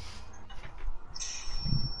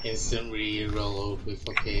 Instant reload with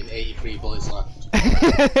fucking 83 bullets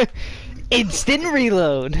left. Instant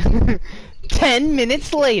reload. 10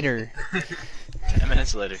 minutes later. 10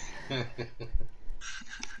 minutes later.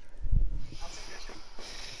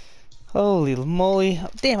 Holy moly.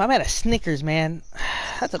 Damn, I'm at a Snickers, man.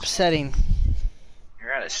 That's upsetting.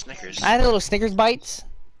 You're out of Snickers. I had a little Snickers bites.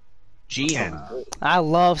 GN. I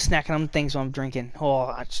love snacking them things when I'm drinking. Oh,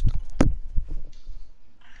 I just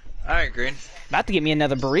Alright, Green. about to get me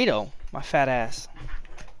another burrito. My fat ass.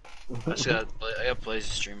 I got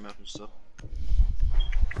Blaze's stream up and stuff.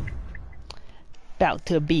 About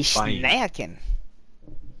to be Fine. snacking.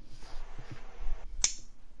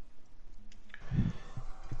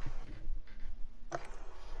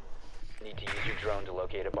 to use your drone to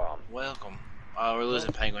locate a bomb. Welcome. Oh, we're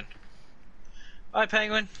losing Penguin. Bye,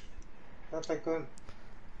 Penguin. That's like good.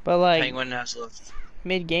 But like Penguin has left.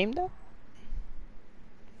 mid game though.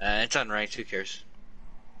 It's unranked. Who cares?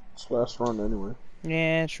 It's last run anyway.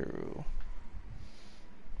 Yeah, true.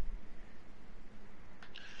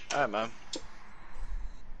 Alright, man.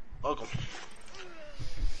 Welcome.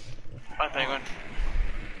 Bye, Penguin.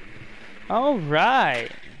 All right.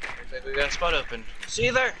 Looks like we got a spot open. See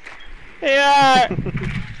you there. Yeah.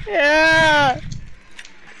 Yeah.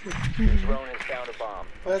 Your drone has found a bomb.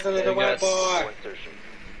 Where's the little white guys. boy? No insertion.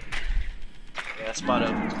 Yeah, spot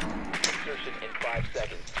open. Insertion in 5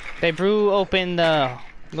 seconds. They brew open the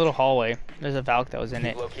little hallway. There's a Valk that was in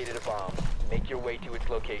You've it. located a bomb. Make your way to its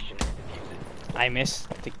location and defuse it. I missed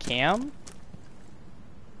the cam.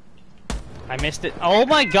 I missed it. Oh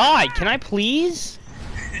my god, can I please?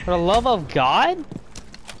 For the love of God?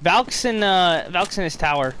 Valk's in his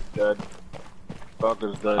tower. Dead.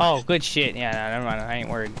 Falcon's dead. Oh, good shit. Yeah, no, never mind. I ain't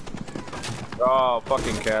worried. Oh,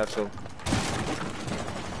 fucking castle.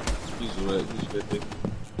 He's lit. He's 50.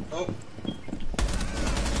 Oh.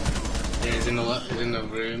 Yeah, he's in the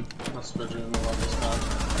room. That's the room.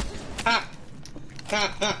 Ha!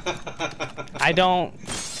 I don't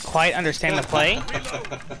quite understand the play.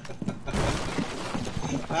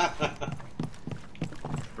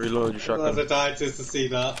 Reload your shotgun. I died just to see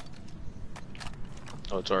that.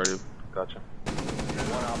 Oh, it's already. Gotcha.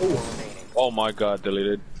 One op 4 remaining. Oh my god,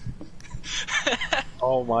 deleted.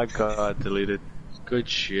 Oh my god, deleted. Good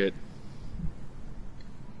shit.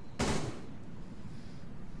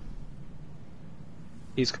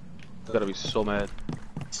 He's gotta be so mad.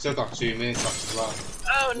 Still got 2 minutes left as well.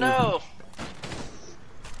 Oh no!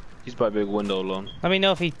 He's by big window alone. Let me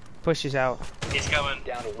know if he pushes out. He's coming.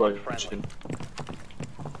 Down to one Right. friendly.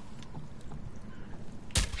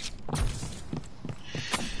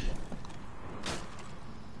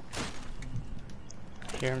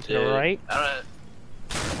 Hear him to the right. I don't know.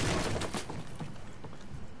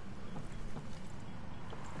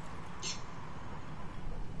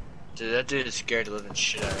 Dude, that dude is scared to live in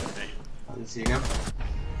shit out of me. I didn't see him.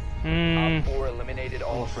 Hmm. Op 4 eliminated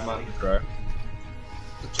all from friendlies. Try.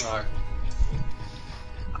 Good try.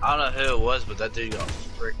 I don't know who it was, but that dude got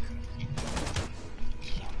fricked.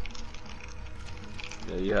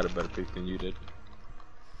 Yeah, you had a better pick than you did.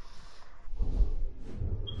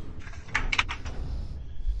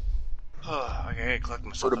 Oh, okay, I gotta collect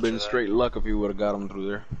myself. Would have been after that. straight luck if you would have got him through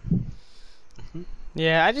there.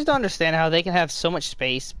 Yeah, I just don't understand how they can have so much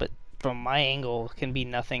space, but from my angle, it can be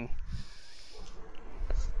nothing.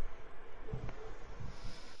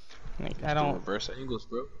 Like, I don't. Reverse angles,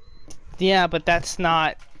 bro. Yeah, but that's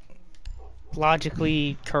not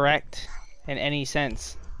logically correct in any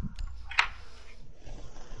sense.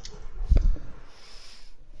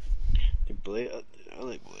 I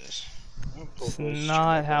like Blaze. It's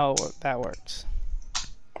not how that works.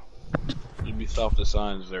 Ubisoft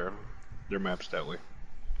designs their maps that way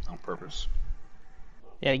on purpose.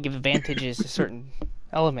 Yeah, to give advantages to certain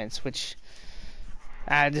elements, which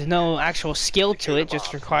adds no actual skill to it,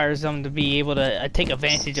 just requires them to be able to take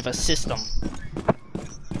advantage of a system.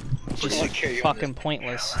 Which is fucking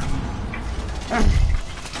pointless.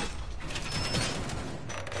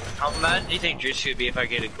 How mad do you think Juice would be if I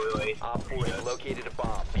get a Glue Op 4 has located a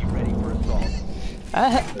bomb. Be ready for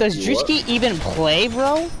assault. Does Drewski even play,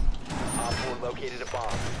 bro? Op 4 located a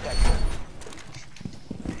bomb. Protect it.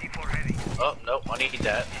 Oh, nope, I need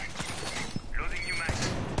that.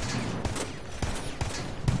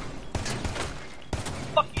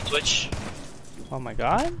 Fuck you, Twitch. Oh my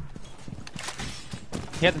god.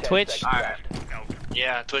 You got the 10 Twitch? seconds Alright. left.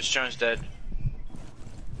 Yeah, Twitch drone's dead.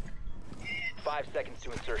 5 seconds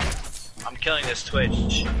to insertion. I'm killing this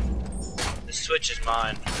Twitch. This Twitch is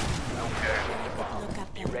mine.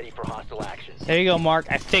 Be ready for hostile action. There you go, Mark.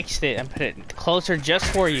 I fixed it and put it closer just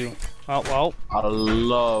for you. Oh, well.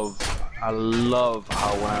 I love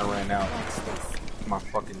how when I ran out, my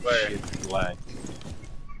fucking Where? shit lagged.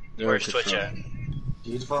 Where's Twitch at?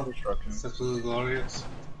 Beautiful. It's absolutely glorious.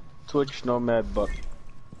 Twitch, Nomad, but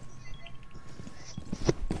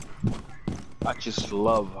I just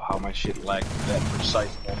love how my shit lagged at that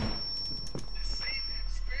precise moment.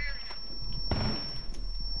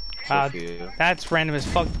 Sophia. That's random as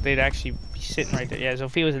fuck that they'd actually be sitting right there. Yeah,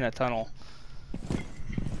 Sophia was in that tunnel.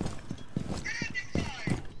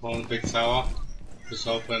 One big tower. Just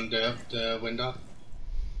open the window.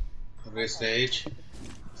 Every stage.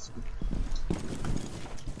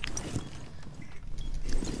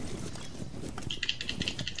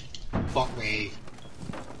 Fuck me.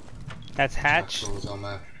 That's Hatch. That was on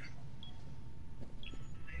there.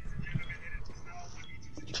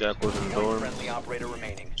 Jack was in the One door. friendly operator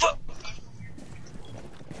remaining.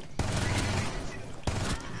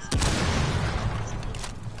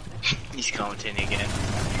 He's commenting again.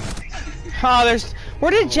 Oh, there's. Where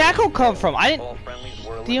did Jackal come from? I didn't. All friendlies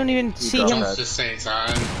were You don't even see him. Just the same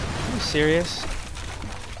time. Are you serious?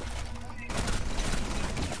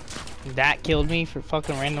 That killed me for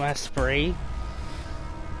fucking random ass spray.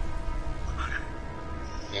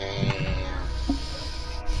 Yeah.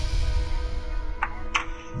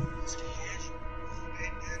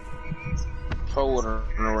 If I wouldn't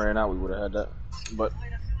have ran out, we would have had that. But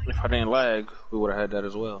if I didn't lag, we would have had that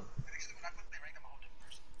as well.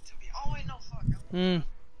 Hmm.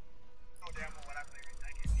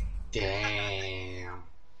 Damn.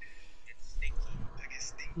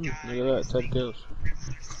 Look at that, 10 kills.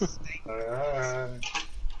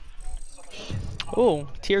 Oh,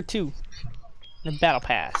 tier 2. The battle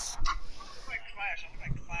pass.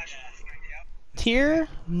 Tier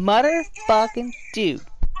motherfucking 2.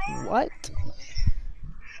 What?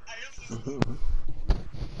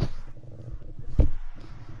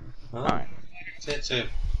 Alright. Tier 2.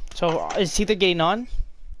 So, is Ether getting on?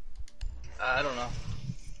 I don't know.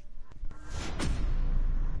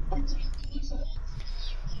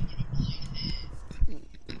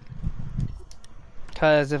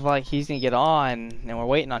 Cause if like he's gonna get on and we're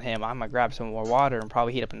waiting on him, I'm gonna grab some more water and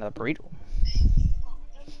probably heat up another burrito.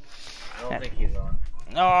 I don't think he's on.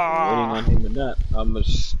 Waiting on him and that, I'm gonna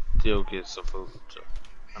still get some food. So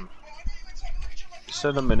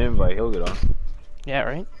send him an invite, he'll get on. Yeah,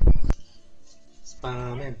 right?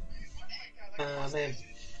 Spam him. Spam him.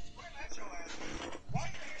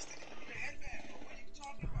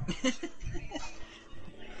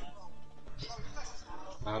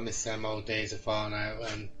 I miss them old days of Fortnite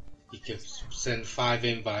when you could send 5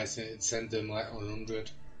 invites and it'd send them like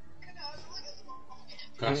 100.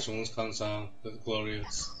 Classrooms console, but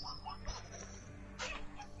glorious.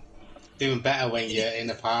 Even better when you're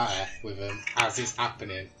in a party with them as it's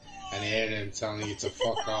happening and you hear them telling you to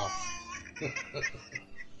fuck off. How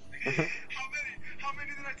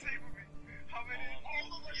many did I take with me? How many?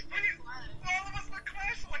 All of us were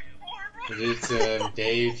Clash like 4, bro. I did it to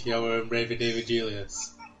Dave, your Raven David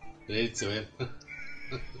Julius. I did it to him.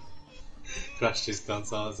 Crashed his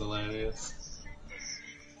console, it's hilarious.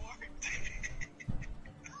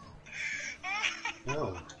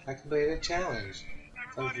 No, I completed a challenge.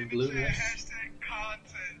 Something blueness. Hashtag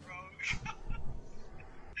content, bro. Can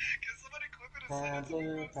somebody clip it and send it to me?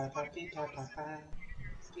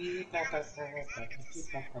 Send it to me,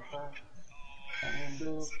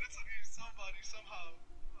 somebody, somehow.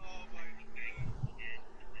 Oh my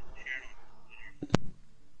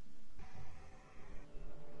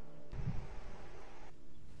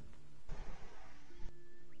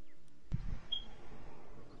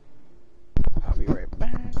I'll be right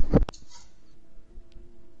back.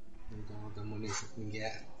 All the monies I can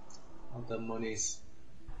get. All the monies.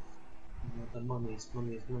 All the monies.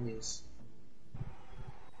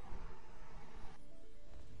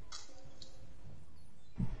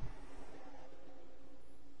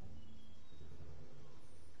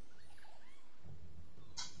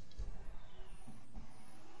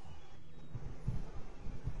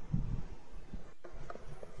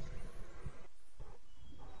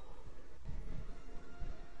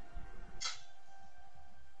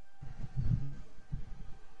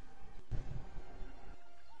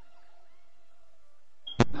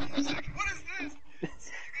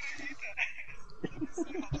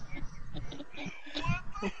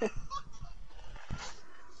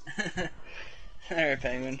 Alright,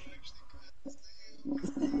 Penguin.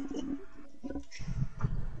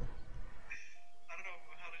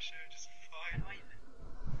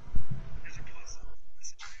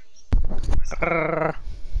 Alright,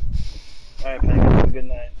 Penguin, have a good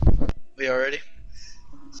night. We all ready?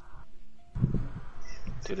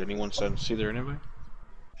 Did anyone see their invite?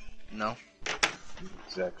 No.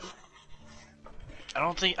 Exactly.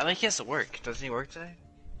 I think he has to work. Doesn't he work today?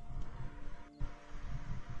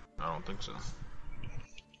 I don't think so.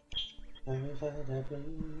 I don't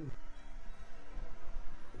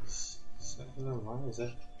know, why is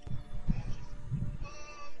it?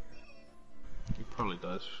 He probably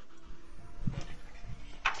does.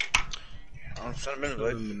 I'll send him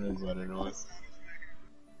an invite. I don't know. That's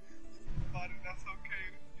okay.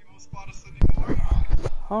 You won't spot us anymore.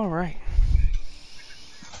 Alright.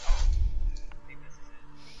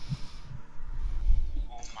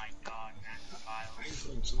 Oh my god, that's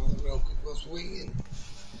violent. Someone real quick was waiting.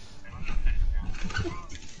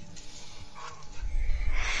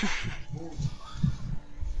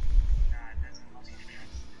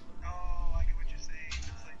 Oh, I get what you're saying.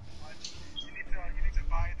 It's like, what? You need to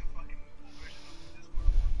buy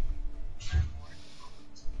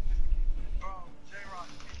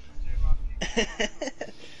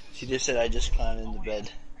She just said I just climbed into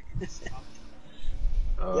bed. Get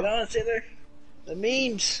on, Seether. The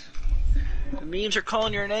memes. The memes are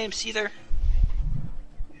calling your name, Seether.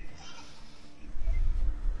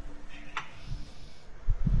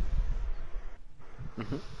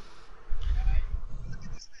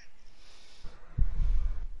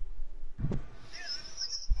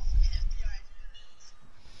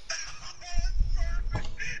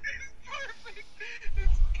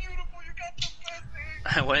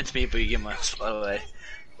 I wanted to be, but you get my spot away.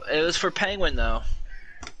 It was for Penguin, though.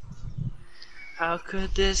 How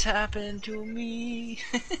could this happen to me?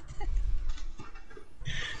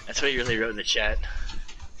 That's what you really wrote in the chat.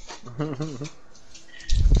 The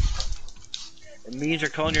memes are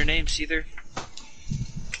calling your name, Seether.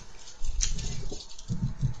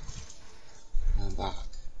 I'm back.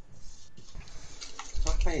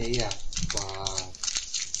 Okay, yeah. Wow.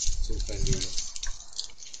 Super news.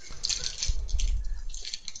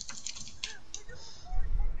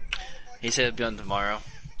 He said it'd be on tomorrow.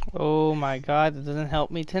 Oh my god, that doesn't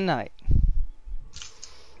help me tonight.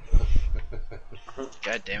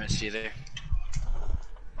 God damn it, Seether.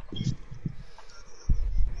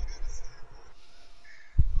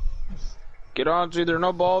 Get on, Seether,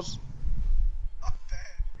 no balls.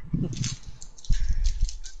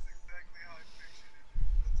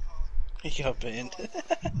 He got banned.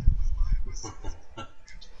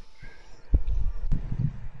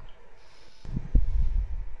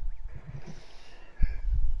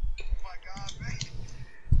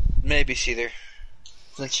 Maybe Seether.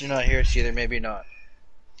 Since you're not here, Seether, maybe not.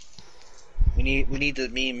 We need the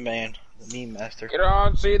meme man, the meme master. Get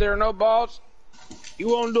on, Seether, no balls. You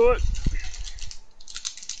won't do it.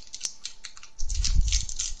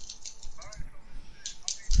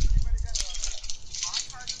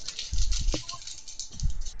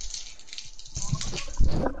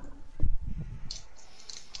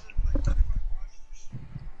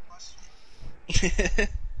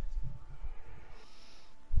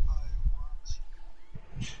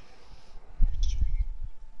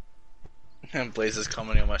 And Blaze is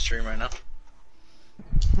commenting on my stream right now.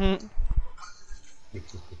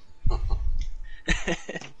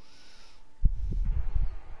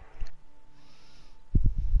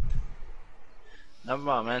 Never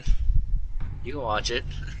mind, man. You can watch it.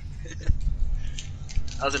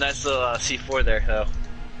 That was a nice little C4 there, though.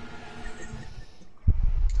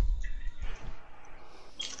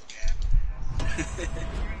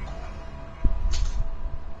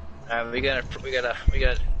 Alright, we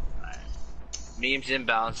got memes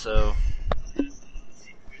inbound, so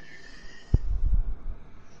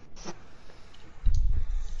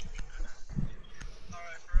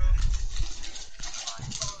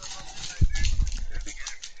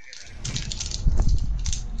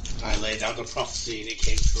I laid out a prophecy and it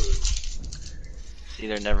came true.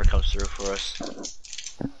 Seether never comes through for us.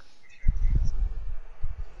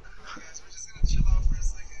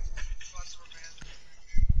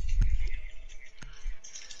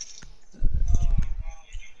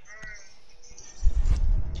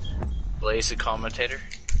 Blaze the commentator.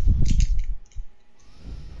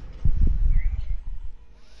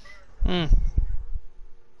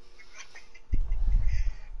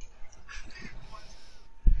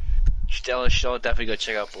 She'll definitely go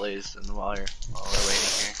check out Blaze and while we're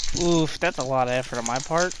waiting here. Oof, that's a lot of effort on my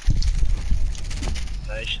part.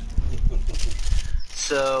 Nice.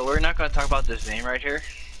 So we're not gonna talk about this name right here.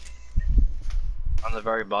 On the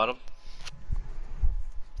very bottom.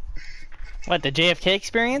 What, the JFK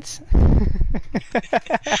experience?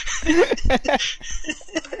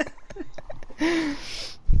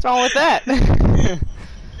 What's wrong with that?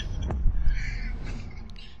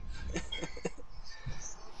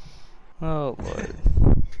 Oh Lord.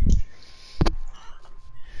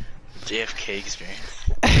 JFK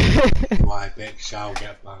experience. Why Big shall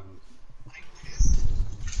get banned.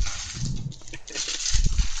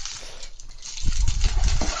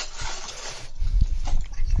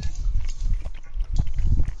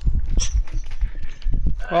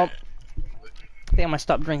 Well, I think I'm gonna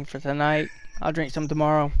stop drinking for tonight. I'll drink some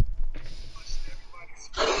tomorrow.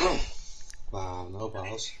 Wow, no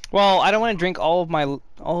balls. Well, I don't want to drink all of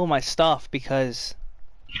my stuff because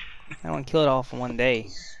I don't want to kill it all in one day.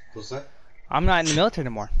 What's that? I'm not in the military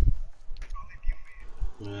anymore.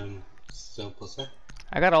 Still pussy?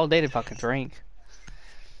 I got all day to fucking drink.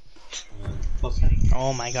 Pussy?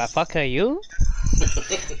 Oh my god, fuck you?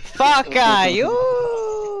 Fuck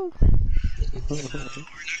you! We're not gonna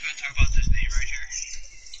talk about this name right here.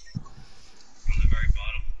 On the very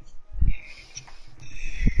bottom.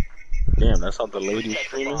 Damn, that's how the lady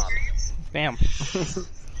screaming. Bam.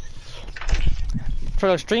 for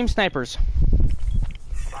those stream snipers.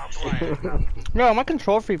 No, my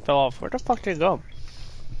control feed fell off. Where the fuck did it go?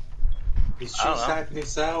 He's stream sniping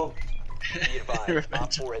himself. Be advised,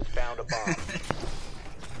 Op 4 has found a bomb.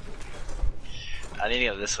 I need to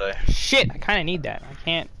go this way. Shit, I kind of need that. I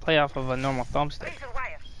can't play off of a normal thumbstick.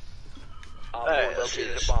 Op 4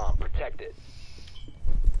 located a bomb. Protect it.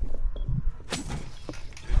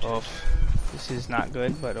 Oh, this is not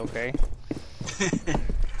good, but okay.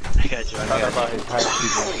 I got you. Talking about his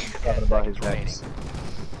hacks. Talking about his hacks.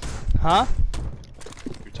 Huh?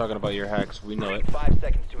 You're talking about your hacks. We know it. 5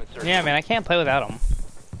 seconds to insert. Yeah, man, I can't play without them.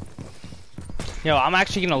 Yo, I'm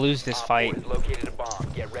actually gonna lose this Op 4 fight. has located a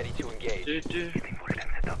bomb. Get ready to engage.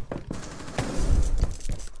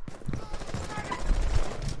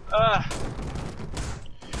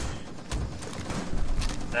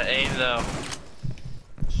 That aim though.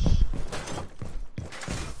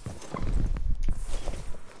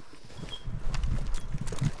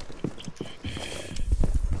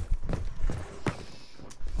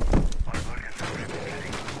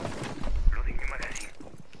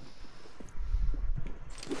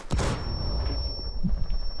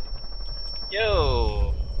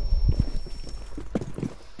 Yo!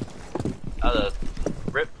 Oh, the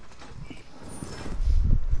rip.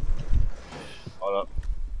 Hold up.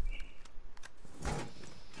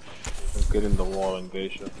 Let's get in the wall and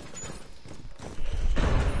geisha.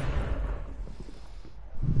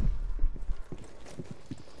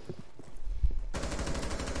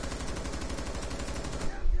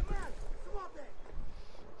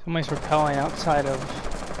 Somebody's repelling outside of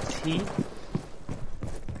T.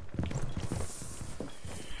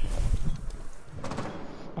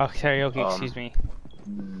 Oh, karaoke, excuse me.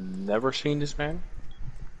 Never seen this man?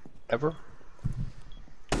 Ever?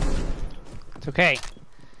 It's okay.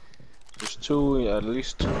 There's two, at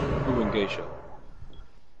least two in geisha.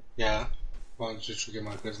 Yeah. Why don't you trigger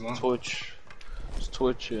my charisma? Twitch. It's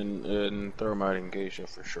Twitch and Thermite and geisha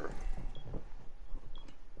for sure.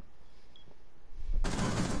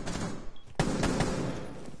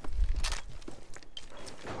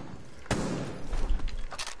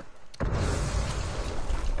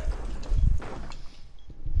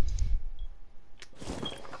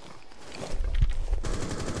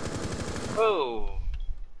 Oh.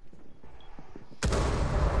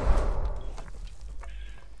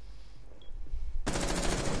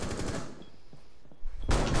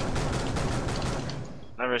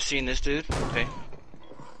 Never seen this dude? Okay.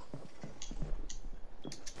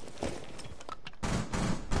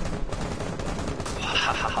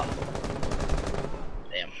 Wow.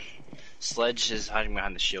 Damn. Sledge is hiding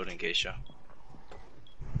behind the shield in geisha.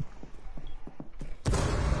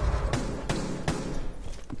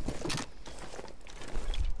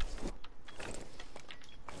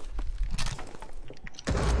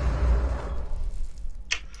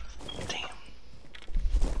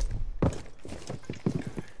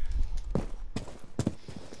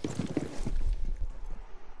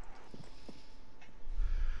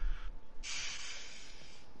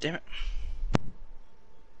 Damn it.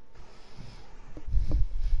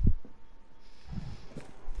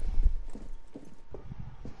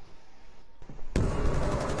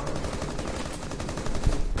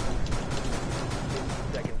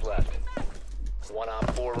 Seconds left. 1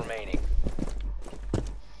 Op 4 remaining.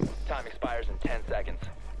 Time expires in 10 seconds.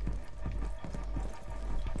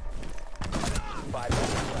 5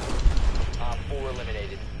 seconds left. Op 4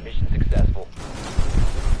 eliminated. Mission successful.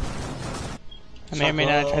 I may or may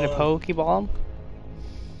not try to pokeball him.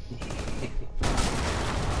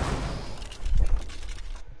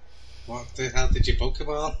 What the hell did you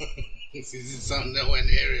Pokeball? This is something nowhere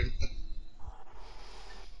near him.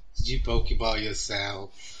 Did you Pokeball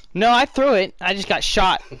yourself? No, I threw it. I just got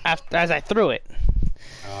shot after as I threw it.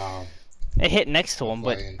 Oh. It hit next to him,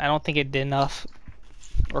 but I don't think it did enough.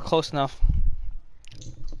 Or close enough.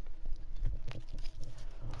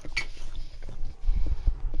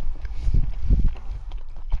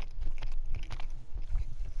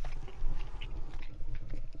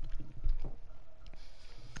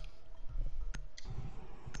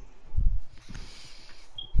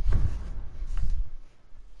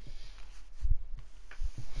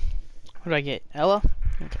 What did I get? Ella?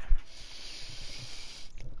 Okay.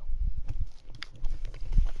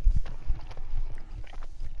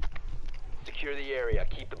 Secure the area.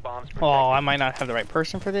 Keep the bombs protected. Oh, I might not have the right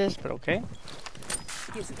person for this, but okay.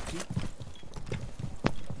 It's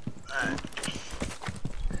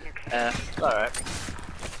alright.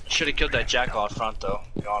 Should have killed that jackal out front though,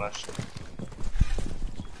 to be honest.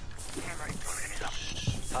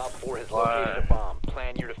 Op 4 has located a bomb.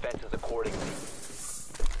 Plan your defenses accordingly.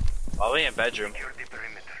 Oh, we in bedroom.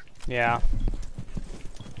 Yeah.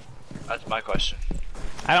 That's my question.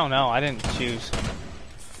 I don't know. I didn't choose.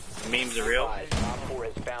 Memes are real? Op 4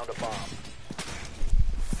 has found a bomb.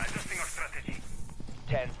 Adjusting our strategy.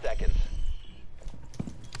 10 seconds.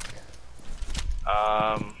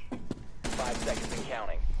 5 seconds and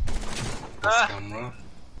counting. Camera.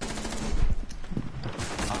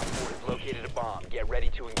 Op 4 has located a bomb. Get ready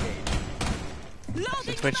to engage.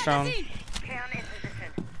 The Twitch drone.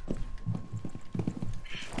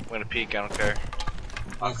 I'm gonna peek, I don't care.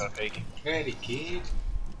 I'm gonna peek. Ready, kid.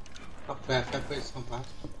 Not bad, it's not bad.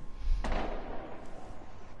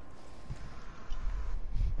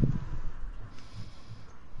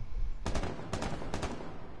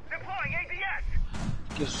 Deploying ADS.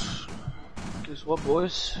 Guess what,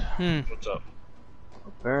 boys? What's up?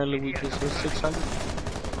 Apparently we just hit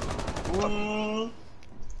 600.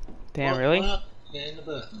 Damn, really?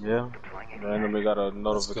 Yeah. And then we got a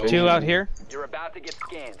notification. 2 out here. You're about to get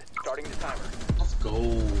scanned. Starting the timer. Let's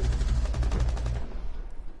go.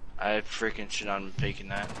 I freaking should not have been peeking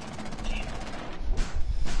that.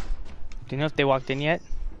 Do you know if they walked in yet?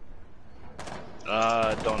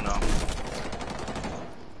 Don't know.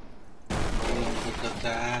 Look at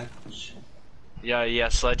that. Yeah,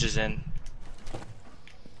 Sledge is in.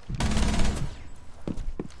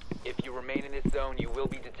 If you remain in this zone, you will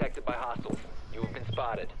be detected by hostiles. You have been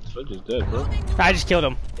spotted. Sledge is dead, bro. I just killed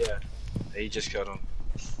him. Yeah. He just killed him.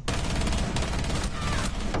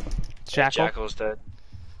 Jackal. Jackal's dead.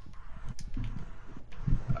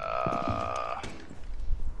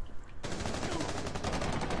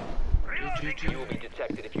 You will be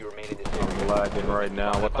detected if you remain in this I'm area. lagging right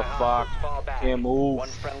now. What the fuck? Fall back. Can't move. One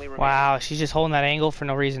friendly remaining. Wow, she's just holding that angle for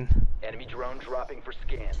no reason. Enemy drone dropping for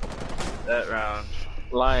scan. That round.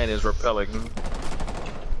 Lion is repelling.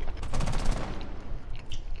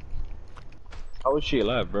 How is she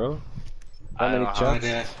alive, bro? How I many don't know. jumps?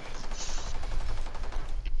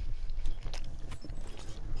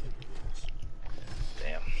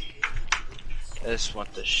 Damn. I just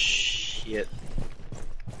want the shit.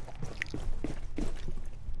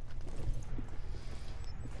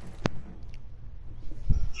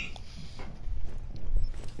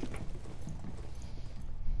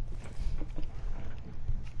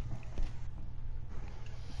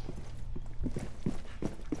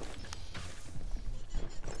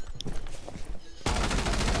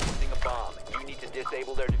 Using a bomb. You need to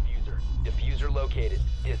disable their diffuser. Diffuser located.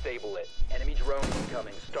 Disable it. Enemy drone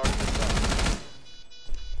incoming. Start the zone.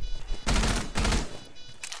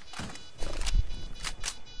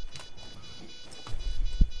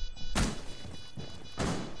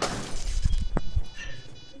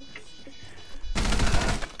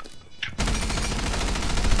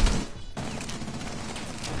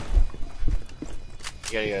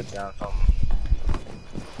 You gotta get down from.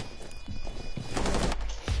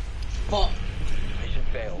 Fuck. Mission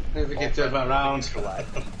failed. Never get to that round.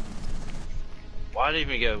 Why did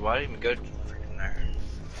even go freaking there?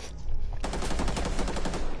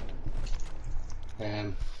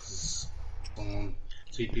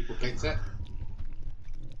 Three people picked it.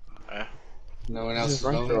 Yeah. No one else Is is it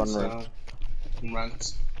ranked or going, so... unranked?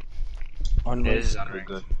 Unranked. Unranked. It is Okay, unranked.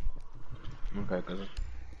 good. Okay, good.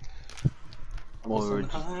 I'm over in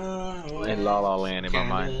La La Land in my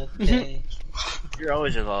mind. You're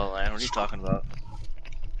always in La La Land. What are you talking about?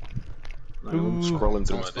 I'm scrolling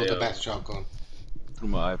through That's my got the best shotgun. through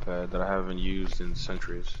my iPad that I haven't used in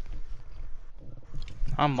centuries.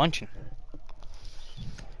 I'm munching.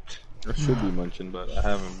 I should be munching, but I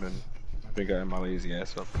haven't been. I've been getting my lazy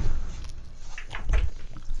ass up.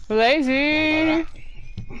 Lazy.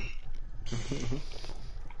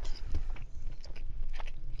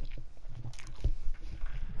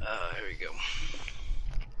 Here we go.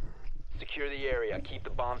 Secure the area. Keep the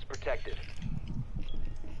bombs protected.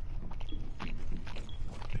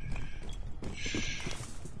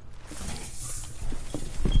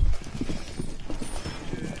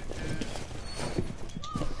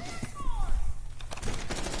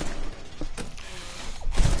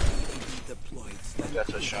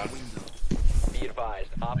 That's a shot. Be advised.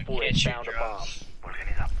 Op 4 can't has shoot found a drones. bomb. Working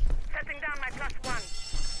it up. Setting down my +1.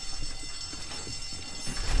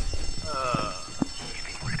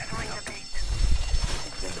 Deploying the bait.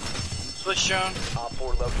 Switch drone. Op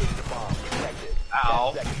 4 located a bomb. Protected.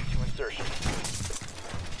 Ow. 10 seconds to insertion.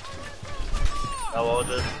 How old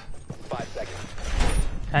is it? 5 seconds.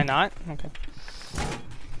 Can I not? Okay.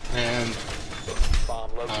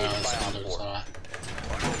 Bomb located by it's Op 4. alright.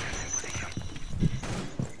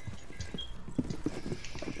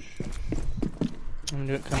 I'm gonna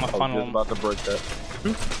do it 'cause I'm a I was funnel. just about to break that.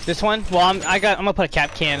 This one? Well, I'm gonna put a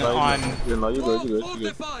cap can on. No, you're good, you're good,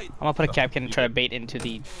 you're good. I'm gonna put a cap can and try to bait into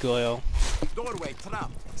the Goyo. Doorway trap.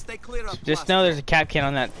 Stay clear of Just know there's a cap can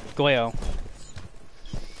on that Goyo.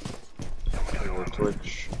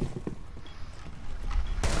 Twitch.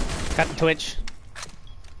 Got the Twitch.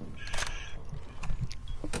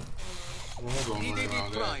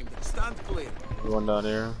 EDD primed. Stand clear. One down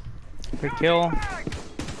here. Free kill.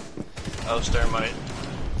 Oh, Thermite.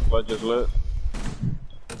 Blood just lit.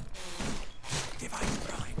 Device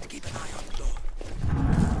primed. Keep an eye on the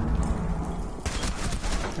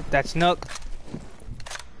door. That's Nook.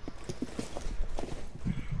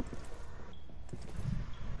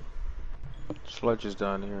 Sludge is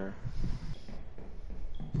down here.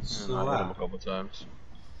 So I hit him a couple times.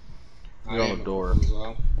 I He's on am the door. as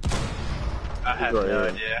well. I have right no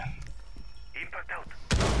here. idea. Impact out.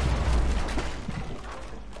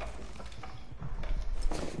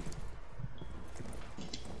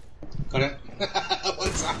 Got it.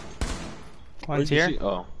 What's up? One's Where'd you here. see-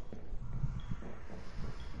 Oh.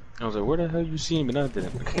 I was like, where the hell you see him and I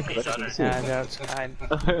didn't? He's under. Yeah, that's outside.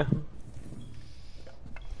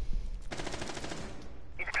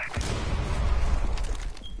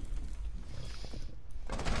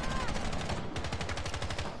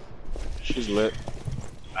 She's lit.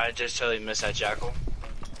 I just totally missed that Jackal.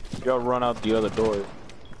 Y'all run out the other door.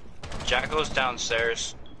 Jackal's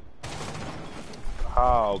downstairs.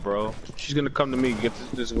 How, bro? She's gonna come to me, get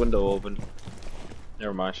this window open.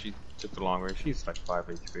 Never mind, she took the long way. She's like 5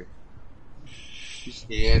 HP.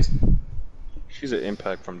 Yeah. She's an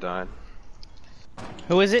impact from dying.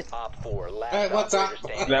 Who is it? Op 4, last Hey, what's up? operator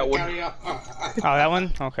standing. That one. Carry on. Oh, that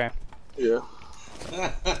one? Okay. Yeah.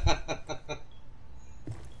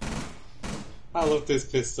 I love this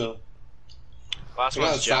pistol. Last We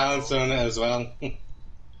got one's Jackal. silence on it as well.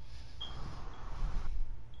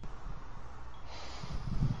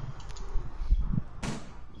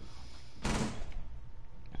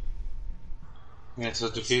 Yeah, so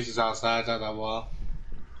diffuser's outside at that wall.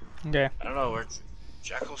 Okay. I don't know where.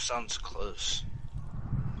 Jackal sounds close.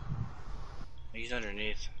 He's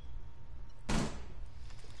underneath.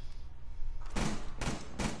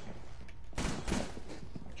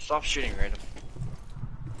 Stop shooting random.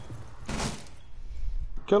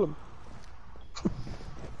 Kill him.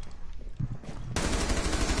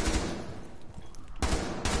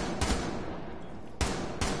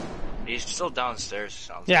 He's still downstairs.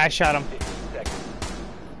 Sounds Yeah, I shot him. 15 seconds.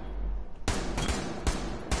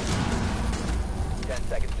 10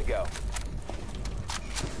 seconds to go.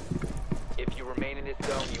 If you remain in this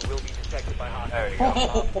zone, you will be detected by hostiles. There you go.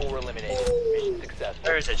 Op 4 eliminated. Mission successful.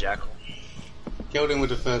 There's a Jackal. Killed him with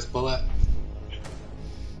the first bullet.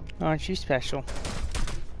 Aren't you special?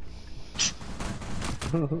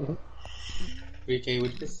 3K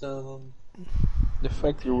with pistol. The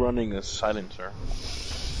fact you're running a silencer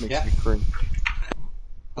makes Yeah. me cringe.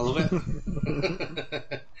 I love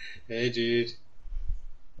it. Hey, dude.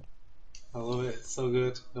 I love it. It's so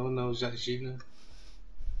good. No one knows Jack shooting.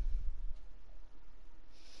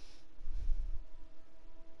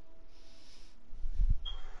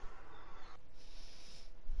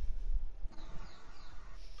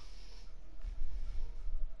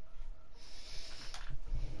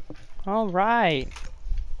 All right.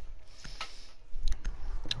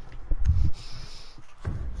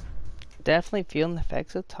 Definitely feeling the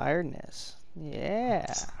effects of tiredness. Yeah.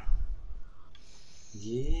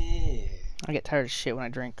 Yeah. I get tired of shit when I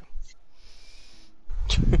drink.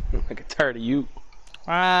 I get tired of you.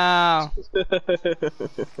 Wow. Need to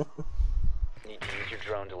use your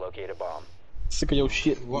drone to locate a bomb. Sick of your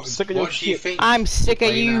shit. What, Sick of your what do you shit. think? I'm sick of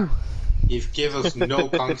Lena? you. You've given us no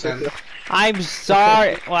content. I'm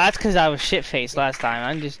sorry. Well, that's because I was shit-faced last time.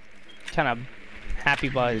 I'm just kind of happy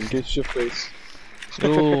buzzed. Get shit face.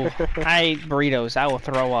 Ooh, I ate burritos. I will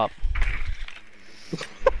throw up.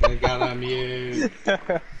 I got on you.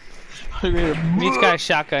 Meat's got a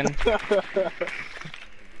shotgun.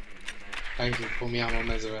 Thank you. Put me out my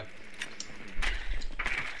misery.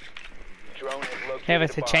 Drone has located Have a a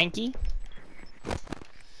bomb. Tachanki?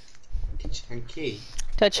 Chunky.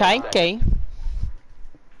 Tachanki?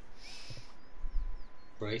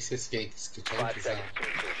 Racist gates. 5 Kachanki's out. seconds to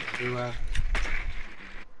insertion. Everywhere.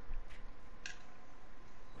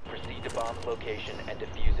 Proceed to bomb's location and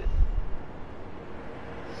defuse it.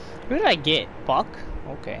 Who did I get? Buck?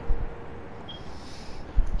 Okay.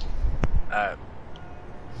 I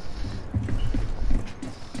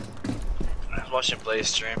was watching Blaze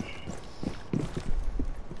stream.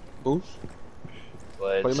 Who's?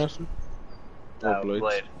 Blades. Playmaster? No, Or Blades?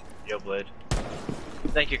 Blade. Yo, Blade.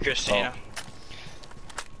 Thank you, Christina.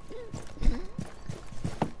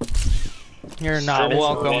 You're not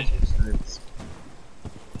welcome.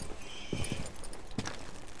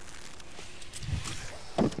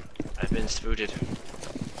 I've been spooted.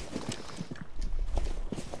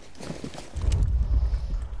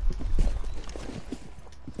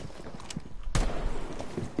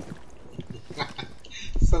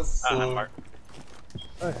 found him, four. Mark.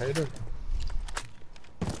 I hate it.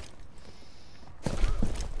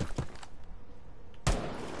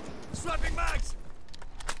 Swapping mags!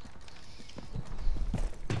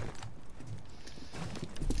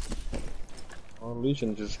 Oh,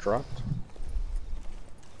 Legion just dropped.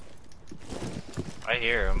 I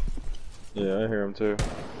hear him. Yeah, I hear him too.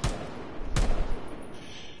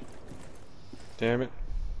 Damn it.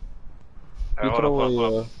 You Hold could up, always,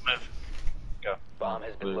 hold up. Move. Go. Bomb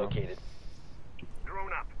has been There you go. located. Drone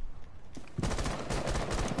up.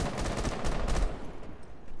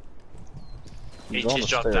 He he's on just the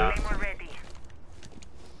dropped stairs. down. We're ready.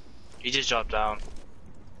 He just dropped down.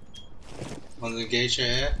 On the geisha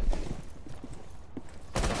here.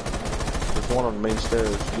 There's one on the main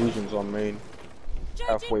stairs. Legion's on main.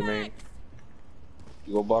 Halfway main.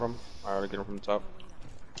 You go bottom? Alright, I'll get him from the top.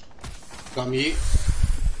 Got mute.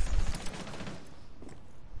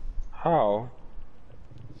 How?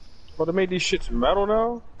 Well, they made these shits metal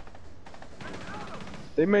now?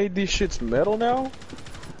 They made these shits metal now?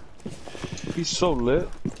 He's so lit.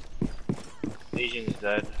 Legion's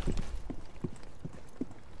dead.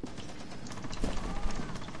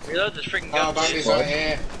 Reload this freaking Oh, gun. bounty's What? right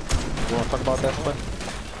here. You wanna talk about that stuff?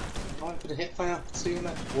 Oh, for the hip fire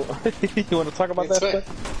sooner. You wanna talk about that It's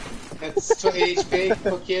stuff? It's 20 HP,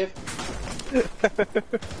 fuck you.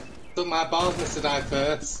 Took my baldness to die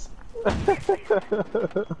first.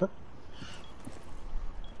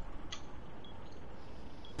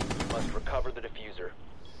 Must recover the diffuser.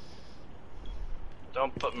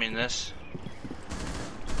 Don't put me in this.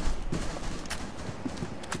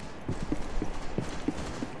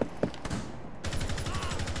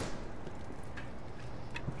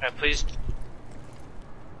 Hey, please.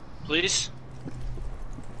 Please?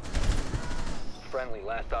 Friendly,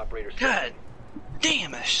 last operator. God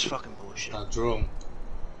damn, that's fucking bullshit. That drum.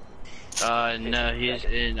 No, he's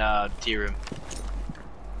in, T room.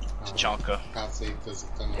 Tachanka. Can't see because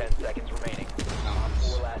it's done. 10 seconds remaining.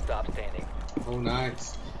 Nice. 4 last stop standing. Oh,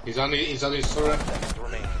 nice. He's on his turret. 5 seconds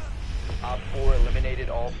remaining. Op 4 eliminated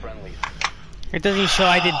all friendlies. It doesn't show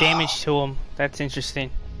I did damage to him. That's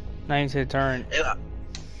interesting. Not even to the turn.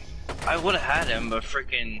 I would have had him, but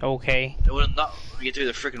freaking. Okay. It would have not get through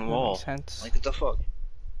the freaking wall. Makes sense. Like, what the fuck?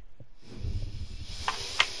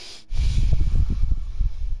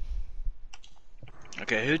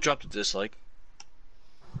 Okay, who dropped a dislike?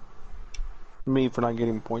 Me for not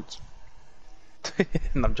getting points.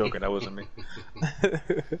 I'm joking, that wasn't me.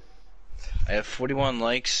 I have 41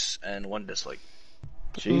 likes and 1 dislike.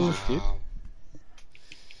 Jesus, dude. Wow.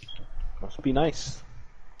 Must be nice.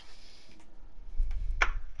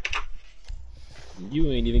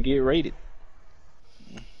 You ain't even get rated.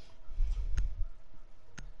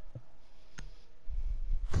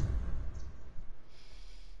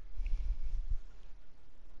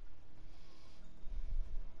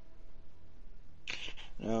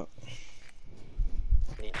 No.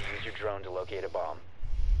 Need to use your drone to locate a bomb.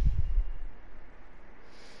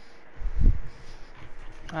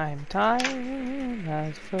 I'm tired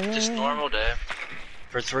as fuck. Just normal day.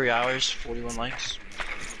 For 3 hours, 41 likes.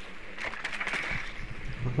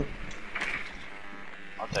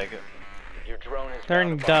 I'll take it. Your drone is They're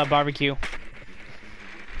in barbecue.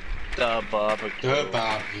 The barbecue. The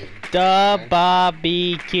barbecue. The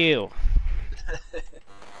barbecue.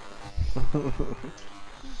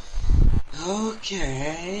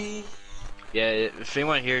 Okay. Yeah, if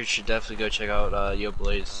anyone here should definitely go check out Yo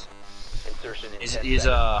Blaze. Insertion in He's 10 he's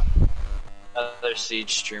seconds. another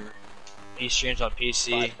Siege streamer. He streams on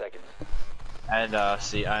PC 5 seconds. and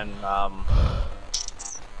PS4.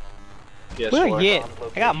 What did I get?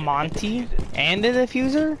 I got Monty and a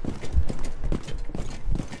diffuser?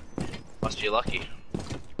 Must be lucky.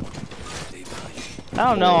 I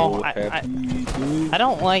don't know. Oh, happy days. I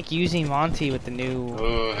don't like using Monty with the new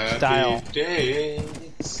Oh, happy style.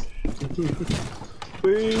 days.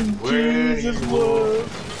 When Where Jesus you was.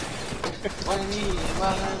 When he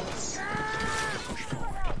was.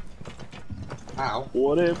 Ow.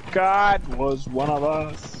 What if God was one of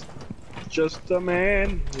us? Just a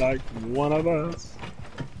man like one of us.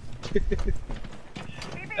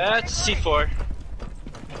 That's C4.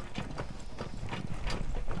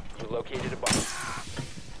 You located a bomb.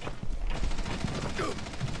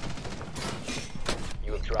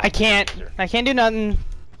 You have dropped I can't. the diffuser. I can't do nothing.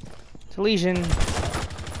 It's a lesion.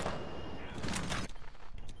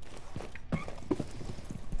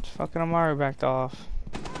 Fucking Amari backed off.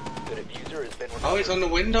 The diffuser has been Oh, it's on the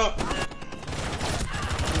window.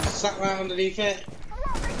 Sat right underneath it.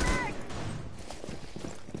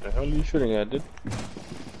 The hell are you shooting at, dude?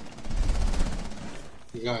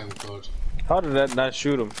 You got him, good. How did that not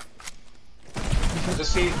shoot him? I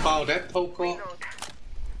just see Baudet poke up.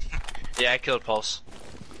 Yeah, I killed Pulse.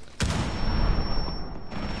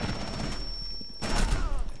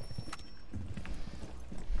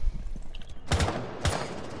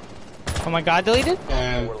 Oh my god, deleted?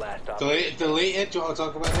 Deleted. Do you want to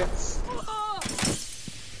talk about it?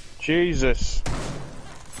 Jesus.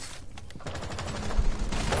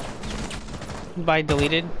 By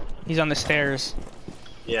deleted? He's on the stairs.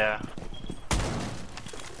 Yeah.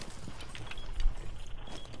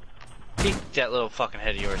 Peek that little fucking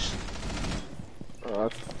head of yours. I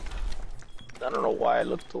don't know why I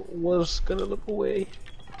was gonna look away.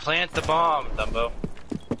 Plant the bomb, Dumbo.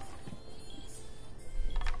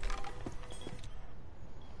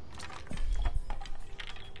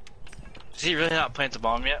 Does he really not plant the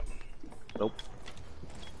bomb yet? Nope.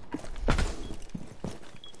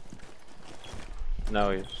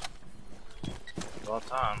 No, he is. Well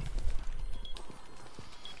done.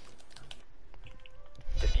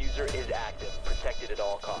 Diffuser is active, protected at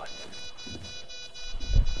all costs.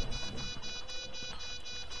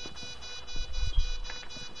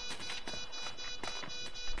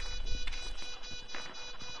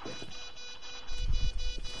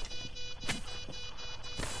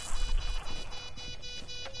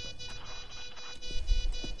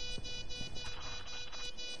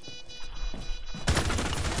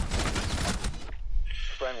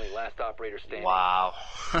 Friendly, last operator standing. Wow.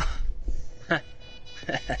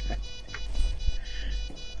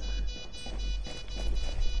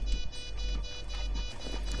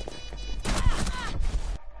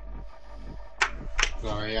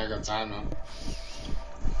 Sorry, I got time now.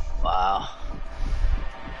 Wow.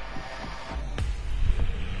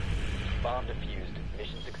 Bomb defused.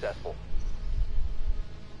 Mission successful.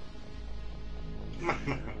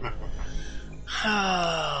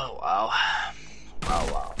 Wow.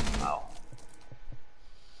 Wow.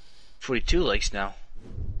 42 likes now.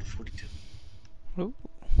 42. Ooh.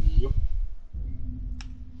 Yep.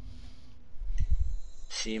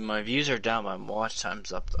 See, my views are down, my watch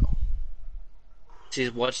time's up though. See,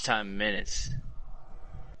 watch time minutes.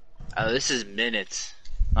 This is minutes,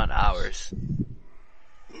 not hours.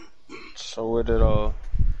 So it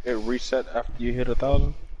reset after you hit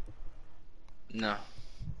 1,000? No.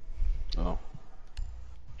 Oh.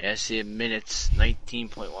 Yeah, I see it minutes,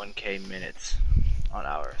 19.1k minutes, not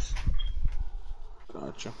hours.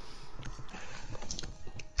 Gotcha.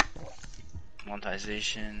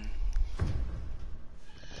 Monetization.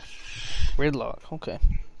 Gridlock, okay.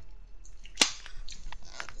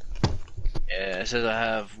 Yeah, it says I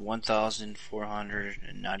have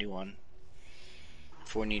 1,491.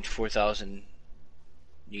 Need 4,000.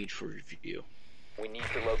 Need for review. We need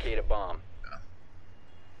to locate a bomb.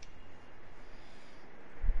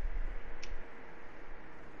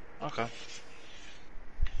 Okay.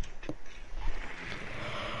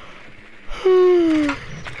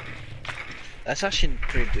 That's actually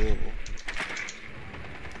pretty doable.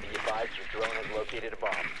 Be advised your drone has located a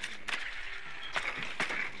bomb.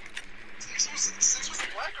 This was a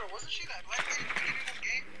black girl, wasn't she? That black lady at the beginning of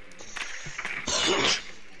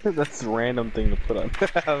the game? That's a random thing to put on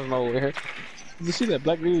out of nowhere. Did you see that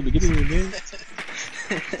black lady at the beginning of the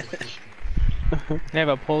game? They have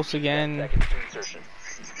a pulse again. 10 seconds to insertion.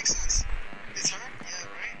 It's her? Yeah,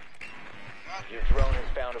 right? Your drone has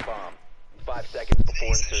found a bomb. 5 seconds before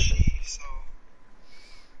insertion. So,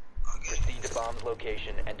 Proceed to bomb's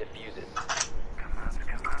location and defuse it. Come out,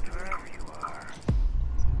 wherever you are.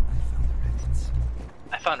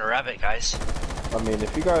 I found a rabbit, guys. I mean,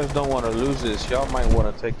 if you guys don't want to lose this, y'all might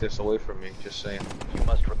want to take this away from me, just saying. You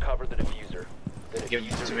must recover the diffuser. The Give it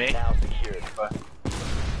diffuser to is me. now secured.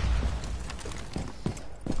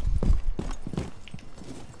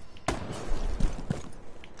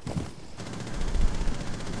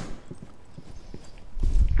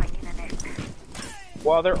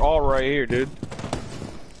 Wow, they're all right here, dude.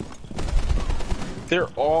 They're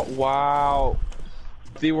all, wow.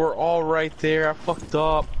 They were all right there. I fucked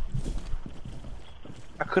up.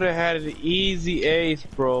 I could have had an easy ace,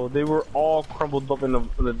 bro. They were all crumbled up in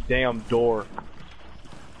the damn door.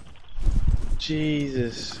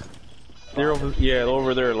 Jesus. They're over, yeah, they're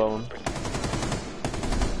over there alone.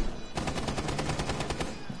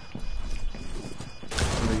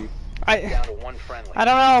 Down to one friendly. I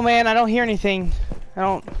don't know, man. I don't hear anything. I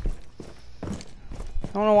don't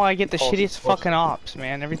know why I get the shittiest fucking ops,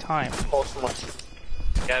 man, every time. Pulse must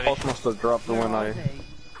have dropped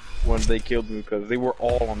when they killed me, because they were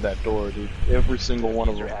all on that door, dude. Every single one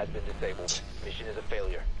of them. Diffuser has been disabled. Mission is a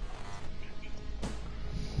failure.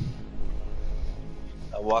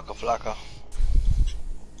 Waka Flocka.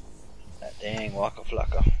 That dang Waka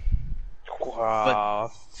Flocka.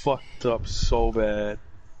 Wow, fucked up so bad.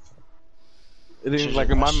 It didn't, like,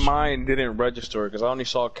 in my mind didn't register because I only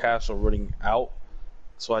saw Castle running out,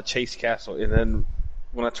 so I chased Castle, and then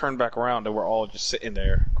when I turned back around, they were all just sitting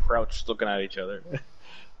there, crouched, looking at each other.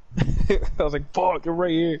 I was like, "Fuck, you're right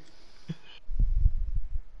here."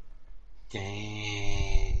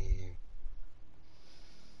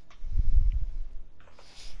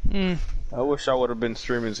 Hmm. I wish I would have been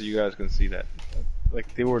streaming so you guys can see that.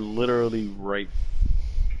 Like, they were literally right.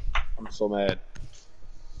 I'm so mad.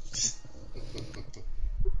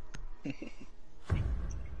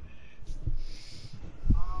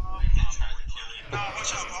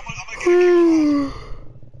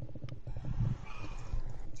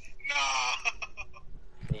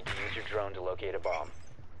 Need to use your drone to locate a bomb.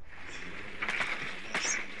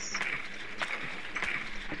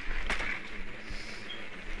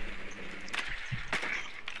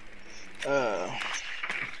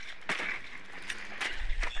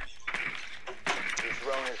 Your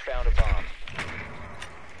drone has found a bomb.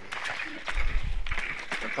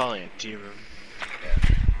 I'm probably in T room.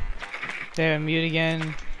 There, mute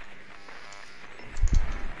again.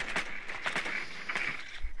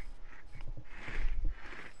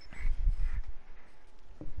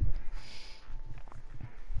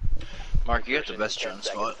 Mark, you got the best drone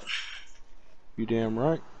spot. You damn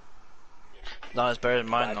right. No, it's better than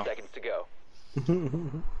mine 5 though. seconds to go.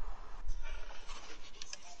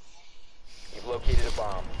 You've located a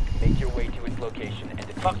bomb. Make your way to its location and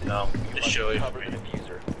defuse Fuck it. no. You Just must show you. recover the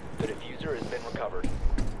diffuser. The diffuser has been recovered.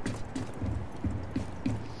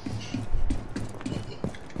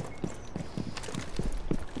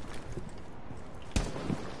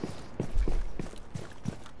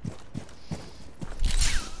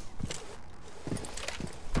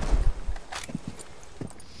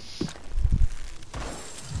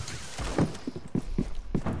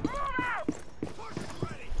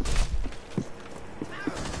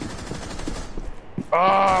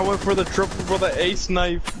 Ah, I went for the triple for the ace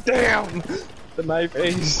knife. Damn! The knife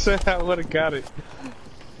ace. I would have got it.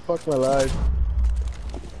 Fuck my life.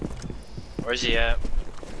 Where's he at?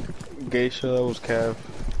 Geisha, that was Cav.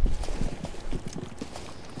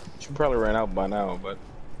 She probably ran out by now, but.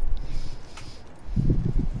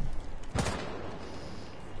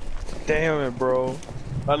 Damn it, bro.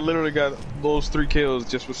 I literally got those 3 kills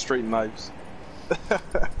just with straight knives.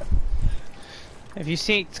 If you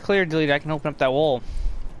see it's clear, delete. I can open up that wall.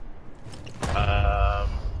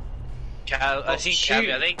 I see shoot.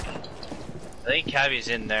 Cabby. I think Cabby's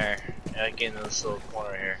in there, like in this little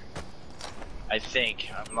corner here. I think.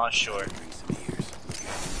 I'm not sure.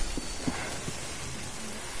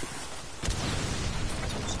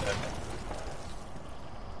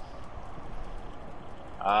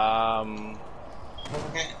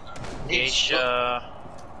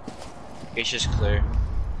 Geisha's clear.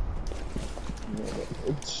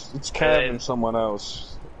 It's Cav and someone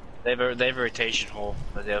else. They have a rotation hole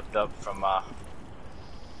that they opened up from oh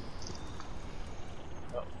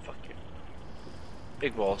fuck you.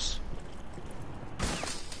 Big balls.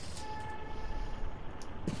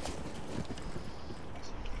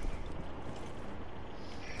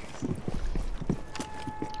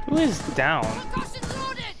 Who is down?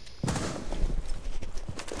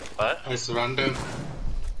 What? I surrender.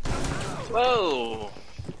 Whoa!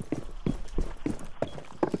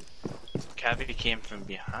 Cabby came from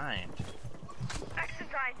behind.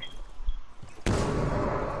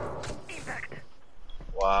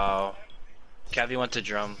 Wow. Cabby went to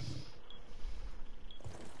drum.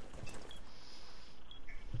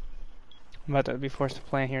 I'm about to be forced to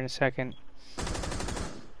plan here in a second.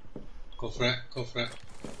 Go for it, go for it.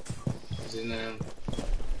 He's in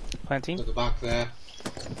Planting? to the back there.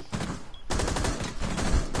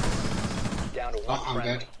 Down to one Oh, I'm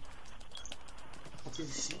friendly. dead.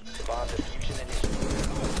 The bomb diffusion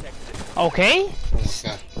initiative. Okay. Oh my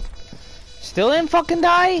god. Still didn't fucking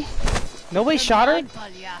die? Nobody shot her?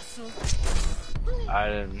 I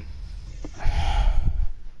didn't.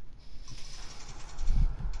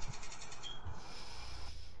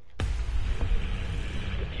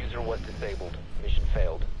 Diffuser was disabled. Mission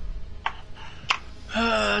failed.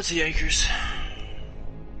 That's the Anchors.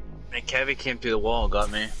 And Cabby came through the wall and got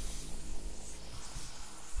me.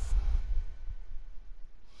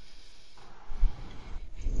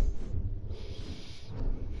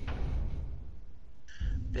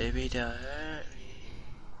 Baby, don't hurt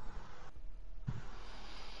me.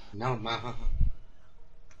 No, man.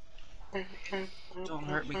 Don't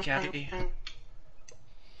hurt me, Cabby.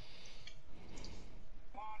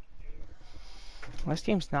 This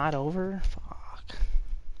game's not over? Fuck.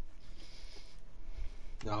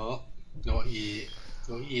 No, not yet.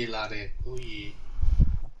 Go eat, laddie. Go eat.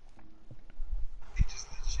 They just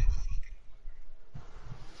let shit fucking.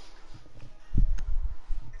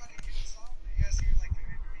 Everybody get this off. You guys hear like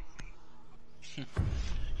the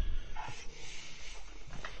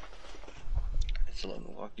It's 11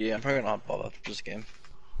 o'clock. Yeah, I'm probably gonna hop off after this game.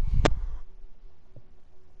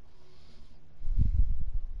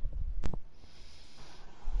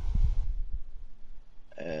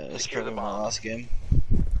 It's probably my last game.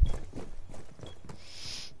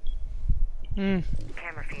 Camera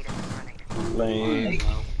feed is running. Lame.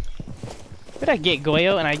 Did I get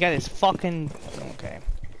Goyo and I got his fucking... Okay.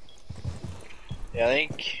 Yeah, I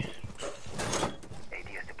think...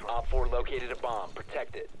 Op 4 located a bomb.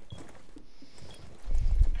 Protect it.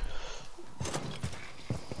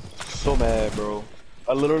 So mad, bro.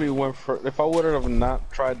 I literally went for. If I would have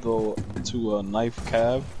not tried to knife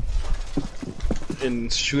Cav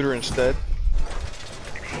and shooter instead,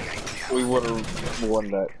 we would have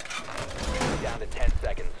won that. Down to 10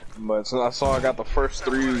 seconds. But since I saw I got the first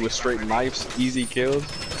 3 with straight knives, easy kills,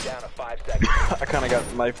 Down to 5 seconds. I kind of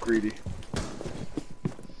got knife greedy.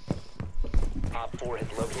 Op 4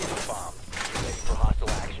 has located a bomb. Ready for hostile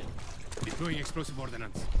action. Deploying explosive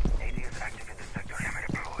ordnance. AD is active in the sector. Camera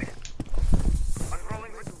deployed.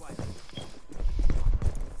 Unrolling with the wipe.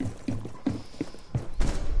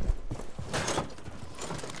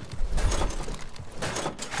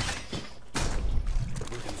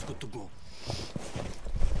 Everything's good to go.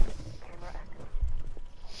 Camera active.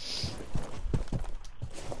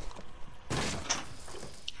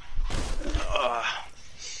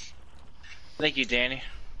 Thank you, Danny.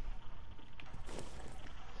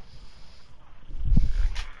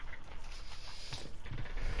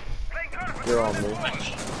 They're on me.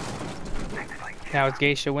 Now it's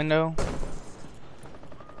Geisha window.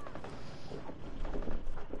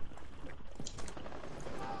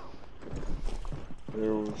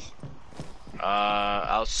 There was.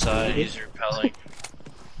 Outside, he's repelling.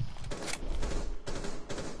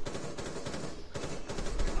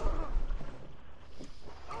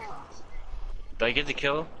 Did I get the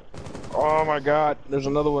kill? Oh my God! There's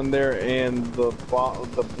another one there, and the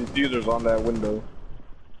diffuser's on that window.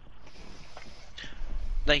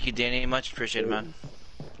 Thank you, Danny. Much appreciated, man.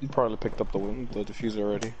 You probably picked up the diffuser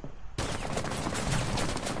already.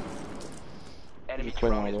 Enemy Play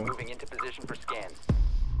drone one is of them. moving into position for scans.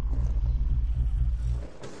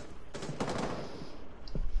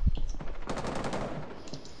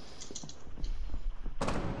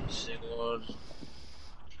 Single.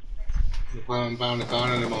 Well, I'm bound to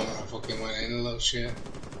gone in a moment. I fucking went in a little shit.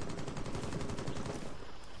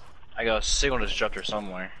 I got a signal disruptor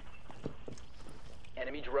somewhere.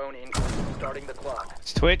 Enemy drone incoming. Starting the clock.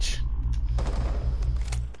 It's Twitch.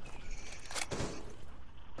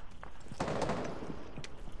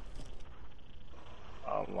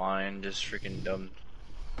 Line just freaking dumb.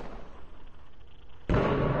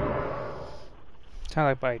 Sound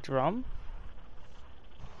like by a drum?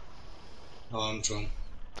 Alarm drum.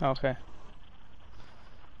 Okay.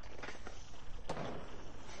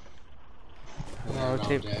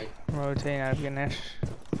 Rotate, rotate out of Ganesh.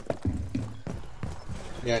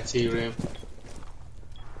 Yeah, T-room.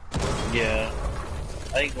 Yeah.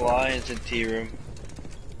 I think Lion's in T room.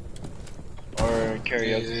 Or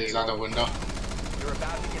karaoke. He's out the window. You're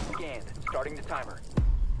about to get scanned. Starting the timer.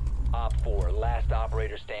 Op 4, last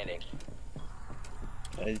operator standing.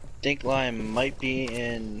 I think Lion might be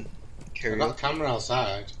in I karaoke. got a camera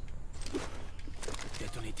outside.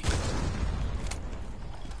 Detonating.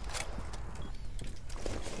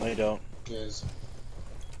 No, you don't. Yes.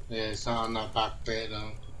 Yeah, it's not on that back bit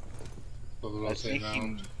though. But we'll I rotate think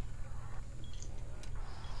around.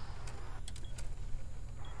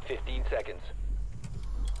 15 seconds.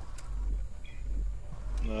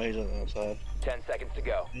 No, he's on the outside. 10 seconds to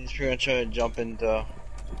go. He's gonna try to jump into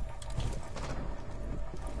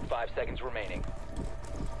 5 seconds remaining.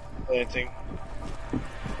 anything.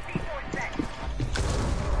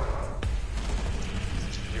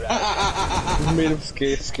 You're out. Made him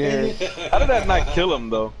scared. How did that not kill him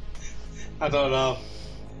though? I don't know.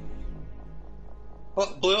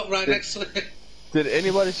 Oh, blew up right next to it. Did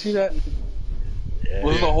anybody see that? Yeah.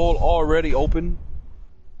 Was the hole already open?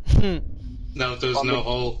 No, there's On no the-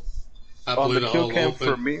 hole. I On blew the the kill hole cam open.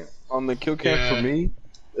 for me, on the kill cam Yeah. for me,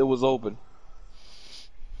 it was open.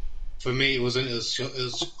 For me, it wasn't. It was shut. It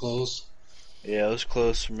was closed. Yeah, it was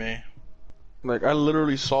close for me. Like I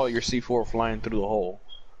literally saw your C4 flying through the hole.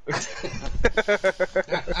 I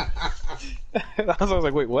was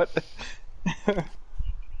like, wait, what?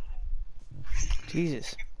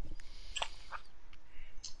 Jesus.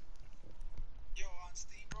 Yo, on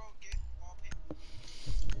Steam, bro, get wallpaper.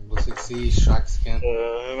 Was it see strikes again.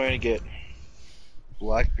 I'm gonna get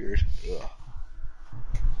Blackbeard. Ugh.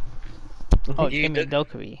 Oh, You give me did-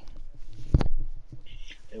 Dokkaebi.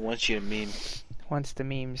 It wants you to meme. Wants the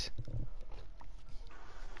memes.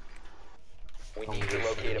 We need to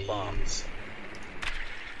locate a bomb.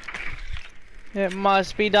 It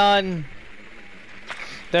must be done.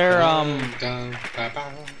 They're Dun, ba,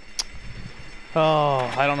 ba.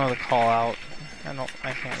 oh, I don't know the call out. I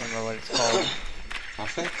can't remember what it's called.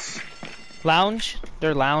 Offense? Lounge?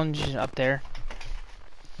 They're lounge up there.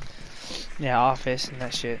 Yeah, office and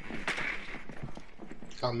that shit.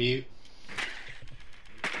 Can't mute.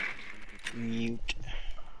 Mute.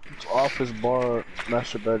 It's office, bar,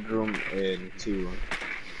 master bedroom, and tea room.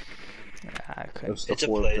 I couldn't. That's the It's a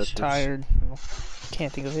 4 place. objectives. Tired.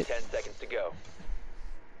 Can't think of it. 10 seconds to go.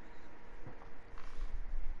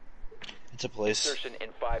 It's a place. Insertion in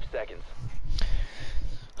 5 seconds.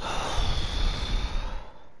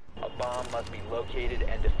 A bomb must be located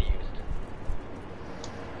and defused.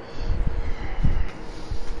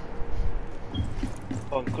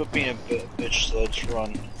 Oh, quit being a bitch, so let's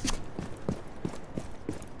run.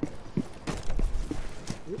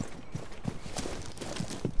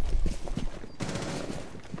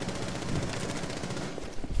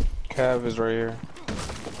 Cav is right here.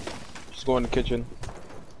 Just go in the kitchen.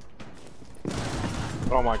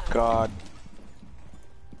 Oh my god.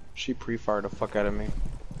 She pre-fired the fuck out of me.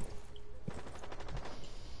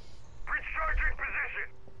 Recharging position.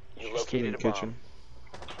 You Just in the located a bomb. kitchen.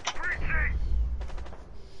 Breaching.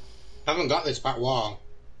 Haven't got this back wall.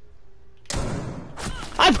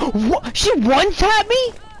 She one-tapped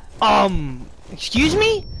me? Excuse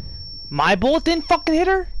me? My bullet didn't fucking hit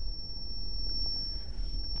her?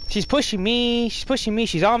 She's pushing me, she's pushing me,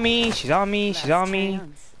 she's on me, she's on me, she's on me,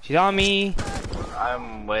 she's on me.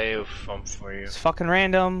 I'm way from for you. It's fucking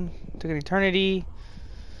random. Took an eternity.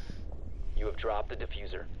 You have dropped the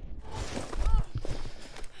diffuser.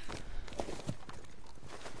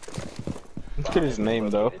 Look at his name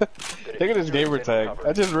though. Look at his gamer tag.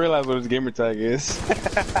 I just realized what his gamer tag is. So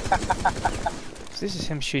this is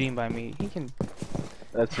him shooting by me. He can.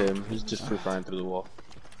 That's him. He's just pre-firing through the wall.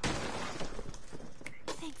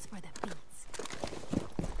 Thanks for the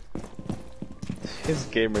beats. His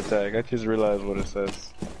gamer tag. I just realized what it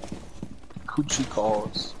says. Coochie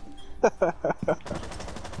calls.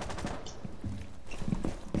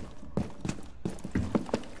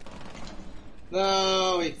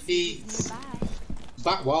 No, it eats.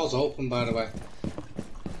 Back wall's open, by the way.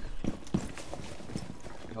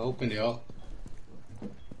 Open it up.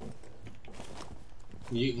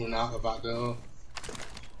 You can run out the back door.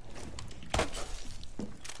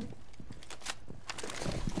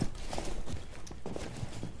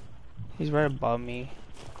 He's right above me.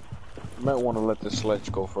 You might want to let the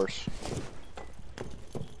sledge go first.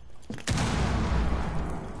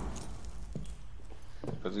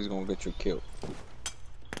 Because he's going to get you killed.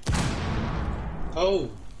 Oh!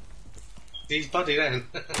 He's buddy then.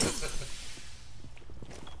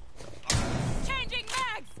 Changing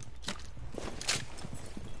mags.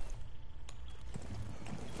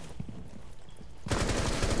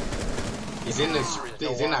 He's in this.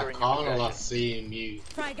 He's in that corner. I see him mute.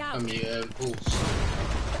 Frag out. Pulse.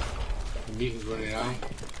 The mutant's running out.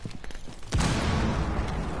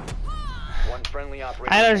 One friendly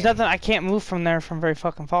operator. There's nothing. I can't move from there from very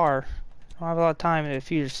fucking far. I don't have a lot of time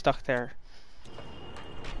if you're stuck there.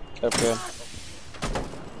 Okay.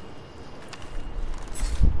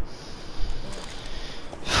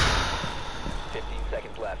 15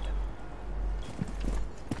 seconds left.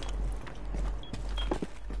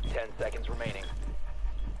 10 seconds remaining.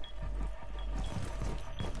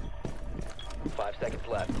 5 seconds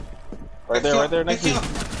left. Right there, next to you.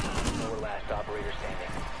 Four last operator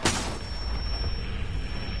standing.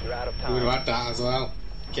 You're out of You would time. have had that as well.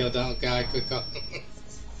 Killed that guy quicker.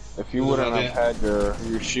 If you wouldn't have had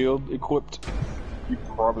your shield equipped, you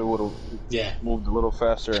probably would have moved a little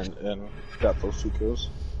faster and got those 2 kills.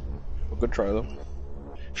 A good try though.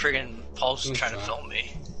 Friggin' Paul's trying to film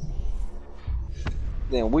me.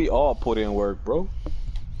 Then we all put in work, bro.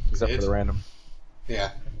 Except for the random.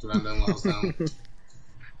 Yeah, the random let us down.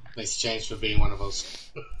 Makes a change for being one of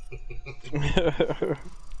us.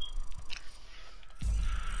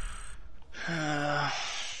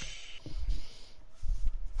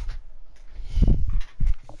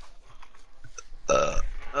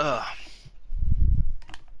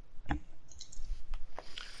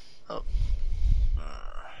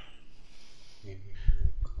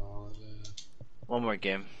 One more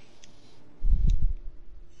game.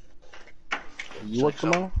 You work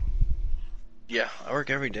tomorrow? Yeah, I work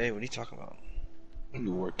every day. What are you talking about?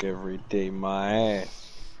 You work every day, my ass.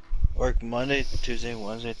 Work Monday, Tuesday,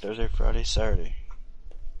 Wednesday, Thursday, Friday, Saturday.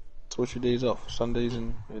 So what's your days off? Sundays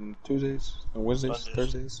and Tuesdays? And Wednesdays, Sundays.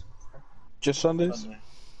 Thursdays? Just Sundays?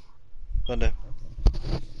 Sunday.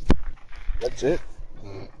 That's it?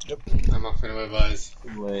 Yep. I'm off anyway, boys.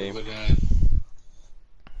 Lame. Good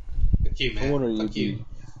Fuck you, man. No wonder Fuck you you. be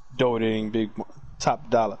donating big top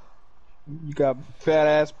dollar. You got fat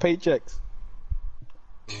ass paychecks.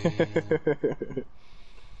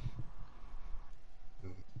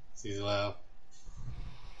 See you well.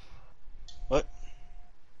 What?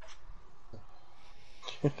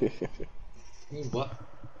 What?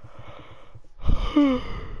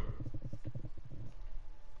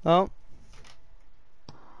 Oh.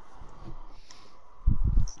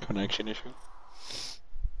 Connection issue.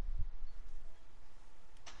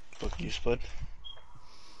 Fuck you, Spud.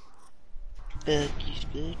 Fuck you,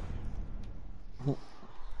 Spud.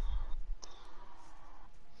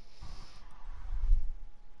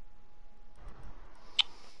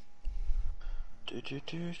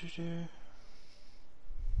 Give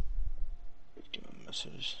me a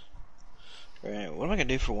message. Alright, what am I gonna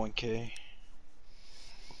do for 1K? I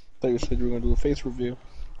thought you said you were gonna do a face review.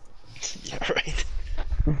 Yeah, right.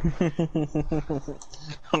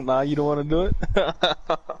 Nah, you don't want to do it?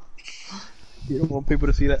 You don't want people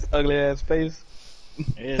to see that ugly ass face?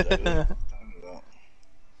 It is ugly.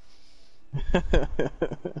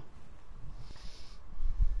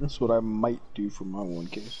 That's what I might do for my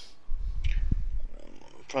 1K.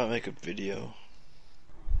 Probably make a video.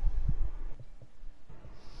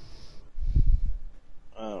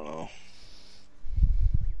 I don't know.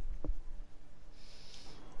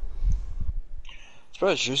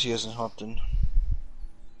 Surprised Juicy hasn't hopped in.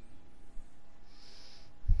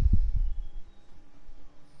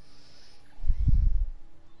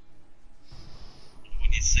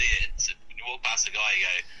 When you see it, so when you walk past the guy, you go,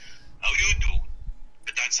 "How you doing?"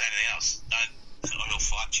 But don't say anything else. Don't, or he'll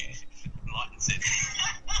fight you. Lightens it.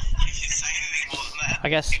 If you say anything more than that, I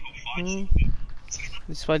guess. he'll fight you.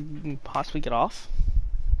 This would possibly get off.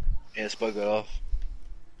 Yeah, Spud got off.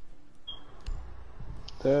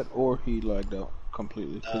 That or he lagged out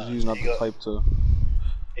completely because he's not he the got- type to.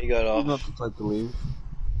 He got He's not off. the type to leave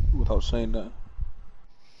without saying that.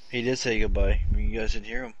 He did say goodbye. I mean, you guys didn't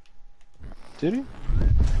hear him. Did he?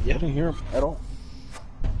 Yeah. I didn't hear him at all.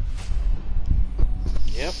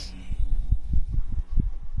 Yep.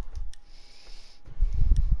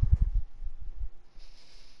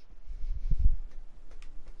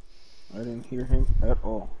 I didn't hear him at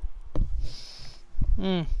all.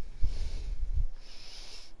 Hmm.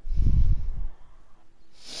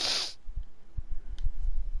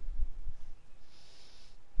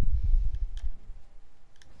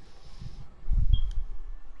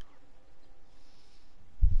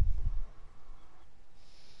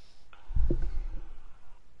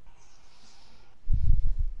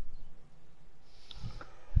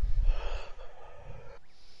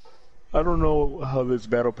 I don't know how this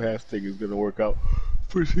battle pass thing is gonna work out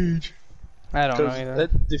for Siege. I don't know Because either.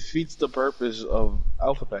 that defeats the purpose of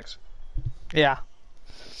Alpha Packs. Yeah.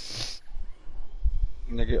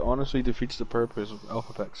 Like, it honestly defeats the purpose of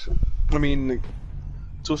Alpha Packs. I mean, like,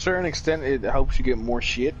 to a certain extent, it helps you get more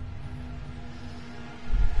shit.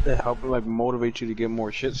 It helps, like, motivate you to get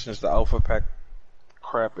more shit since the Alpha Pack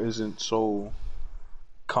crap isn't so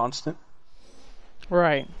constant.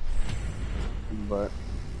 Right. But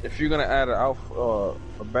if you're gonna add a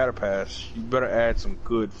battle pass, you better add some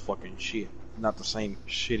good fucking shit, not the same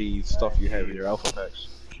shitty stuff you have in your Alpha Packs.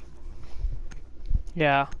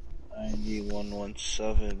 Yeah.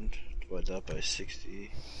 9117 divide that by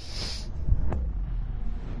 60.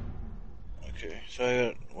 Okay, so I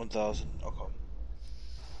got 1000. Okay.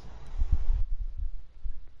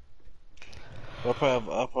 I'll probably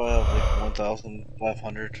have like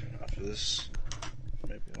 1500 after this.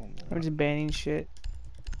 Maybe a little more. I'm just banning shit.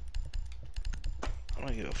 I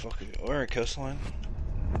don't give a fuck. Or a coastline.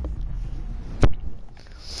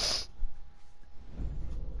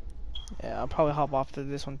 Yeah, I'll probably hop off to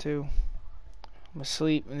this one too. I'm gonna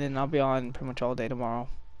sleep and then I'll be on pretty much all day tomorrow.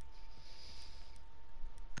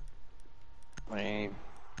 Lame.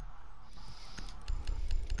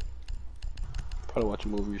 Probably watch a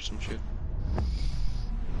movie or some shit.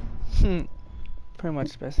 Pretty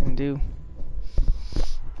much the best thing to do.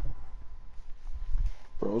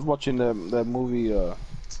 Bro, I was watching that movie,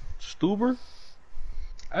 Stuber.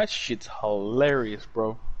 That shit's hilarious,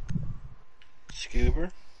 bro.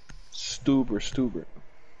 Stuber? Stuber.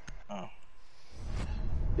 Oh.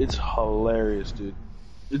 It's hilarious, dude.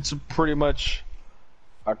 It's pretty much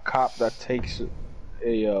a cop that takes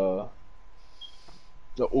the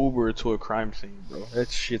Uber to a crime scene, bro. That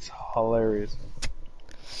shit's hilarious.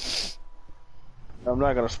 I'm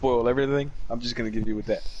not gonna spoil everything. I'm just gonna give you with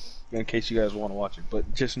that, in case you guys want to watch it.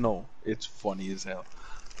 But just know it's funny as hell.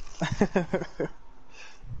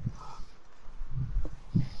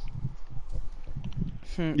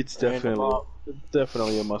 It's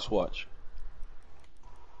definitely a must watch.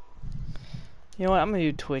 You know what? I'm gonna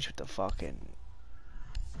do Twitch with the fucking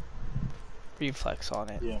reflex on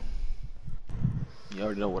it. Yeah. You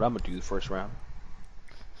already know what I'm gonna do the first round.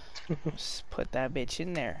 Just put that bitch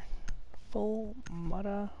in there. Full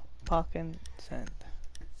motherfucking send.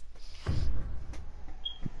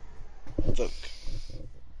 Look.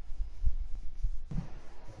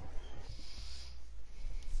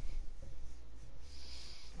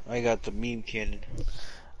 I got the meme cannon.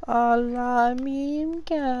 Allah meme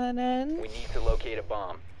cannon. We need to locate a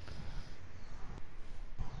bomb.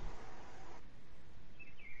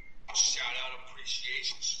 Shout out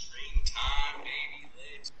appreciation stream time, baby.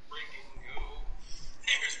 Let's freaking go.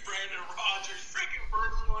 There's Brandon Rogers, freaking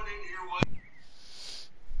first one in here. What?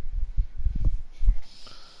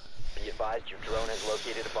 Be advised your drone has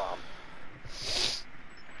located a bomb.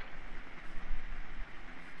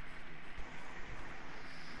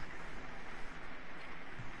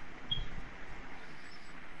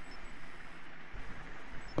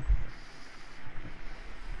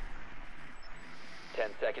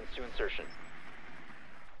 Seconds to insertion.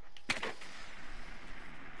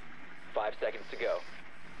 5 seconds to go.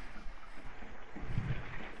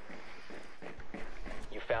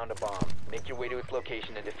 You found a bomb. Make your way to its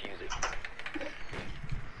location and defuse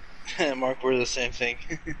it. Mark, we're the same thing.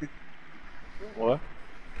 What?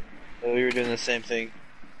 We were doing the same thing.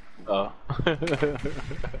 Oh.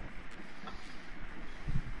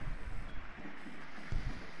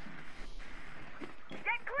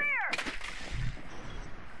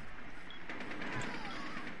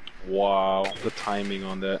 Wow, the timing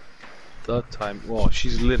on that. The time. Oh,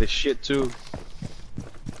 she's lit as shit too.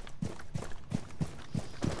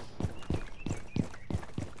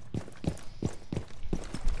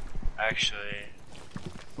 Actually.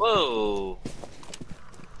 Whoa!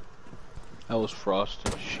 That was Frost.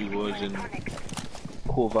 She was in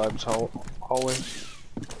Cool Vibes hallway.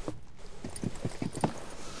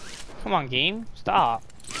 Come on, game. Stop.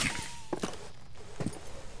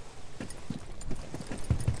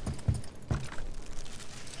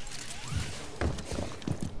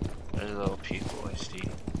 There's a little people I see.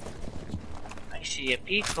 I see a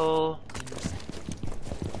people.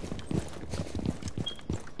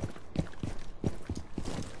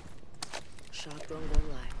 Shotgun one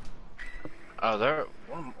life. Oh, there.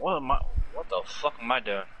 What the fuck am I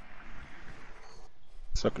doing?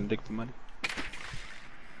 Sucking dick for money.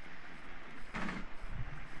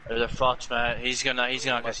 There's a fox, man. He's not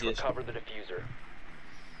gonna see this. Recover the diffuser.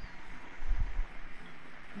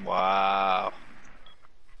 Wow.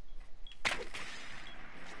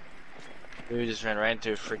 Dude just ran right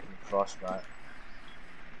into a freaking frostbite.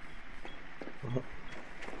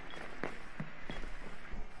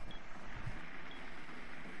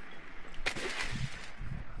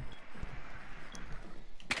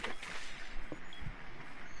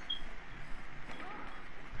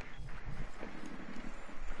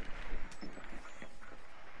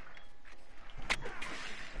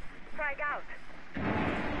 Strike out.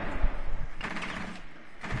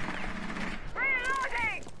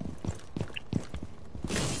 Reloading.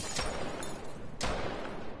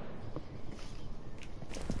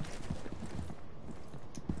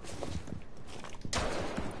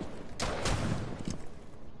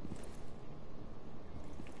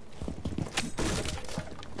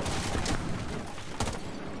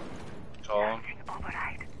 Call him.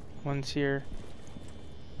 One's here.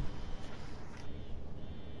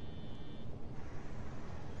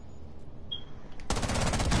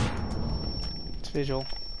 It's visual.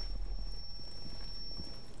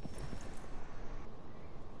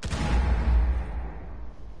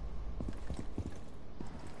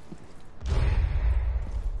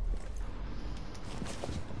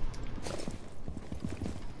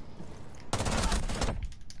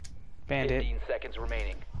 Bandit. 15 seconds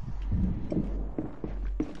remaining. 10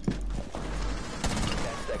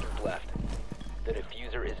 seconds left. The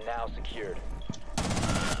diffuser is now secured.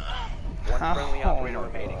 One friendly operator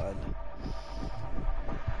remaining.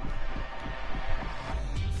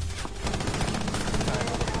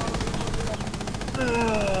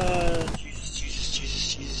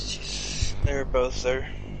 Jesus. They're both there.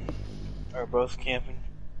 They're both camping.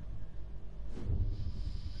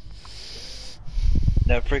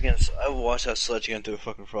 Now freaking, I watched that sledge get into a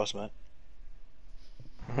fucking frostbite.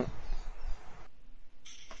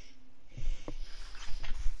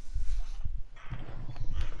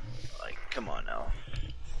 Like, come on now.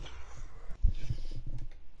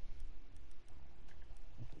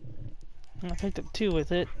 I picked up 2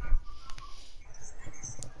 with it.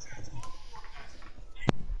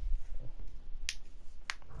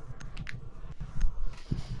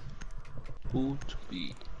 Who to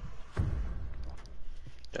be?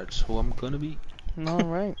 That's who I'm gonna be. All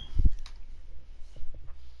right.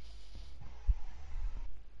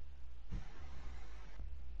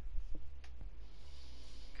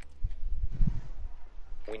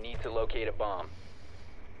 We need to locate a bomb.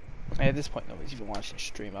 Hey, at this point, nobody's even watching the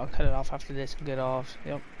stream. I'll cut it off after this and get off.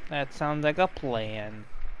 Yep, that sounds like a plan.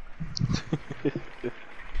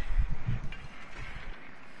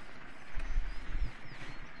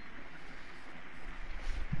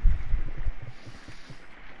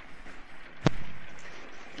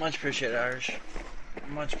 Much appreciated, Irish.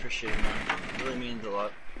 Much appreciated, man. It really means a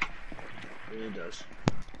lot. It really does.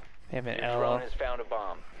 They have an Your LL. drone has found a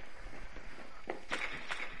bomb.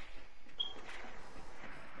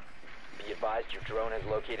 Be advised, your drone has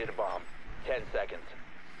located a bomb. 10 seconds.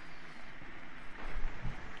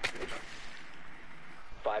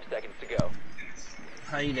 5 seconds to go.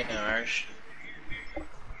 How you doing, Irish?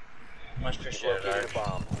 Much You've appreciated, located Irish. a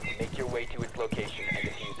bomb. Make your way to its location and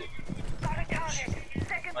defuse it.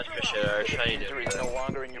 Much appreciated, Irish. How you The doing? diffuser is no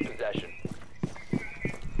longer in your possession.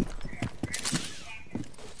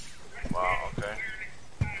 Wow, okay.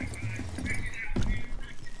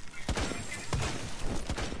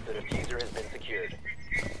 The diffuser has been secured.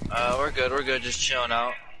 We're good, just chilling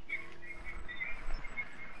out.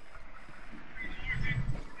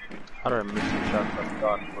 How did I miss the shot from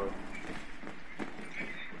Doc, bro?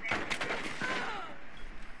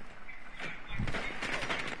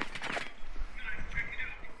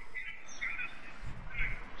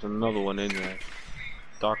 There's another one in there.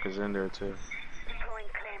 Doc is in there too.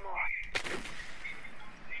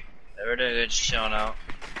 Yeah, we're doing good, just chilling out.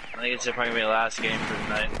 I think it's probably gonna be the last game for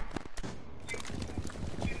tonight.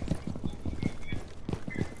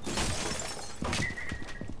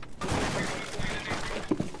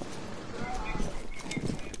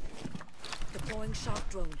 Deploying shock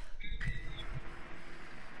drone.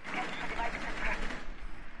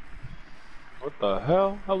 What the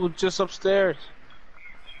hell? I was just upstairs.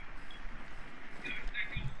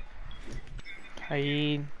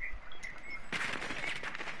 Haid.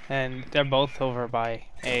 And they're both over by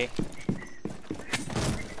A.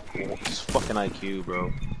 It's fucking IQ,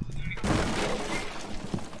 bro.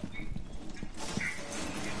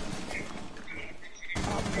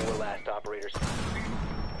 Four last operators.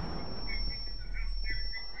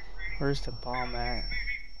 Where's the bomb at?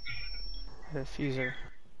 The diffuser.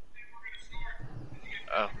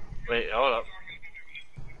 Oh, wait, hold up.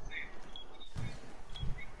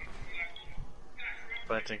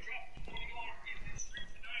 Planting.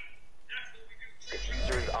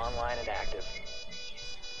 Diffuser is online and active.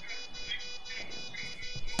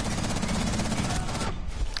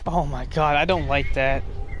 Oh my god, I don't like that.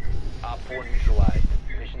 Op 4 neutralized.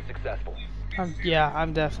 Mission successful. Yeah,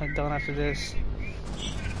 I'm definitely done after this.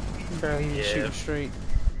 Barely even Yeah. shooting straight.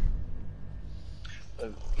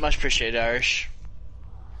 Much appreciated, Irish.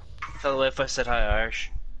 Tell the wife I said hi,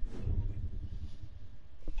 Irish.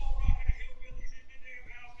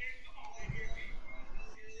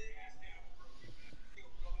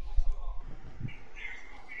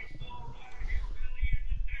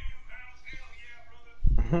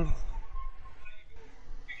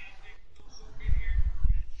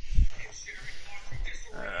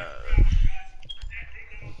 uh,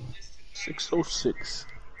 606.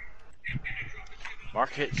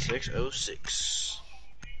 Mark hit 606.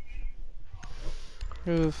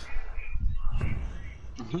 Oof.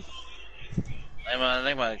 I think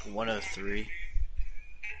I'm like 103.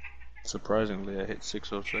 Surprisingly, I hit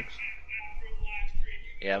 606.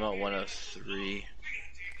 Yeah, I'm at 103.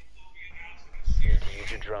 You need to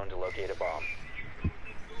use your drone to locate a bomb.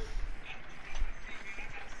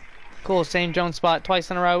 Cool, same drone spot twice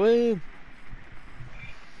in a row. Woo!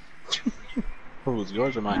 What was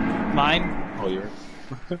yours or mine? Mine? Oh, yours.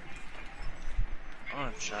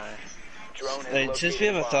 I'm shy. Drone has Hey, since we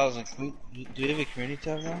have located a bomb. 1,000, do we have a community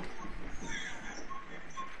tab now?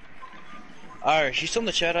 Irish, you still in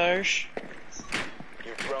the chat, Irish?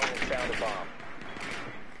 Your drone has found a bomb.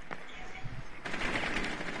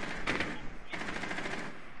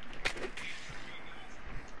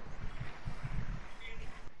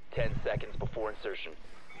 Ten seconds before insertion.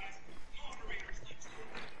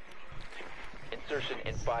 Insertion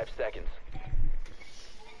in 5 seconds.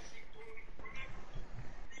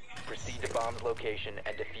 Proceed to bomb's location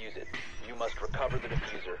and defuse it. You must recover the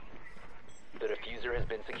diffuser. The diffuser has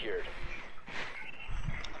been secured.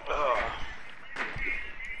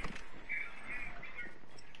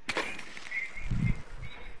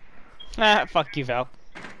 Ah, fuck you, Val.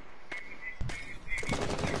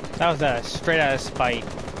 That was straight out of spite.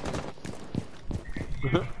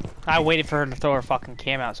 I waited for her to throw her fucking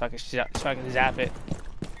cam out so I could zap it.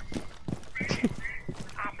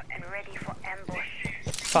 Up and ready for ambush.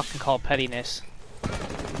 Fucking call pettiness.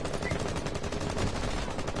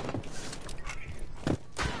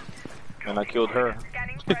 And I killed her.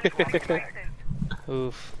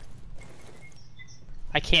 Oof.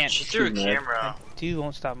 I can't. She threw a camera. Dude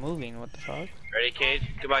won't stop moving. What the fuck? Ready, Cade?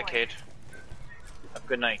 Goodbye, Cade. Have a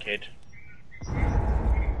good night, Cade.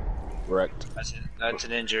 Correct. That's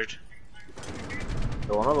an injured.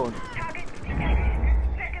 Go another one.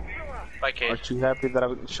 Bye, Cade. Aren't you happy that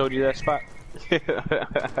I showed you that spot?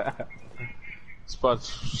 Spot's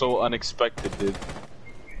so unexpected, dude.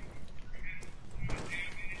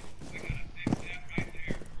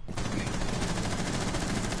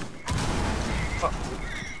 Fuck.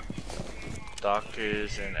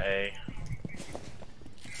 Doctors in A.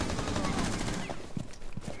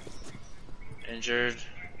 Injured.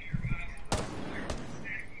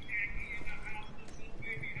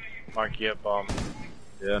 Mark, you have bomb.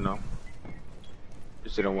 Yeah, no.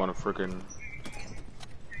 Just didn't want to freaking.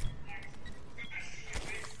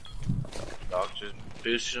 Doctor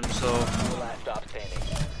boosted himself. Last stop standing.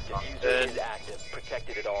 Diffuser Dead. is active,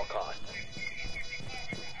 protected at all costs.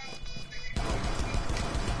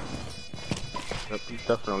 Yep, he's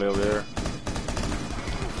definitely over there.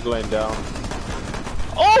 He's laying down.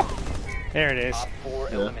 Oh! There it is. Op 4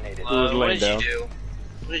 eliminated. He was What laying did down. you do?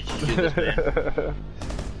 What did you do, this man?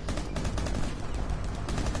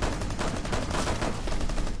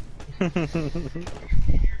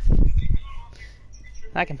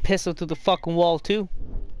 I can pistol through the fucking wall too.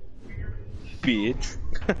 Bitch.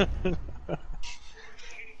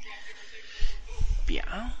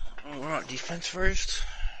 Yeah. We're on defense first.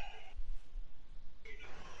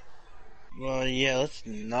 Well, yeah, let's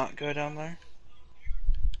not go down there.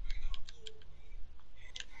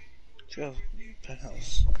 Let's go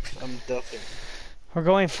penthouse. I'm ducking. We're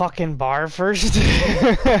going fucking bar first?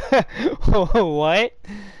 What?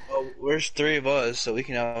 Well, there's 3 of us, so we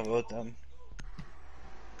can outvote them.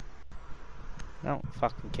 I don't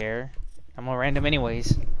fucking care. I'm gonna random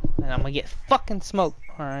anyways. And I'm gonna get fucking smoked.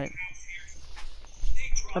 Alright.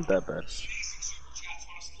 Not that bad.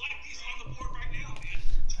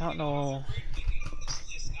 I don't know.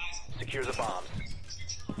 Secure the bombs.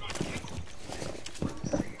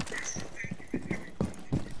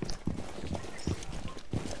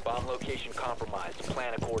 Bomb location compromised.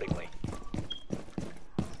 Plan accordingly.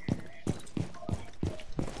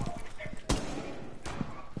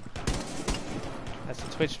 That's a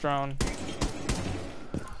Twitch drone.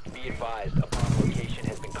 Be advised, a bomb location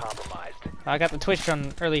has been compromised. I got the Twitch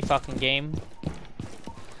drone early fucking game.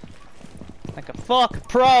 Like a fuck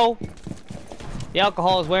pro! The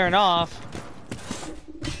alcohol is wearing off.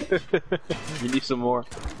 You need some more.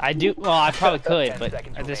 I do. Well, I probably could, 10 but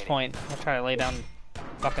seconds at this remaining. point, I'll try to lay down,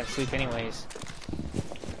 fucking sleep anyways.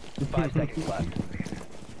 5 seconds left.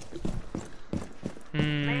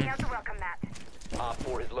 Laying out the welcome mat. Op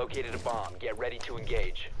 4 has located a bomb. Get ready to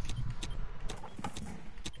engage.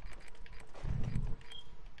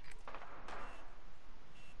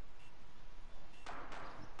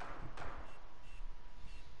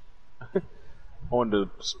 I wanted to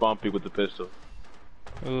spawn people with the pistol.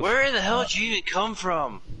 Oof. Where the hell did you even come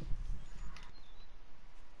from?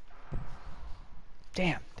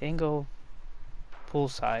 Damn, they didn't go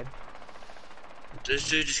poolside. This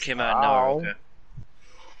dude just came out of nowhere. Okay.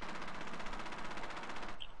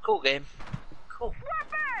 Cool game. Cool.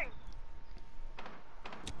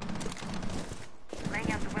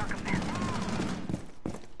 Laying out the welcome mat.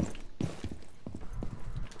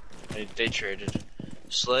 They traded.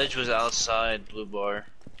 Sledge was outside blue bar.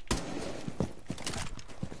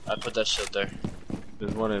 I put that shit there.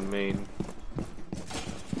 There's one in Maine.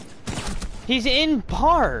 He's in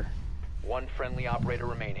bar! One friendly operator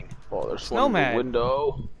remaining. Oh, there's one in Snowman. the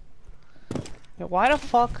window. Yeah, why the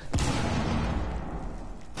fuck?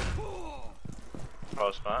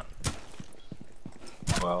 Pro spot.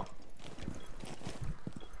 Wow.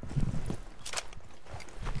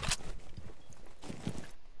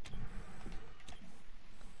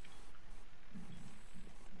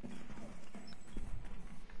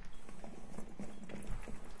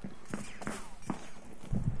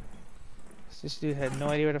 This dude had no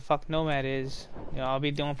idea where the fuck Nomad is. You know, I'll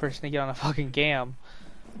be the only person to get on a fucking gam.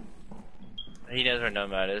 He knows where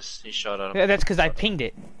Nomad is. He shot at him. Yeah, that's because I pinged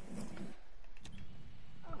it.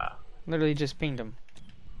 Literally just pinged him.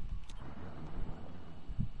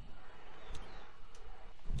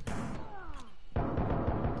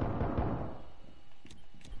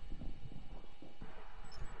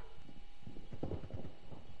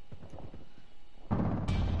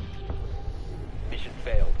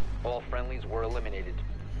 were eliminated.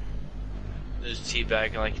 Just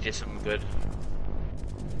teabagging like he did something good.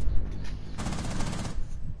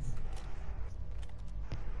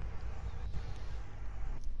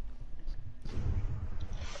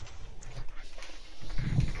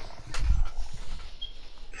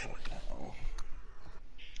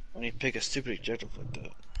 When you pick a stupid objective like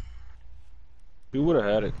that. He would have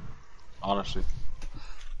had it, honestly.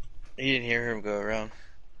 You didn't hear him go around.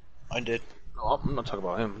 I did. No, I'm not talking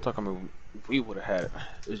about him. I'm talking about if we would have had it.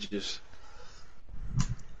 It's just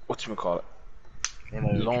whatchamacallit.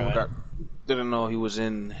 Didn't know he was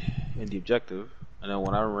in the objective, and then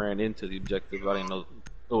when I ran into the objective, I didn't know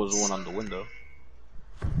there was one on the window.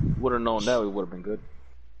 Would have known that, it would have been good.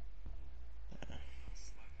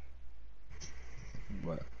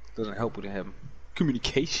 But it doesn't help we didn't have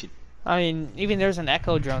communication. I mean, even there's an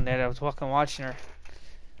Echo drone there that was walking watching her.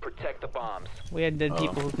 Protect the bombs. We had dead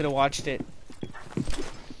people who could have watched it.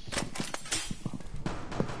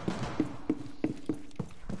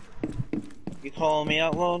 You calling me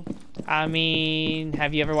out, Lone? I mean,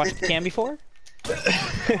 have you ever watched the cam before?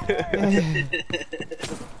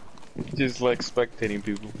 Just like spectating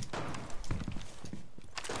people.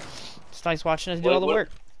 It's nice watching us do all the work.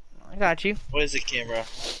 I got you. What is the camera?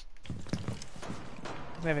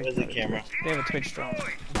 What is the camera? They have a Twitch drone.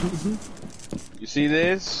 You see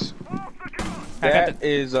this? That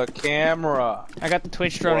is a camera. I got the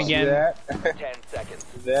Twitch drone again. That? 10 seconds.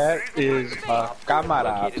 That is a cámara.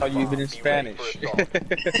 I'll tell you even in Spanish. 5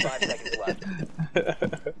 seconds left.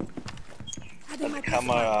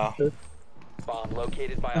 Camera. Bomb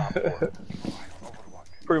located by Op 4.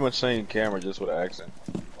 Pretty much saying camera just with an accent.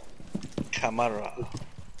 Camera.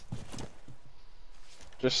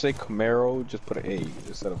 Just say Camaro, just put an A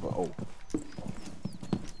instead of an O.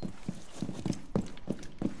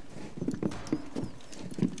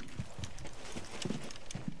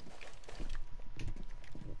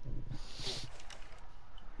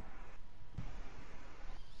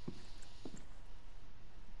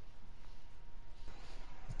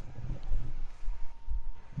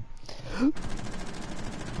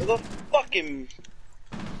 The fucking.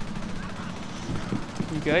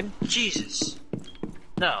 You good? Jesus.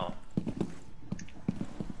 No.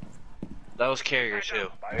 That was carrier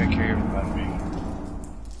too. I got carrier behind me.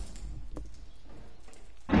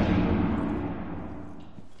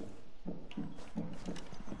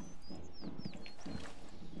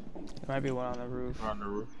 There might be one on the roof. On the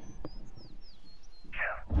roof.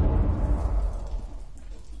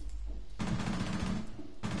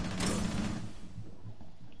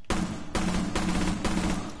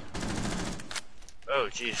 Oh,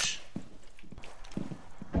 jeez.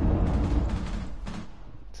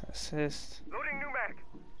 Assist. Loading new mag.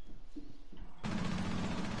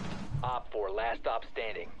 Op 4, last stop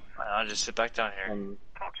standing. I'll just sit back down here.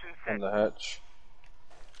 On the hatch.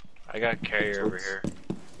 I got carrier over here.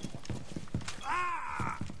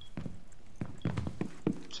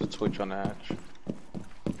 It's a Twitch on the hatch.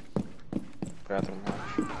 Bathroom hatch.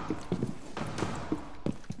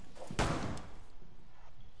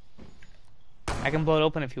 I can blow it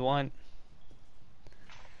open if you want.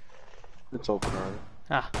 It's open already.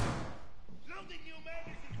 Ah.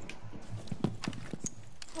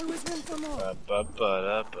 Always room for more.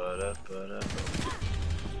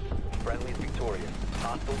 Friendly's victorious.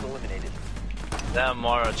 Hostiles eliminated. That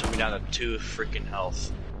Mara took me down to 2 freaking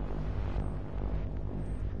health.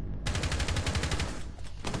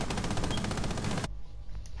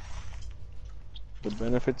 The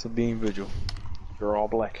benefits of being vigil. You're all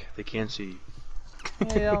black. They can't see you. I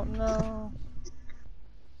don't know.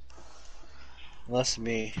 Unless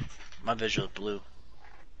me. My visual is blue.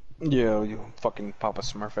 Yeah, you fucking Papa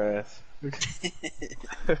Smurf ass.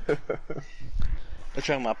 What's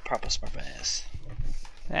wrong with my Papa Smurf ass?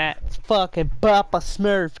 That's fucking Papa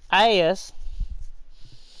Smurf ass.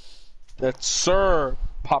 That's Sir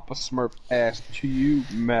Papa Smurf ass to you,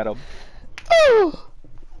 madam. Ooh.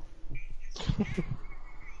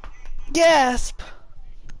 Gasp!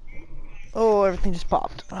 Oh, everything just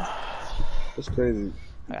popped. That's crazy.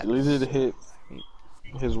 He did hit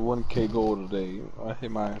his 1K goal today. I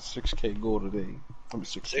hit my 6K goal today. I'm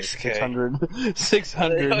 6K. 600.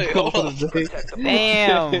 600 goal today.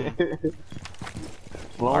 Damn!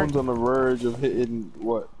 Lone's on the verge of hitting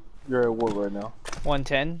what? You're at what right now?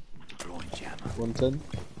 110. 110?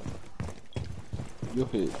 You'll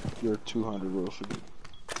hit your 200 real soon.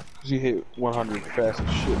 Cause you hit 100 fast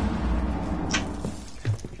as shit.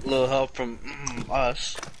 A little help from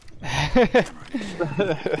us.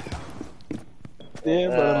 Yeah,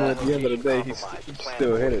 but I mean, at the end of the day, he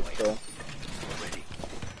still hit it, so.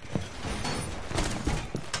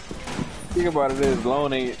 Think about it is,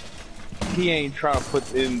 Lone ain't he ain't trying to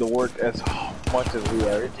put in the work as much as we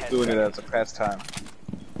are. He's doing it as a pastime.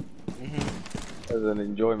 As an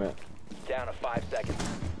enjoyment. Down to 5 seconds.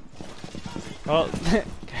 Well,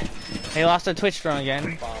 they lost their Twitch drone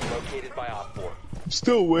again. Bomb located by Op 4.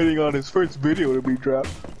 Still waiting on his first video to be dropped.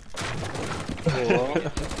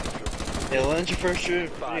 Yeah, when's your first video?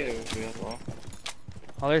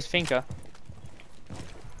 Oh, there's Finka.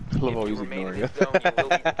 I love how he's ignoring it.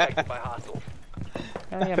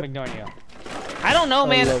 I'm ignoring you. I don't know,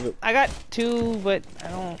 man. I got 2, but I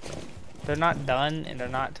don't. They're not done, and they're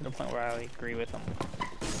not to the point where I agree with them.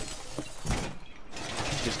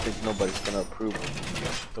 Just think nobody's gonna approve of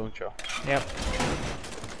it, don't you? Yep.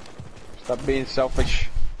 Stop being selfish.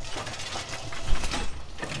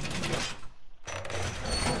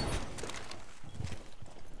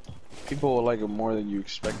 People will like it more than you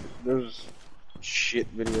expected. There's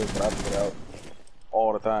shit videos that I put out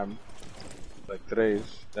all the time. Like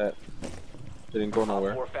today's that didn't go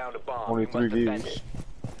nowhere. Only 3 views.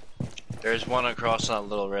 There's one across that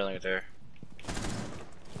little railing right there.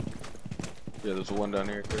 Yeah, there's one down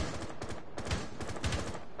here too.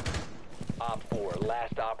 Op 4,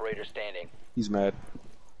 last operator standing. He's mad.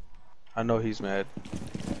 I know he's mad.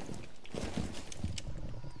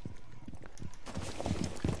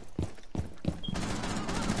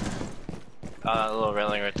 A little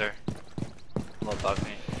railing right there. A little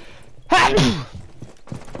balcony. Damn.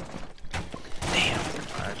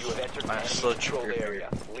 You have entered my slow controlled area.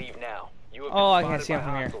 Leave now. You have Oh, I been can see him spotted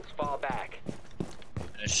by from here. hostiles. Fall back.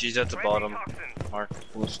 And she's at the bottom, Mark.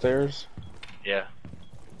 On the stairs? Yeah.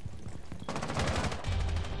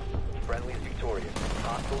 Friendly's victorious.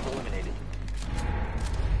 Hostiles eliminated.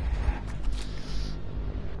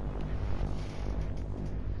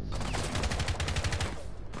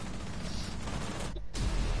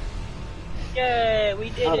 Yeah, we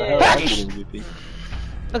did How the it. hell I get MVP?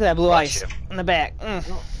 Look at that blue ice in the back.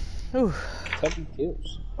 Ooh. 7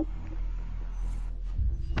 kills.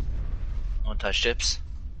 Don't touch chips.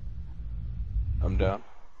 I'm down.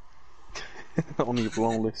 Only if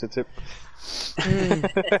Lone licks a tip.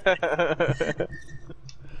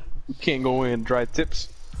 We can't go in dry tips.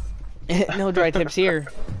 No dry tips here.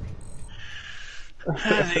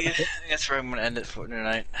 I think that's where I'm gonna end it for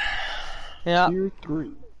tonight. Yeah. Tier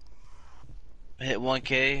 3. I hit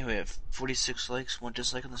 1K. We have 46 likes, 1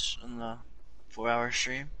 dislike on the 4-hour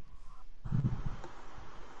stream.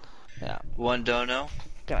 Yeah. 1 dono.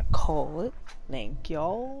 Gonna call it. Thank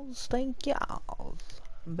y'all. Thank y'all.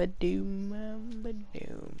 Badoom,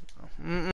 badoom.